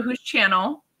don't know whose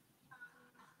channel.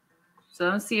 So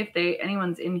let's see if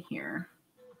anyone's in here.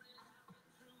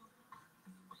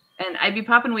 And I'd be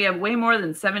popping. We have way more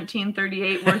than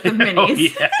 1738 worth of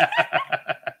minis.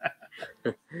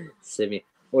 Oh, yeah.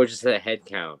 Or just a head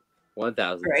count.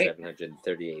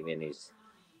 1,738 minis.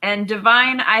 And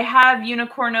Divine, I have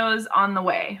Unicornos on the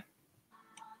way.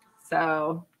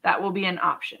 So that will be an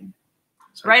option.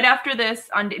 So, right after this,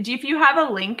 if you have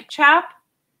a link, Chap,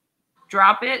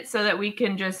 drop it so that we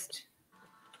can just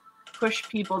push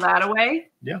people that away.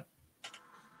 Yeah.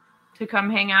 To come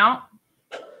hang out.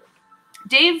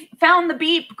 Dave found the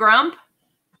beep, Grump.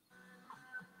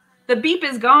 The beep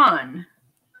is gone.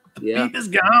 The beep is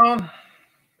gone.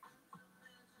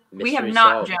 We have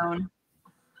not, Joan.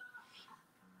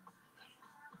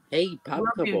 Hey, Pop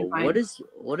Couple, what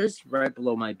is right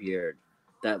below my beard?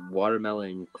 That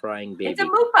watermelon crying baby. It's a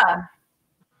moopa.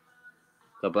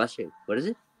 God bless you. What is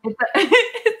it?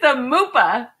 It's a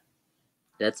moopa.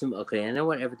 That's okay. I know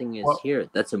what everything is here.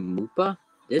 That's a moopa.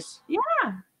 This? Yeah.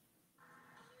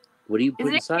 What do you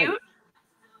put inside?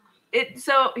 Cute?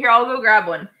 So here, I'll go grab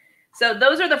one. So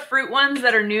those are the fruit ones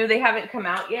that are new. They haven't come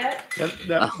out yet.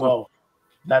 Well,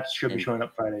 that should be showing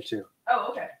up Friday too. Oh,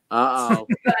 okay. Uh-oh.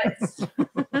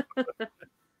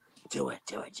 Do it.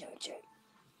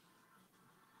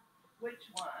 Which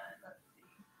one?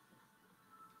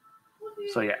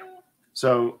 Let's see.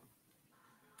 So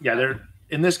they're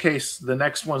in this case, the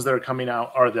next ones that are coming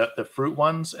out are the fruit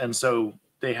ones, and so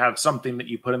they have something that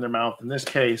you put in their mouth. In this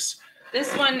case,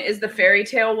 this one is the fairy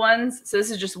tale ones. So this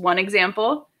is just one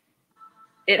example.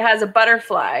 It has a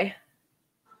butterfly.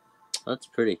 That's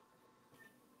pretty.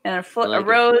 And a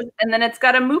rose, and then it's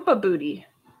got a moopa booty.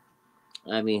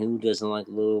 I mean, who doesn't like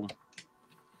little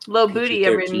booty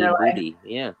every in their life?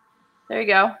 Yeah. There you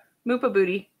go. Moopa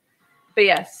booty. But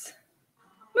yes.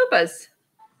 Moopas.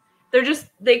 The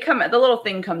little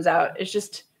thing comes out. It's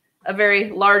just a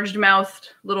very large-mouthed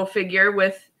little figure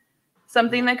with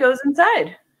something that goes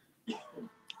inside.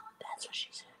 That's what she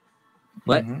said.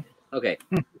 What? Mm-hmm. Okay.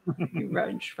 You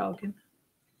rudge, Falcon.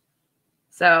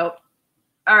 So,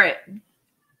 all right.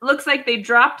 Looks like they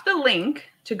dropped the link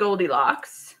to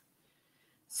Goldilocks.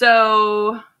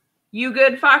 So, you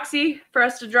good, Foxy, for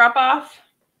us to drop off?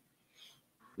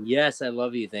 Yes, I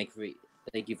love you. Thank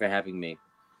you for having me.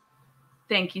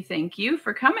 Thank you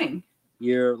for coming.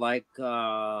 You're like you're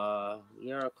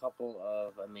a couple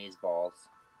of amazeballs.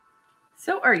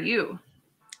 So are you.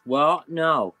 Well,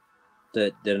 no.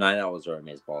 The Night Owls are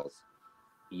amazeballs.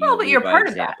 But you're part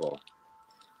of that.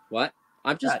 What?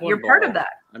 I'm just one you're ball. Part of that.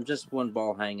 I'm just one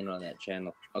ball hanging on that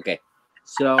channel. Okay.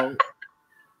 So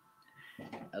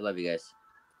I love you guys.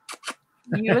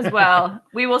 You as well.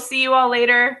 We will see you all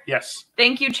later. Yes.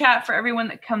 Thank you, chat, for everyone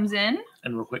that comes in.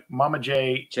 And real quick, Mama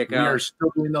J, we are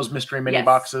still doing those mystery mini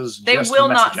boxes. They will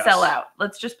not sell out.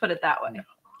 Let's just put it that way. No.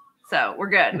 So we're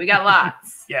good. We got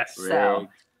lots. Yes. So,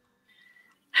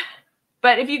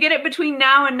 but if you get it between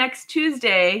now and next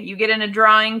Tuesday, you get in a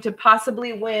drawing to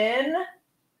possibly win.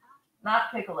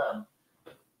 Not Piccolo.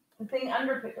 The thing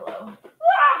under Piccolo.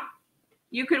 Ah!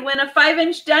 You could win a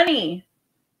 5-inch Dunny.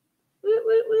 Woo,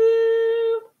 woo,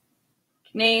 woo.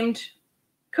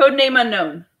 Codename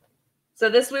unknown. So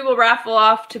this we will raffle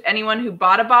off to anyone who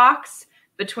bought a box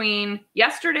between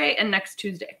yesterday and next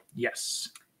Tuesday. Yes.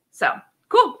 So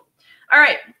cool. All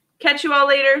right. Catch you all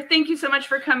later. Thank you so much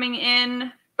for coming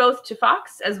in, both to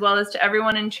Fox as well as to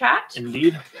everyone in chat.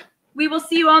 Indeed. We will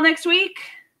see you all next week.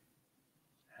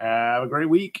 Have a great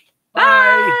week.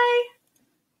 Bye.